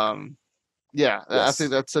exactly. Yes. I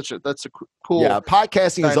think that's a cool. Yeah,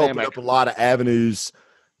 podcasting has dynamic. opened up a lot of avenues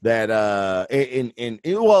that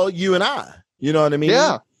well, you and I, you know what I mean?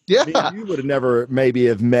 Yeah. Yeah. I mean, you would have never maybe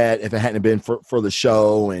have met if it hadn't been for the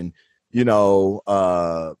show and you know,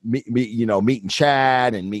 meeting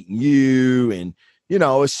Chad and meeting you and you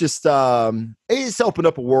know, it's just it's opened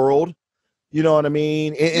up a world. You know what I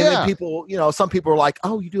mean? And then people, you know, some people are like,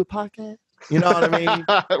 "Oh, you do a podcast?" You know what I mean?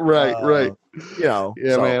 right. You know,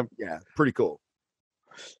 yeah, so, man. Yeah, pretty cool.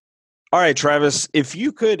 All right, Travis, if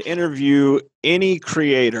you could interview any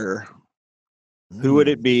creator, who would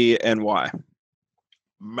it be and why?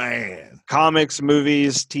 Man, comics,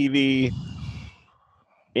 movies, TV,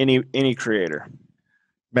 any creator.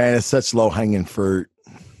 Man, it's such low hanging fruit.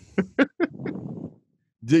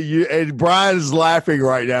 And Brian is laughing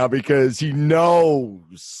right now because he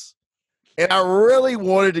knows. And I really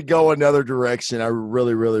wanted to go another direction. I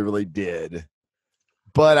really, really, really did.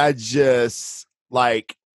 But I just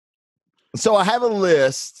like, so I have a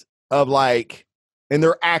list of like, and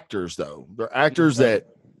they're actors though. They're actors that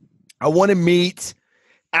I want to meet.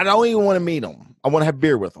 I don't even want to meet them. I want to have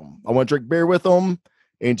beer with them. I want to drink beer with them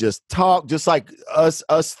and just talk, just like us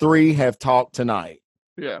three have talked tonight.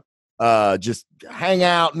 Yeah. Just hang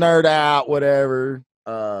out, nerd out, whatever.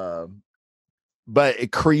 But a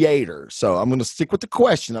creator. So I'm gonna stick with the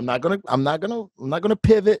question. I'm not gonna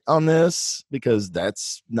pivot on this because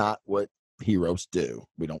that's not what heroes do.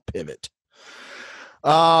 We don't pivot.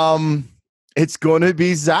 It's gonna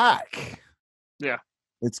be Zach. Yeah.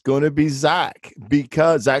 It's gonna be Zach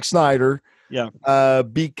because Zack Snyder. Yeah.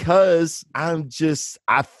 Because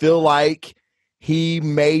I feel like he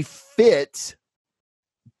may fit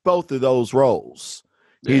both of those roles.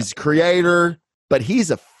 Yeah. He's creator, but he's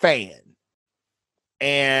a fan.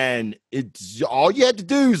 And it's all you had to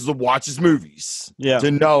do is watch his movies to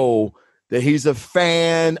know that he's a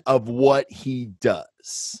fan of what he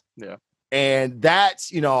does. Yeah. And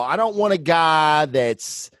that's, you know, I don't want a guy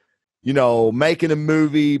that's, you know, making a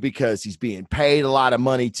movie because he's being paid a lot of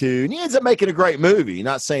money to, and he ends up making a great movie.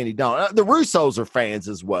 Not saying he don't. The Russos are fans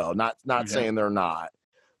as well. Not saying they're not.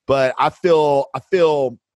 But I feel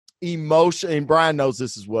emotion, and Brian knows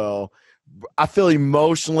this as well. I feel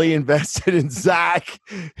emotionally invested in Zach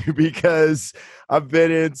because I've been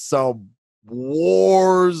in some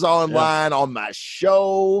wars online on my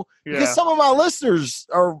show because some of my listeners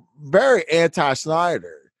are very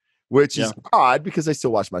anti-Snyder, which is odd because they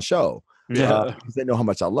still watch my show because they know how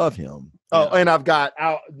much I love him. Oh, and I've got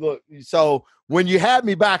out. Look, so when you had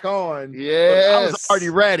me back on, I was already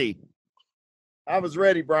ready. I was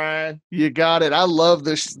ready, Brian. You got it. I love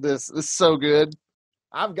this. This is so good.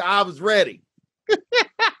 I was ready.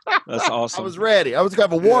 That's awesome. I was ready. I was gonna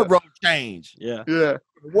have a wardrobe change. Yeah.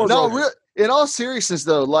 No, in all seriousness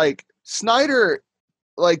though, like Snyder,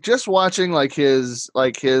 like just watching like his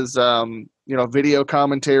you know, video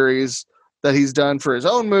commentaries that he's done for his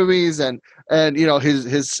own movies and you know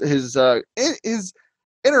his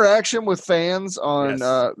interaction with fans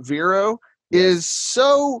on Vero is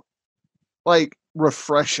so like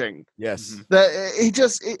refreshing. Yes. That he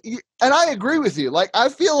just and I agree with you. Like I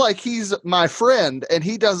feel like he's my friend and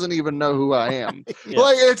he doesn't even know who I am.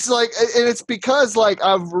 Like it's like, and it's because like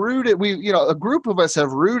I've rooted, you know, a group of us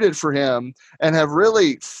have rooted for him and have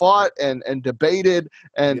really fought and debated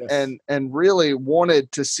and really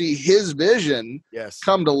wanted to see his vision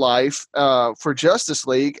come to life for Justice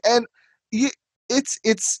League. And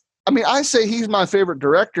it's I mean, I say he's my favorite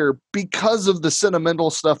director because of the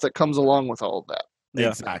sentimental stuff that comes along with all of that. Yeah.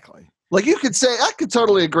 Exactly. Like you could say, I could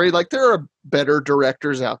totally agree. Like there are better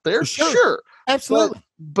directors out there. Sure. Absolutely.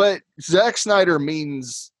 But Zack Snyder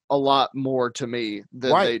means a lot more to me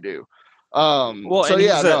than they do. Well,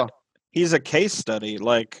 so he's a case study.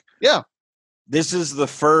 Like, this is the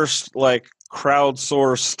first like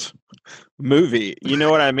crowdsourced movie. You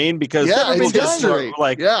know what I mean? Because people just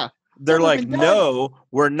like, they're like, no,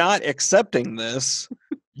 we're not accepting this.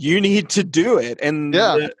 you need to do it. And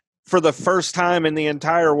for the first time in the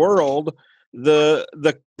entire world, the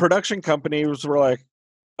production companies were like,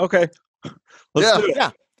 okay, let's do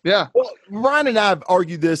it. Yeah. Well, Ryan and I have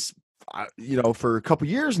argued this, for a couple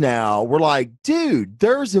years now. We're like, dude,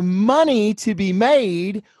 there's money to be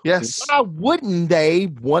made. Yes. Why wouldn't they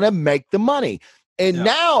want to make the money? And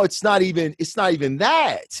now it's not even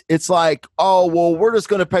that. It's like, oh, well, we're just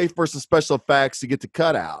going to pay for some special effects to get the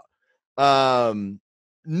cutout.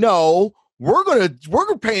 No, we're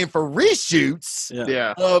paying for reshoots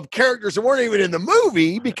of characters that weren't even in the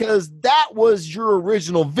movie because that was your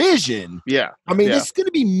original vision. Yeah. I mean, this is going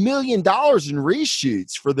to be $1 million in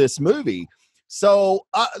reshoots for this movie. So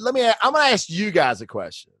I'm going to ask you guys a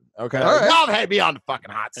question. Okay. All right. Y'all have had me on the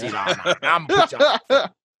fucking hot seat all night. I'm gonna put y'all.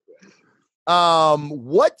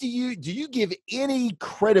 What do you give any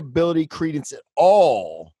credence at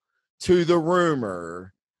all to the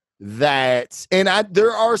rumor that, and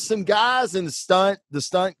there are some guys in the stunt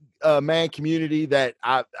man community that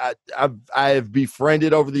I have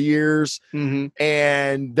befriended over the years,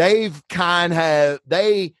 and they've kind of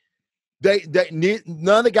none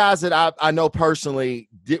of the guys that I know personally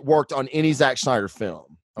worked on any Zack Snyder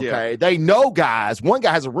film. Okay, they know guys. One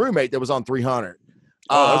guy has a roommate that was on 300.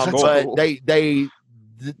 But cool. they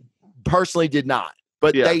personally did not.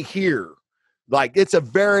 But they hear. Like, it's the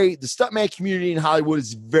stuntman community in Hollywood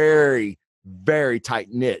is very, very tight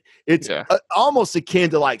knit. It's almost akin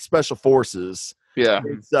to like special forces. Yeah.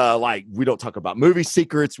 It's like, we don't talk about movie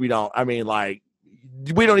secrets. We don't even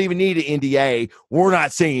need an NDA. We're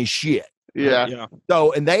not saying shit. Yeah.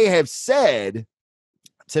 So, and they have said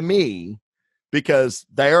to me, because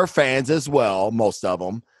they are fans as well, most of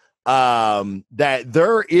them, that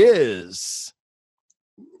there is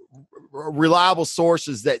reliable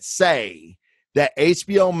sources that say that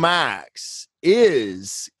HBO Max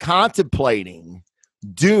is contemplating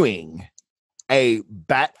doing a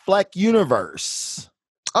Batfleck universe.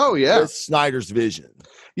 Oh, yeah. With Snyder's vision.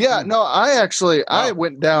 Yeah, no, I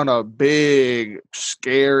went down a big,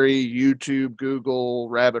 scary YouTube, Google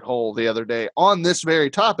rabbit hole the other day on this very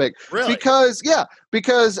topic. Really?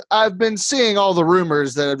 Because I've been seeing all the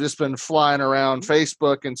rumors that have just been flying around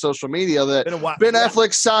Facebook and social media that Ben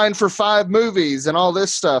Affleck signed for 5 movies and all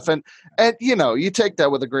this stuff. And you take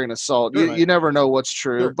that with a grain of salt. You never know what's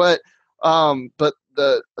true. Sure. But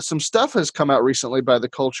some stuff has come out recently by the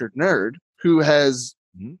Cultured Nerd, who has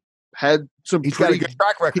had some. He's got a good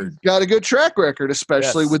track record. He's got a good track record,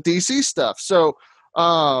 especially with DC stuff. So,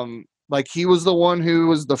 like, he was the one who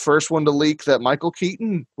was the first one to leak that Michael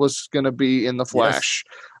Keaton was going to be in the Flash,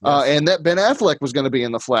 and that Ben Affleck was going to be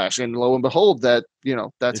in the Flash. And lo and behold, that's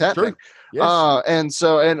it's happening. Yes.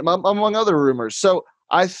 And among other rumors. So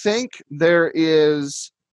I think there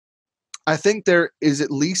is at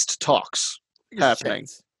least talks happening.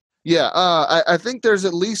 Yeah, I think there's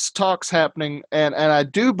at least talks happening, and I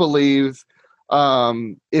do believe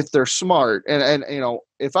if they're smart, and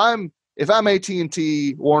if I'm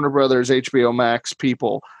AT&T, Warner Brothers, HBO Max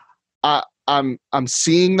people, I'm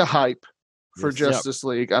seeing the hype for Justice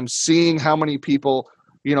League. I'm seeing how many people.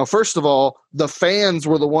 First of all, the fans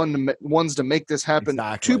were the ones to make this happen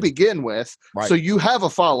to begin with. Right. So you have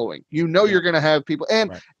a following. You're going to have people,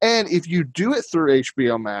 and if you do it through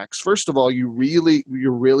HBO Max, first of all, you're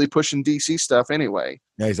really pushing DC stuff anyway.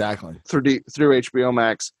 Yeah, exactly. Through HBO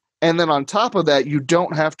Max, and then on top of that, you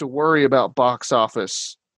don't have to worry about box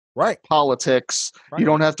office. Politics. You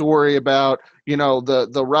don't have to worry about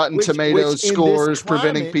the Rotten Tomatoes scores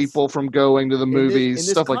preventing people from going to the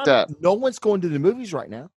movies, stuff like that. No one's going to the movies right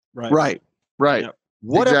now. Right. Yeah.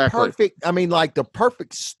 What a perfect, like the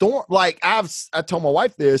perfect storm. Like I told my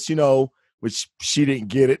wife this, which she didn't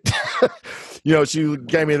get it. She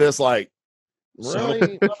gave me this like,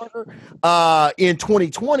 really? In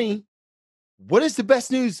 2020, what is the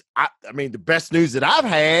best news? The best news that I've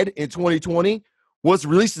had in 2020 was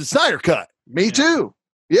released the Snyder Cut. Me too.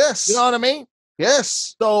 Yes. You know what I mean?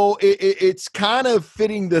 Yes. So it's kind of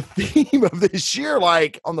fitting the theme of this year.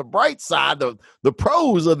 Like on the bright side, the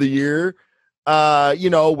pros of the year,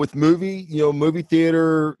 with movie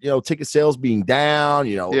theater, ticket sales being down,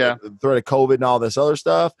 the threat of COVID and all this other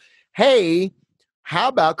stuff. Hey, how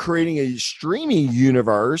about creating a streaming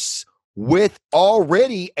universe with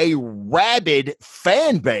already a rabid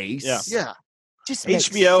fan base? Yeah. Just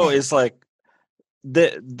HBO is like,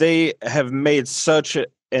 they have made such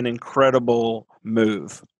an incredible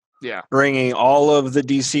move. Yeah. Bringing all of the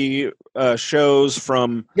DC shows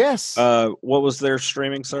from what was their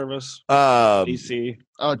streaming service? DC.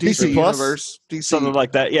 DC Plus? Universe, DC, something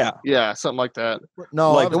like that. Yeah, something like that.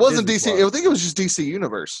 No, Like, It wasn't Disney DC. Plus. I think it was just DC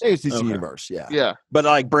Universe. I think it's DC Okay. Universe. Yeah. Yeah, but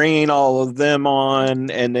like bringing all of them on,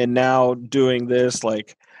 and then now doing this,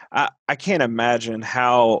 like I can't imagine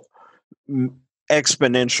how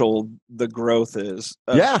exponential the growth is.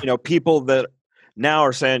 Yeah. You know, people that now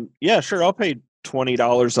are saying, "Yeah, sure, I'll pay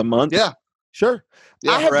 $20 a month." Yeah. Sure.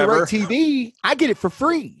 Yeah, I have forever. DirecTV. I get it for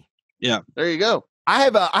free. there you go. I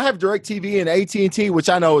have DirecTV and AT&T, which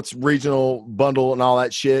I know it's regional bundle and all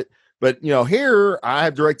that shit. But here I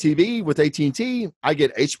have DirecTV with AT&T. I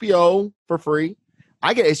get HBO for free.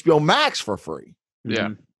 I get HBO Max for free. Yeah.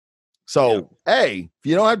 Mhm. So hey, if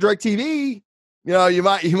you don't have DirecTV, you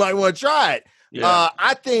might want to try it. Yeah.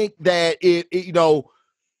 I think that it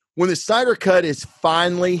when the Snyder Cut is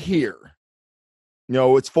finally here,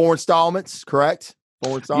 it's 4 installments, correct?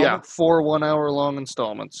 4 Yeah, installments. 4 1-hour-long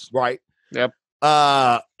installments. Right. Yep.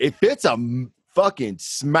 If it's a fucking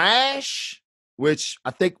smash, which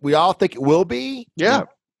I think we all think it will be. Yeah.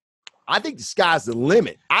 I think the sky's the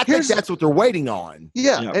limit. I think that's what they're waiting on.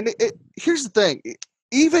 Yeah, Yeah. and here's the thing: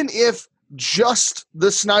 even if just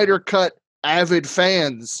the Snyder Cut avid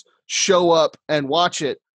fans show up and watch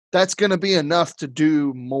it, that's going to be enough to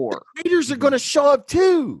do more. Haters are going to show up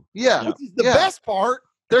too. Yeah, Which is the Yeah. best part.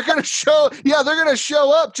 they're going to show. Yeah, they're going to show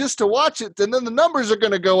up just to watch it, and then the numbers are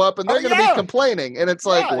going to go up, and they're Oh, going to yeah. be complaining. And it's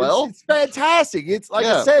like, Yeah, well, it's fantastic. It's like I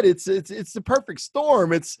Yeah. said, it's the perfect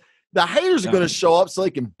storm. It's the haters are going to show up so they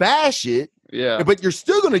can bash it, yeah, but you're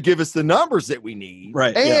still going to give us the numbers that we need.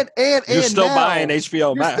 Right. and You're still now, buying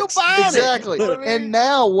HBO You're Max. still buying exactly. it. You know what I mean? And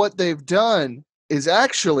now what they've done is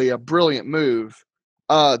actually a brilliant move.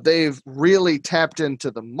 They've really tapped into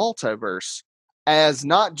the multiverse as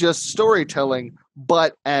not just storytelling,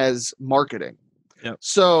 but as marketing. Yep.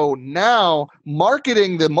 So now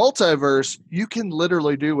marketing the multiverse, you can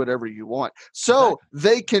literally do whatever you want. So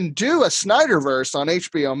they can do a Snyderverse on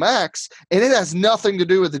HBO Max, and it has nothing to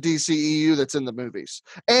do with the DCEU that's in the movies.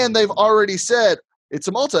 And they've already said it's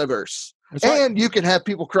a multiverse. That's right. And you can have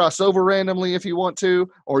people cross over randomly if you want to,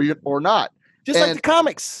 or not. Just like and- the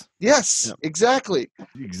comics. Yes, Yep. exactly.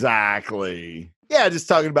 Exactly. Yeah, just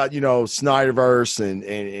talking about Snyderverse and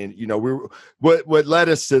what led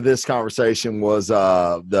us to this conversation was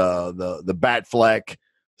the Batfleck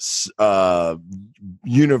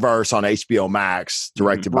universe on HBO Max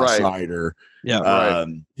directed by Right. Snyder. Yeah.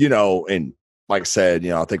 And like I said,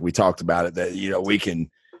 I think we talked about it that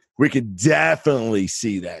we could definitely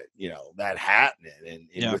see that that happening and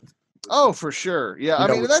Yeah. with, Oh, for sure. Yeah, I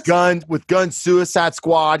mean with that's Gun Suicide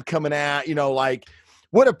Squad coming out, like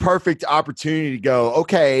what a perfect opportunity to go,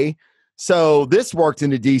 okay, so this worked in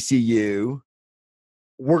the DCU.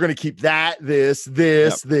 We're going to keep this.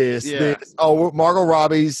 Yeah. Oh, Margot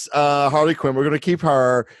Robbie's Harley Quinn. We're going to keep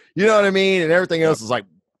her. You know what I mean? And everything else is like,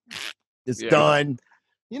 it's Yeah. done.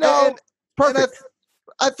 And Perfect.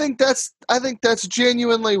 I think that's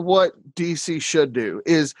genuinely what DC should do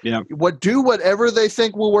is Yeah. do whatever they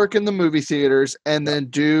think will work in the movie theaters and then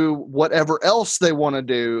do whatever else they want to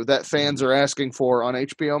do that fans are asking for on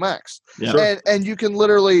HBO Max. Yeah. Sure. And you can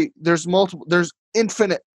literally there's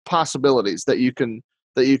infinite possibilities that you can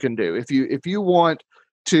do. If you want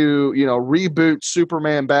to, reboot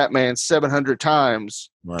Superman, Batman 700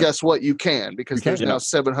 times, Right. guess what? You can, because You can. there's now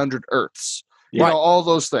 700 Earths. Yeah. All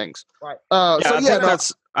those things. Right.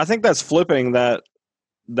 I think that's flipping that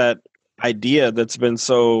idea that's been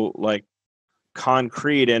so like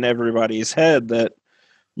concrete in everybody's head that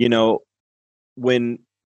when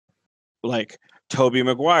like Tobey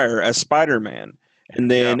Maguire as Spider-Man and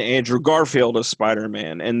then Andrew Garfield as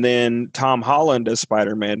Spider-Man and then Tom Holland as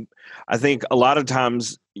Spider-Man, I think a lot of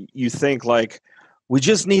times you think like we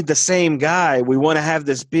just need the same guy. We want to have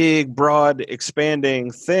this big, broad,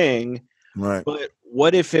 expanding thing. Right. But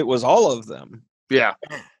what if it was all of them? Yeah.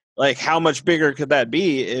 Like, how much bigger could that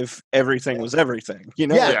be if everything was everything?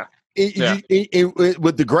 Yeah.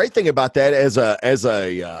 With the great thing about that as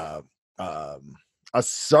a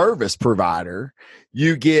service provider,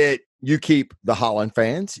 you keep the Holland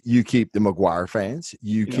fans, you keep the Maguire fans,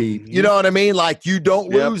 you keep, you know what I mean? Like you don't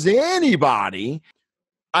lose anybody.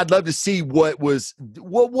 I'd love to see what was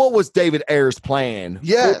David Ayer's plan.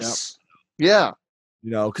 Yes. Yeah.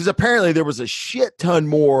 Because apparently there was a shit ton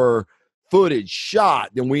more footage shot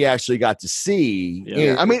than we actually got to see.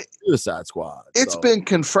 Yeah. I mean, Suicide Squad. It's been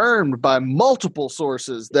confirmed by multiple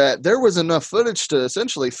sources that there was enough footage to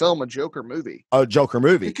essentially film a Joker movie. A Joker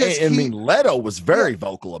movie. Because I mean, Leto was very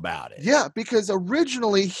vocal about it. Yeah, because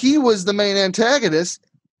originally he was the main antagonist.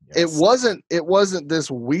 Yes. It wasn't this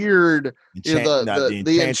weird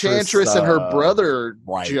the Enchantress and her brother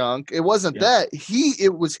junk. It wasn't that.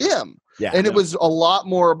 It was him. Yeah. And it was a lot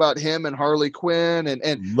more about him and Harley Quinn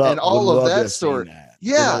and all of that story.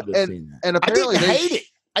 Yeah. And apparently I didn't hate it.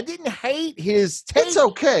 I didn't hate his take. It's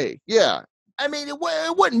okay. Yeah. I mean, it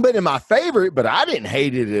wouldn't been in my favorite, but I didn't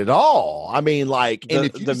hate it at all. I mean, like, and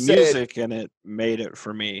if the music in it made it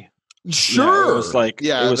for me. Sure. Yeah, it was like,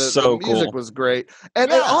 it was so the music cool. was great.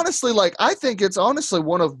 And honestly, like, I think it's honestly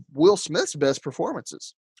one of Will Smith's best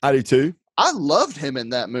performances. I do too. I loved him in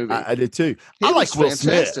that movie. I did too. I like Will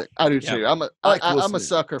Smith. I do too. I'm a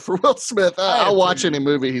sucker for Will Smith. I'll watch any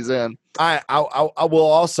movie he's in. I will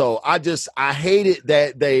also. I hated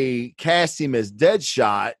that they cast him as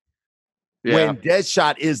Deadshot when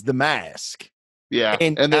Deadshot is the Mask. Yeah,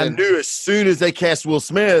 and then I knew as soon as they cast Will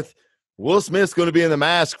Smith's going to be in the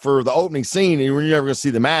Mask for the opening scene, and you're never going to see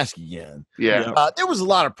the Mask again. Yeah, there was a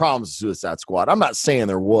lot of problems with Suicide Squad. I'm not saying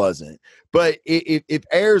there wasn't, but if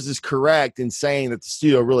Ayers is correct in saying that the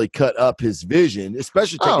studio really cut up his vision,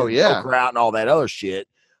 especially taking the Joker out and all that other shit,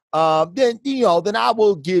 then I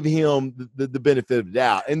will give him the benefit of the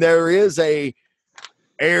doubt. And there is a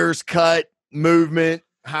Ayers cut movement.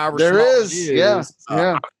 However, there is.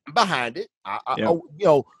 I'm behind it.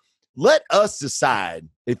 Let us decide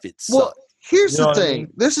if it's here's the thing. I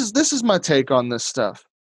mean? This is my take on this stuff.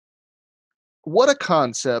 What a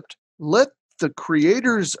concept. Let the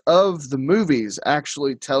creators of the movies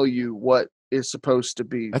actually tell you what is supposed to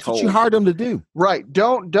be That's told. What you hired them to do. Right.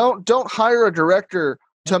 Don't hire a director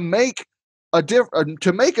to make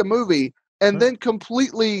a movie and then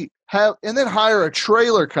completely hire a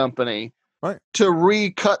trailer company to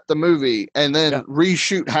recut the movie and then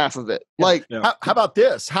reshoot half of it. How about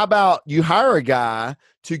this? How about you hire a guy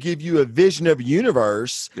to give you a vision of a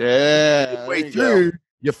universe? Yeah. Way through,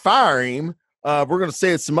 you fire him. We're going to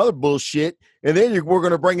say it's some other bullshit. And then we're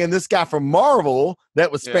going to bring in this guy from Marvel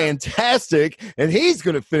that was fantastic. And he's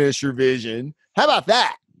going to finish your vision. How about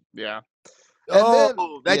that? Yeah. And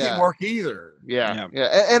that didn't work either. Yeah.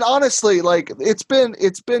 And honestly, like it's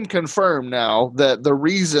been confirmed now that the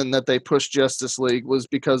reason that they pushed Justice League was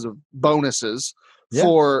because of bonuses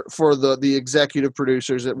for the executive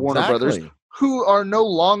producers at Warner Brothers, who are no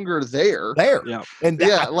longer there. And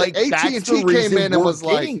like AT&T came in and was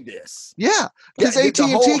like, this. Because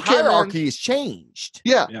AT&T hierarchy has changed.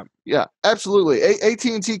 Yeah, absolutely.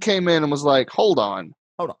 AT&T came in and was like, hold on.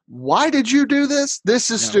 Why did you do this?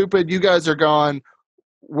 This is stupid. You guys are gone.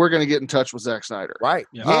 We're going to get in touch with Zack Snyder. Right.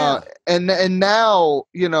 And now,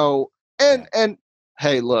 and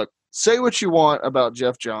hey, look, say what you want about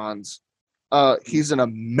Jeff Johns. He's an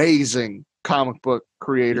amazing comic book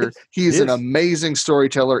creator. He's an amazing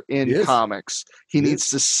storyteller in comics. He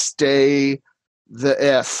needs to stay the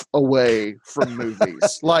F away from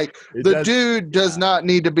movies. Like the dude does not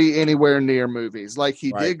need to be anywhere near movies. Like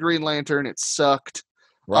he did Green Lantern. It sucked.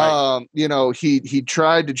 Right. He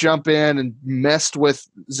tried to jump in and messed with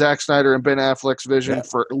Zack Snyder and Ben Affleck's vision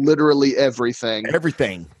for literally everything.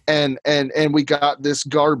 And we got this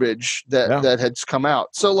garbage that had come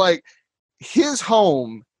out. So like his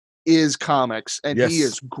home is comics and he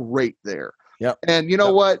is great there. And you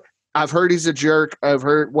know what? I've heard he's a jerk. I've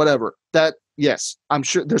heard whatever. Yes, I'm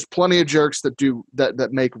sure there's plenty of jerks that do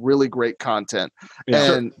that make really great content.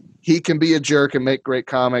 And he can be a jerk and make great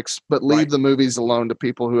comics, but leave the movies alone to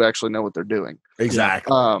people who actually know what they're doing.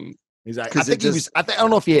 Exactly. Exactly. I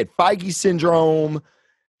don't know if he had Feige syndrome.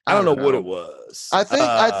 I don't know what it was. I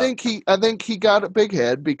think he got a big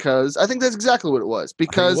head because I think that's exactly what it was.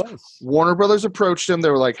 Because Warner Brothers approached him.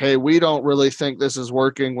 They were like, "Hey, we don't really think this is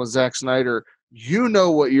working with Zack Snyder. You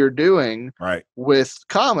know what you're doing with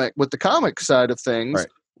the comic side of things. Right.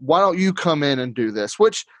 Why don't you come in and do this?"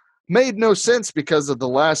 Which made no sense because of the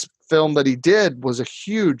last film that he did was a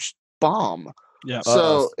huge bomb. Yeah.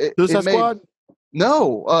 So Squad?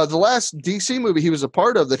 No, the last DC movie he was a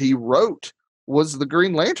part of that he wrote was the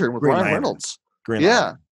Green Lantern with Ryan Reynolds.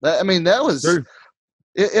 That was. Sure.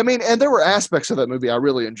 And there were aspects of that movie I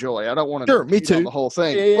really enjoy. I don't want to me too. the whole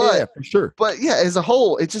thing, yeah, for sure. But as a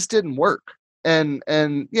whole, it just didn't work. And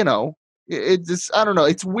it just, I don't know.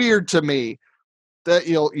 It's weird to me that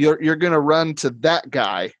you're going to run to that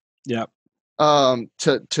guy.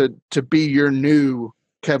 To be your new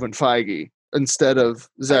Kevin Feige instead of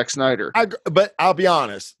Zack Snyder. But I'll be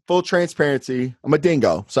honest, full transparency, I'm a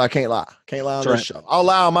dingo, so I can't lie. Can't lie on this show. I'll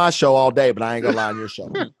lie on my show all day, but I ain't gonna lie on your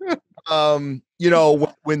show.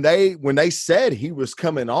 When they said he was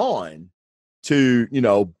coming on to,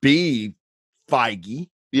 be Feige,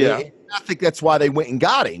 I think that's why they went and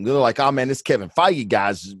got him. They're like, "Oh man, this Kevin Feige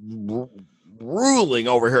guy's ruling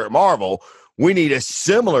over here at Marvel. We need a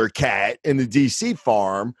similar cat in the DC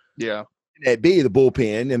farm." Yeah. at B, the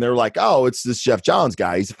bullpen, and they're like, oh, it's this Jeff Johns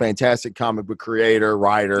guy. He's a fantastic comic book creator,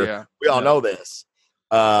 writer. Yeah. We all know this.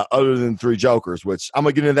 Other than Three Jokers, which I'm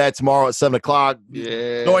gonna get into that tomorrow at 7:00.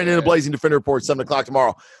 Yeah. Going into Blazing Defender Report 7:00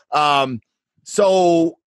 tomorrow.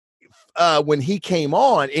 So when he came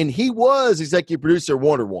on, and he was executive producer of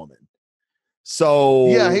Wonder Woman. So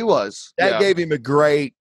yeah, he was. That gave him a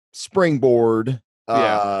great springboard,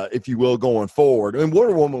 if you will, going forward. And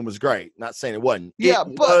Wonder Woman was great. Not saying it wasn't. Yeah,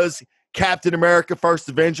 it was Captain America First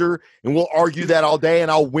Avenger, and we'll argue that all day,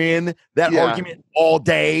 and I'll win that argument all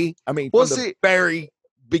day. I mean, from the very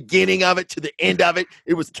beginning of it to the end of it,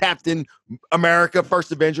 it was Captain America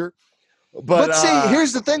First Avenger. But see,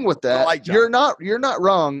 here's the thing with that. Like you're not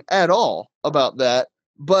wrong at all about that.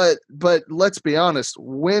 But let's be honest,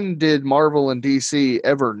 when did Marvel and DC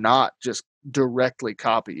ever not just directly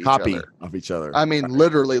copy each other? I mean,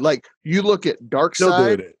 literally, like you look at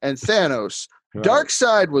Darkseid and Thanos. Right.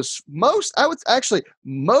 Darkseid was most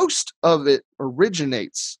of it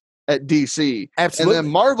originates at DC. Absolutely. And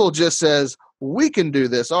then Marvel just says, we can do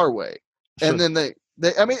this our way. Sure. And then they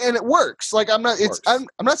and it works. Like I'm not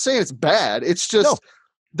saying it's bad. It's just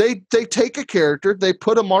they take a character, they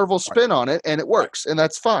put a Marvel spin on it, and it works, and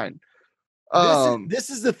that's fine. This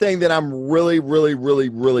is the thing that I'm really, really, really,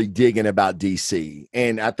 really digging about DC.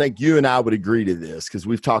 And I think you and I would agree to this because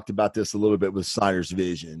we've talked about this a little bit with Snyder's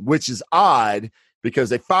vision, which is odd because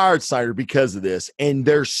they fired Snyder because of this, and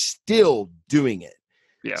they're still doing it.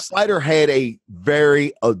 Yeah. Snyder had a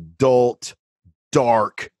very adult,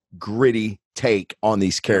 dark, gritty take on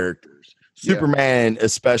these characters, Superman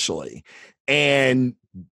especially. And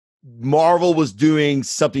Marvel was doing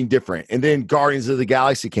something different. And then Guardians of the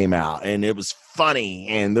Galaxy came out, and it was funny.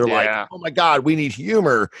 And they're like, oh my God, we need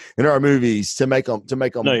humor in our movies to make them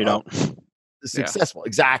no, you don't. Successful.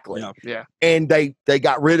 Exactly. Yeah. And they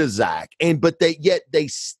got rid of Zach. But they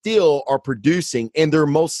still are producing, and their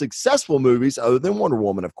most successful movies, other than Wonder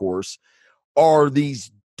Woman, of course, are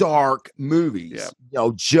these dark movies. Yeah. You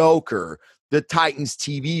know, Joker, the Titans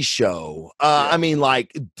TV show. I mean,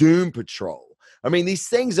 like Doom Patrol. I mean, these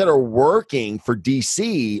things that are working for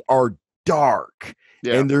DC are dark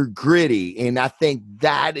and they're gritty. And I think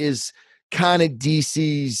that is kind of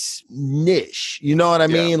DC's niche. You know what I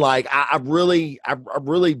mean? Like, I really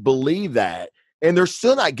believe that. And they're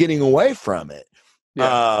still not getting away from it.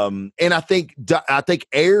 Yeah. And I think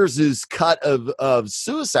Ayers' cut of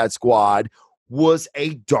Suicide Squad was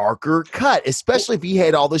a darker cut, especially if he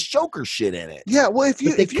had all this Joker shit in it. Yeah, well, if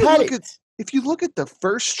you look at the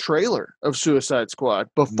first trailer of Suicide Squad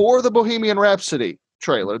before the Bohemian Rhapsody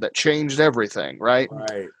trailer that changed everything, right?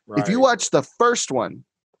 Right. If you watch the first one,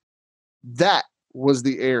 that was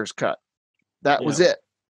the Ayers cut. That was it.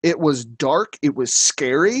 It was dark. It was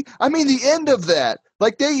scary. I mean, the end of that,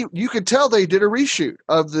 like you could tell they did a reshoot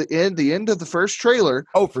of the end of the first trailer.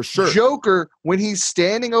 Oh, for sure. Joker, when he's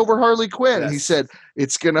standing over Harley Quinn, he said,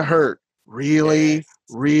 it's going to hurt really,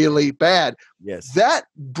 really bad. Yes. That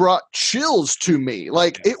brought chills to me.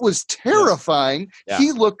 Like it was terrifying. Yes.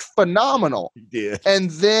 He looked phenomenal. He did. And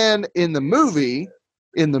then in the movie,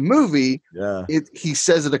 he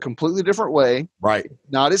says it a completely different way. Right.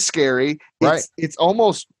 Not as scary. It's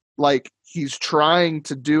almost like he's trying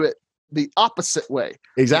to do it the opposite way.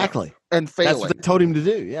 Exactly. And failing. That's what they told him to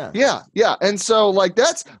do. Yeah. Yeah. Yeah. And so like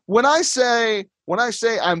that's when I say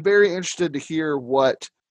I'm very interested to hear what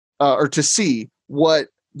or to see what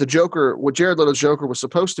Jared Leto's Joker was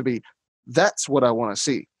supposed to be. That's what I want to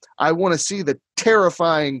see. I want to see the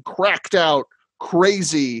terrifying, cracked out,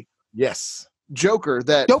 crazy Joker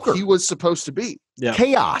that he was supposed to be. Yeah.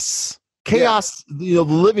 Chaos, the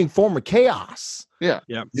living form of chaos. Yeah.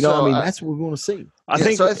 You know, I mean, that's what we want to see.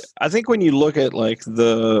 I think when you look at like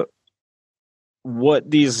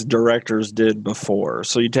what these directors did before,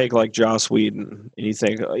 so you take like Joss Whedon and you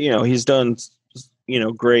think, he's done,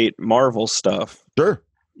 great Marvel stuff. Sure.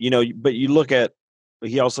 But you look at,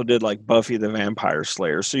 he also did like Buffy the Vampire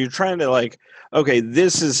Slayer. So you're trying to like, okay,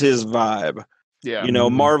 this is his vibe. Yeah.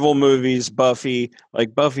 Marvel movies, Buffy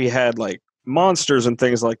had like monsters and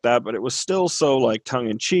things like that, but it was still so like tongue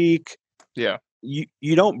in cheek. Yeah.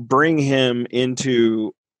 You don't bring him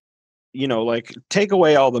into, like take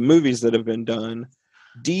away all the movies that have been done.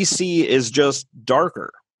 DC is just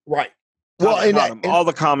darker. Right. Well, and all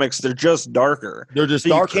the comics, they're just darker. They're just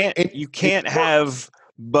darker. You can't have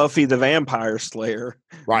Buffy the Vampire Slayer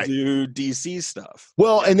do DC stuff.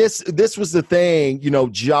 Well, and this was the thing,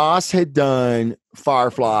 Joss had done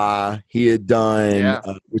Firefly. He had done,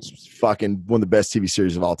 which was fucking one of the best TV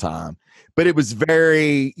series of all time. But it was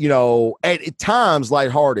very, at times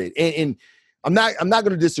lighthearted. And I'm not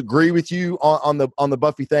going to disagree with you on the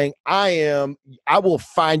Buffy thing. I will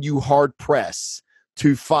find you hard pressed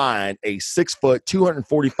to find a 6 foot,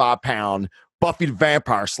 245 pound Buffy the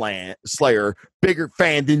Vampire Slayer bigger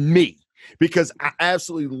fan than me, because I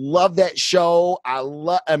absolutely love that show. I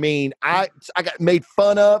got made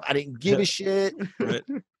fun of. I didn't give a shit. Right.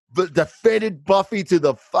 But defended Buffy to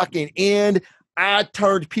the fucking end. I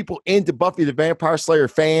turned people into Buffy the Vampire Slayer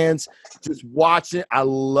fans just watching. I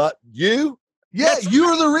love you. Yeah, you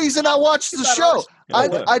were the reason I watched the show.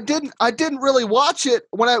 I didn't really watch it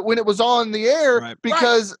when it was on the air,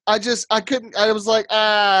 because I couldn't. I was like,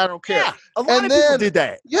 I don't care. Yeah, a lot of people did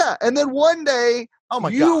that. Yeah, and then one day,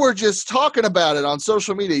 you were just talking about it on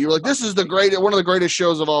social media. You were like, "This is one of the greatest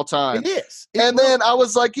shows of all time." It is. Then I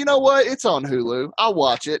was like, you know what? It's on Hulu. I'll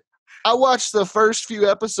watch it. I watched the first few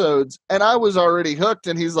episodes and I was already hooked.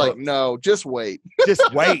 And he's like, no, just wait. Just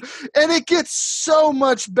wait. And it gets so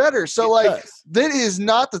much better. So that is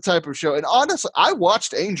not the type of show. And honestly, I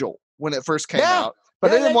watched Angel when it first came out, but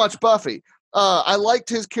I didn't watch Buffy. I liked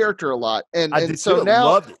his character a lot. And so now,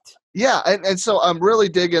 loved it. Yeah. And so I'm really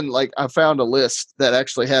digging, like, I found a list that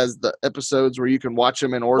actually has the episodes where you can watch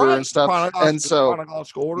them in order and stuff. And so,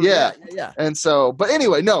 chronological order. Yeah. And so, but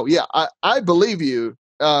anyway, no, I believe you.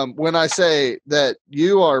 When I say that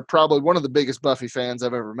you are probably one of the biggest Buffy fans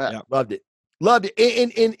I've ever met. Yeah, loved it.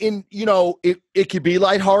 And it could be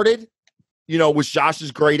lighthearted, which Josh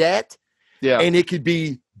is great at. Yeah. And it could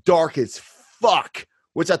be dark as fuck,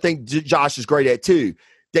 which I think Josh is great at too.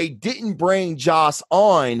 They didn't bring Josh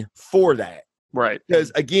on for that. Right.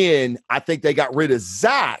 Because again, I think they got rid of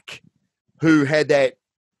Zach, who had that,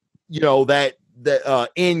 that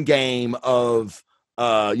end game of,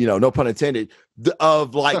 no pun intended,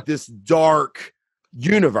 of like this dark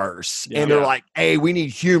universe. And they're like, hey, we need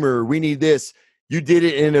humor. We need this. You did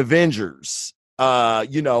it in Avengers,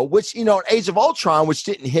 which, Age of Ultron, which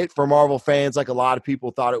didn't hit for Marvel fans like a lot of people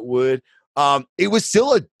thought it would. It was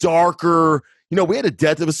still a darker, we had a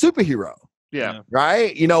death of a superhero. Yeah.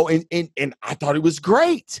 Right. And I thought it was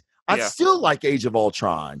great. I still like Age of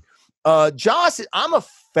Ultron. Josh, I'm a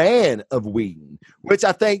fan of Whedon, which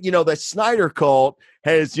I think, that Snyder cult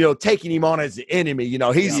has, taken him on as the enemy.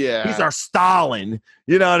 He's our Stalin,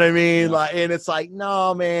 you know what I mean? Yeah. Like, and it's like,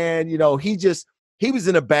 no, man, he was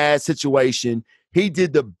in a bad situation. He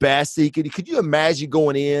did the best he could. Could you imagine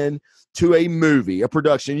going in to a movie, a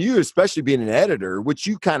production, you especially being an editor, which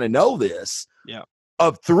you kind of know this,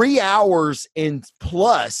 of 3 hours and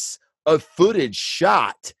plus of footage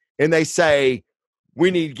shot, and they say, we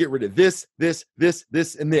need to get rid of this,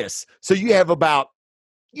 and this. So you have about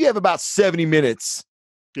 70 minutes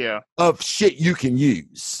of shit you can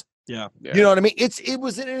use. Yeah. You know what I mean? It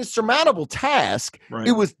was an insurmountable task. Right.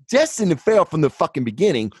 It was destined to fail from the fucking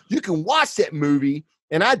beginning. You can watch that movie,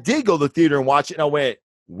 and I did go to the theater and watch it, and I went,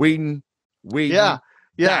 Whedon,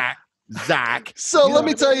 Zach. So let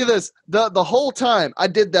me tell you this. The whole time I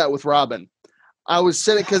did that with Robin. I was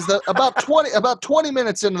sitting because about 20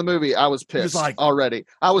 minutes into the movie, I was pissed already.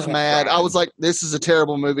 I was mad. I was like, this is a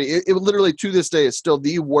terrible movie. It literally, to this day, is still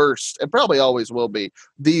the worst, and probably always will be,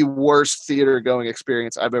 the worst theater going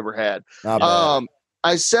experience I've ever had.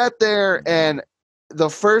 I sat there, and the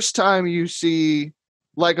first time you see,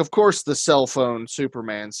 like, of course, the cell phone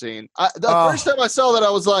Superman scene. First time I saw that, I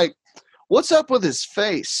was like, what's up with his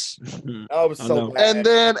face? I was so mad.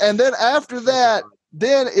 And then after that,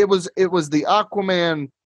 then it was the Aquaman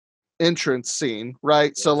entrance scene,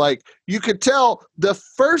 right? So like you could tell the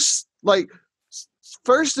first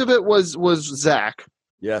of it was Zach.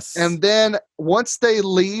 Yes. And then once they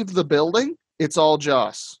leave the building, it's all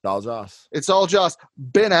Joss. It's all Joss.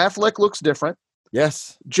 Ben Affleck looks different.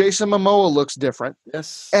 Yes. Jason Momoa looks different.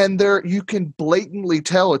 Yes. And you can blatantly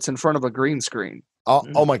tell it's in front of a green screen.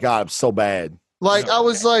 Oh my God, it's so bad. Like, I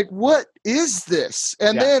was like, what is this?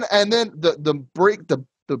 And then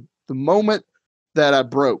the moment that I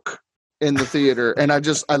broke in the theater, and I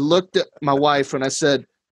looked at my wife and I said,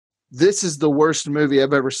 this is the worst movie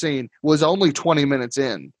I've ever seen, was only 20 minutes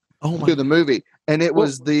in to the movie. And it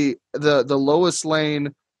was the Lois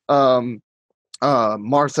Lane,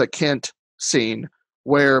 Martha Kent scene,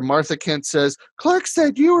 where Martha Kent says, Clark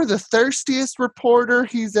said you were the thirstiest reporter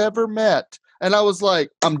he's ever met. And I was like,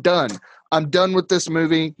 I'm done. I'm done with this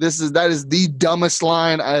movie. That is the dumbest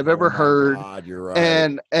line I have ever heard. God, you're right.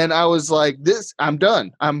 And I was like, I'm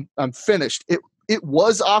done. I'm finished. It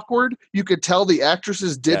was awkward. You could tell the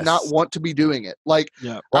actresses did not want to be doing it. Like,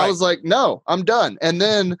 I was like, no, I'm done. And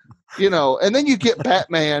then, you get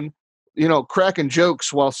Batman, cracking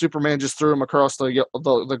jokes while Superman just threw him across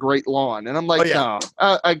the Great Lawn. And I'm like, no,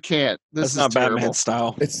 I can't. This is not terrible. Batman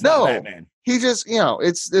style. It's not Batman. he just,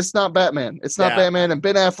 it's not Batman. It's not Batman, and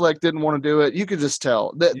Ben Affleck didn't want to do it. You could just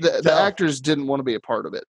tell. The actors didn't want to be a part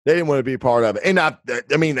of it. They didn't want to be a part of it. And I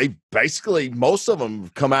mean, they basically, most of them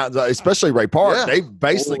come out, especially Ray Park, they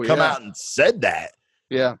basically come out and said that.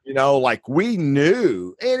 Yeah. Like we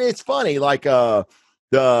knew. And it's funny, like the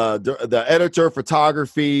editor of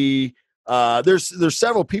photography, there's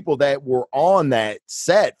several people that were on that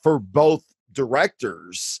set for both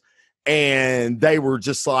directors, and they were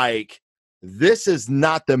just like, this is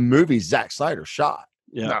not the movie Zack Snyder shot.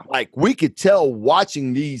 Yeah. No. Like we could tell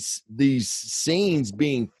watching these scenes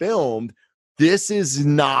being filmed, this is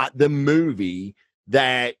not the movie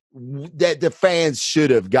that the fans should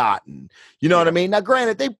have gotten. You know what I mean? Now,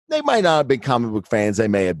 granted, they might not have been comic book fans, they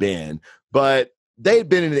may have been, but they had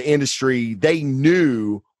been in the industry. They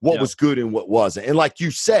knew what was good and what wasn't. And like you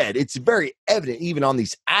said, it's very evident even on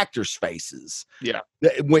these actors' faces. Yeah.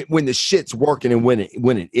 When the shit's working and when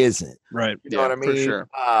it isn't. Right. You know what I mean? For sure.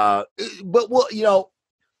 But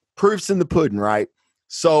proof's in the pudding, right?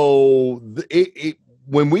 So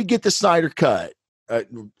when we get the Snyder Cut,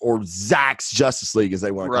 or Zack's Justice League, as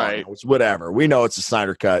they want to call it, it's whatever. We know it's a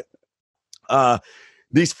Snyder Cut.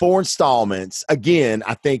 These 4 installments, again,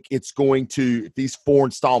 I think it's going to, if these 4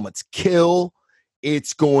 installments kill,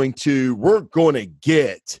 we're going to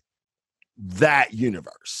get that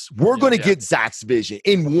universe. We're going to get Zack's vision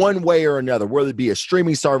in one way or another, whether it be a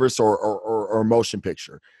streaming service or a motion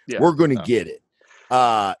picture. Yeah. We're going to get it.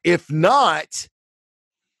 If not,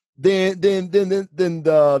 then the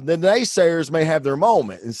naysayers may have their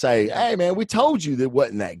moment and say, hey man, we told you that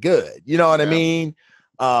wasn't that good. You know what I mean?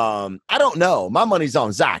 I don't know. My money's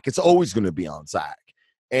on Zack. It's always going to be on Zack.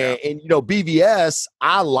 And BVS,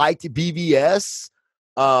 I liked BVS,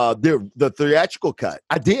 the theatrical cut.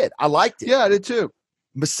 I did. I liked it. Yeah, I did too.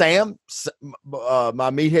 But Sam,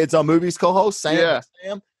 my Meatheads on Movies co-host, Sam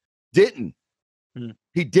didn't.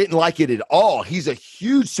 He didn't like it at all. He's a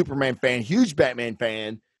huge Superman fan, huge Batman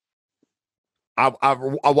fan. I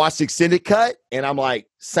watched the extended cut, and I'm like,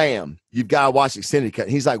 Sam, you've got to watch the extended cut.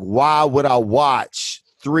 And he's like, why would I watch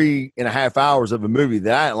 3.5 hours of a movie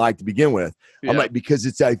that I didn't like to begin with? I'm like, because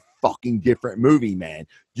it's a fucking different movie, man.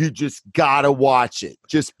 You just gotta watch it.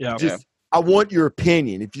 I want your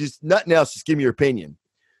opinion. If you just nothing else, just give me your opinion.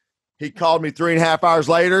 He called me 3.5 hours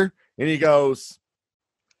later, and he goes,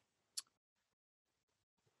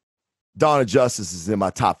 Dawn of Justice is in my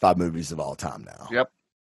top 5 movies of all time now.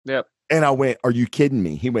 Yep. And I went, are you kidding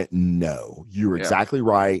me? He went, no, you're exactly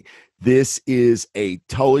right. This is a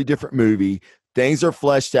totally different movie. Things are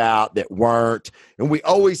fleshed out that weren't. And we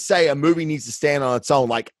always say a movie needs to stand on its own.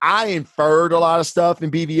 Like I inferred a lot of stuff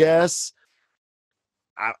in BVS.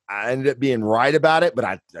 I ended up being right about it, but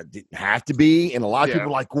I didn't have to be. And a lot of people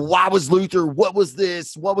are like, why was Luthor? What was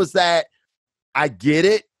this? What was that? I get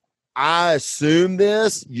it. I assume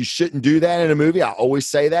this. You shouldn't do that in a movie. I always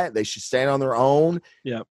say that. They should stand on their own.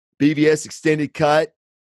 Yeah. BVS extended cut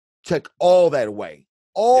took all that away.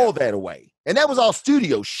 That away. And that was all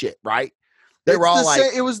studio shit, right? They were all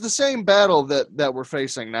like, it was the same battle that we're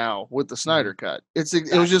facing now with the Snyder Cut. It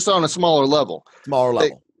was just on a smaller level.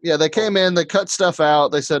 They came in, they cut stuff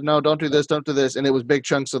out. They said, no, don't do this, don't do this. And it was big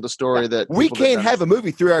chunks of the story that we can't have a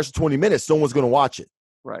movie 3 hours and 20 minutes. No one's going to watch it.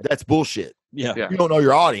 Right. That's bullshit. Yeah. You don't know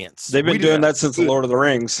your audience. They've been doing that since The Lord of the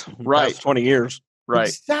Rings. Right. 20 years. Right.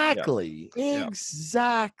 Exactly.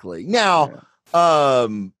 Now,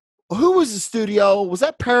 who was the studio? Was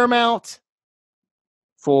that Paramount?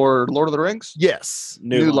 For Lord of the Rings? Yes.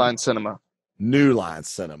 New Line Cinema. New Line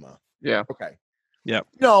Cinema. Yeah. Okay. Yeah.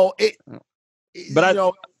 No, but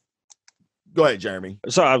go ahead, Jeremy.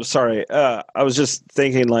 So I'm sorry. I was just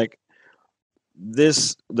thinking like the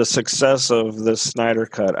success of the Snyder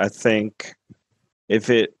Cut, I think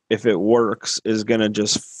if it works, is going to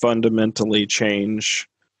just fundamentally change.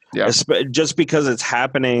 Yeah. Just because it's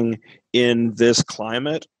happening in this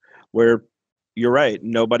climate where you're right,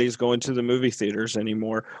 nobody's going to the movie theaters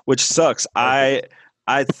anymore, which sucks. I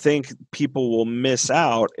think people will miss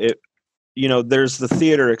out. There's the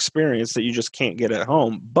theater experience that you just can't get at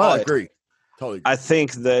home. But I agree. Totally agree. I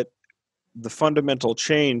think that the fundamental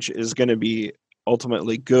change is going to be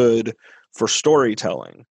ultimately good for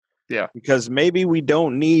storytelling. Yeah. Because maybe we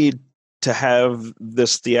don't need to have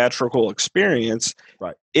this theatrical experience.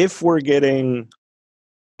 Right. If we're getting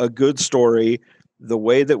a good story the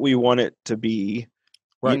way that we want it to be,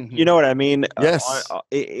 right? You know what I mean? Yes.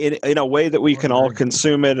 In a way that we can all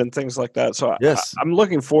consume it and things like that. So yes. I'm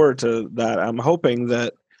looking forward to that. I'm hoping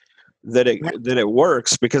that it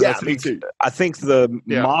works because I think the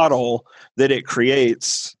model that it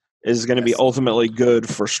creates is going to be ultimately good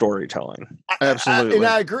for storytelling. Absolutely. And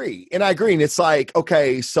I agree. And it's like,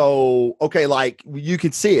 like you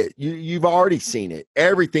could see it. You've already seen it.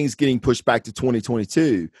 Everything's getting pushed back to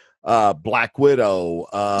 2022. Black Widow,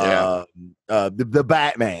 the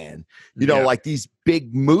Batman, like these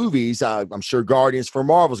big movies. I'm sure Guardians for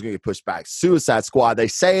Marvel's going to get pushed back. Suicide Squad, they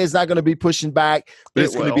say it's not going to be pushing back, but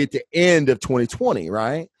it's going to be at the end of 2020,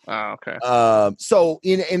 right? Oh, okay.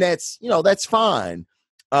 And that's fine.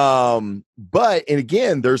 But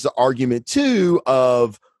again, there's the argument too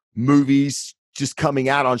of movies just coming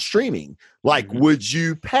out on streaming. Like, would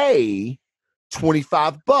you pay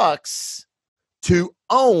 $25 to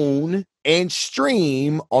own and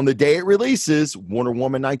stream on the day it releases Wonder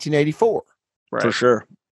Woman 1984? Right. For sure.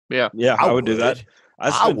 Yeah. I would do that. I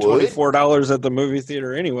spent $24 at the movie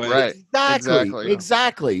theater anyway. Right.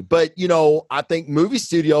 Exactly. But I think movie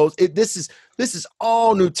studios, this is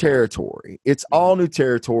all new territory. It's all new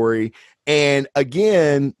territory. And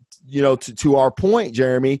again, to our point,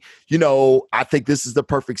 Jeremy, I think this is the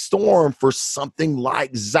perfect storm for something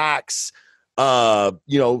like Zach's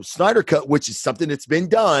Snyder Cut, which is something that's been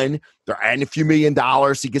done. They're adding a few $1 million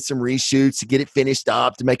to get some reshoots, to get it finished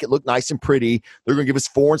up, to make it look nice and pretty. They're going to give us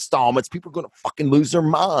 4 installments. People are going to fucking lose their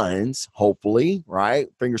minds, hopefully, right?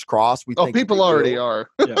 Fingers crossed. People already are.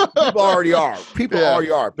 Yeah. People already are.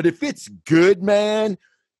 Already are. But if it's good, man,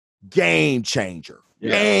 game changer.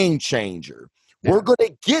 Yeah. Game changer. Yeah. We're going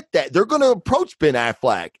to get that. They're going to approach Ben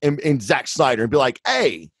Affleck and Zack Snyder and be like,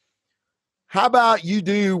 hey, how about you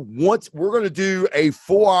we're going to do a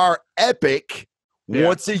 4-hour epic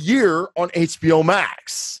once a year on HBO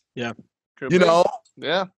Max. Yeah.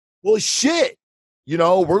 Yeah. Well, shit.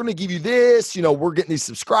 We're going to give you this, we're getting these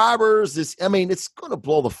subscribers. It's going to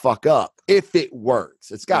blow the fuck up if it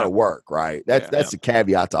works. It's got to work, right? That's the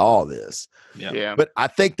caveat to all this. Yeah. But I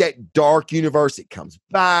think that dark universe, it comes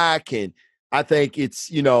back, and I think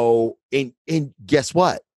it's, and guess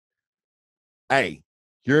what? Hey,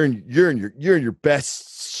 you're in your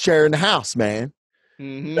best share in the house, man.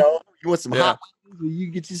 Mm-hmm. You want some hot wings? You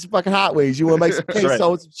get you some fucking hot wings. You want to make some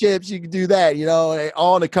queso and some chips? You can do that.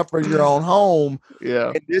 All in the comfort of your own home.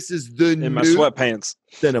 Yeah. And this is the in my sweatpants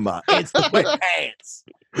cinema. It's sweatpants.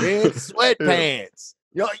 It's sweatpants.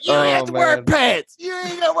 You don't have to wear pants. You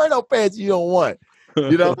ain't got to wear no pants you don't want.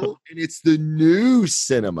 And it's the new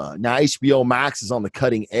cinema. Now HBO Max is on the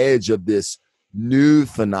cutting edge of this new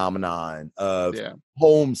phenomenon of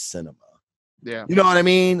home cinema. Yeah. You know what I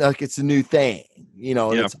mean? Like, it's a new thing,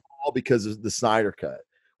 and it's all because of the Snyder Cut.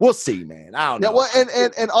 We'll see, man. I don't know. Yeah,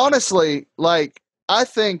 well, and honestly, like, I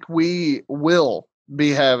think we will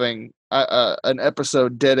be having an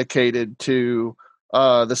episode dedicated to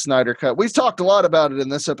the Snyder Cut. We've talked a lot about it in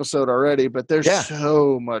this episode already, but there's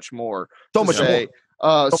so much more. So much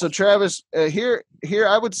more. So Travis, here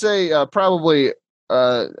I would say probably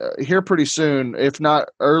here pretty soon, if not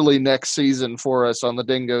early next season for us on the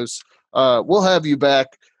Dingoes. We'll have you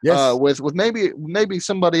back with maybe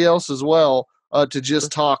somebody else as well to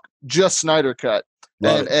just talk just Snyder Cut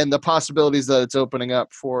and the possibilities that it's opening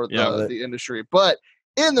up for the industry. But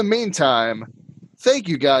in the meantime, thank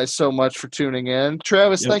you guys so much for tuning in.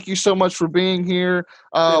 Travis, thank you so much for being here.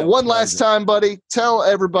 One last time, buddy, tell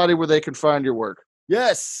everybody where they can find your work.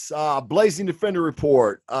 Yes, Blazing Defender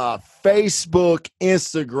Report, Facebook,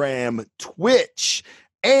 Instagram, Twitch,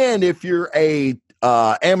 and if you're a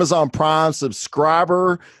Amazon Prime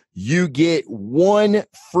subscriber, you get 1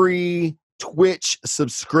 free Twitch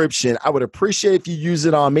subscription. I would appreciate if you use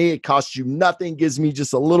it on me. It costs you nothing, gives me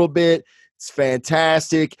just a little bit. It's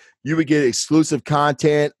fantastic. You would get exclusive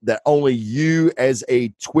content that only you as a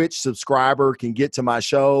Twitch subscriber can get to my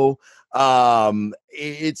show. I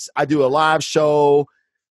do a live show.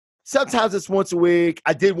 Sometimes it's once a week.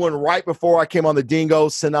 I did one right before I came on the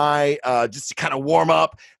Dingoes tonight, just to kind of warm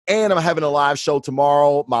up. And I'm having a live show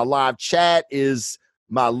tomorrow. My live chat is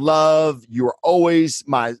my love. You are always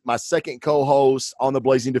my second co-host on the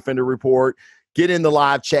Blazing Defender Report. Get in the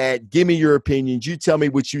live chat. Give me your opinions. You tell me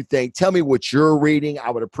what you think. Tell me what you're reading. I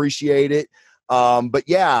would appreciate it. But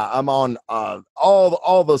yeah, I'm on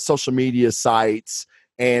all the social media sites,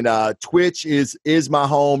 and Twitch is my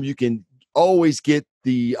home. You can always get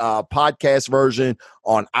the podcast version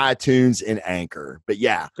on iTunes and Anchor. But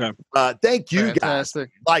yeah, thank you guys.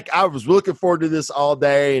 Like, I was looking forward to this all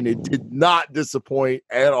day, and it did not disappoint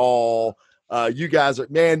at all. You guys are,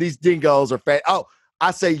 man, these dingoes are fat. Oh, I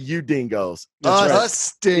say you dingoes.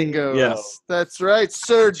 Us dingoes. Yes. That's right,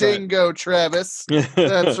 Sir Dingo Travis.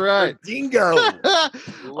 That's right. Dingo.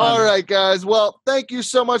 All right, guys. Well, thank you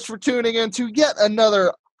so much for tuning in to yet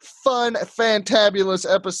another fun, fantabulous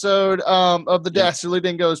episode of the Dastardly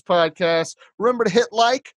Dingoes podcast. Remember to hit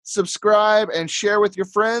like, subscribe, and share with your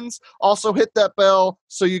friends. Also, hit that bell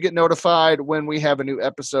so you get notified when we have a new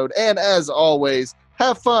episode. And as always,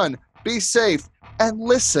 have fun, be safe, and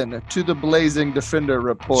listen to the Blazing Defender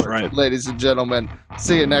Report, ladies and gentlemen.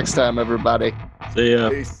 See you next time, everybody. See ya.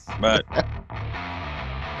 Peace. Bye.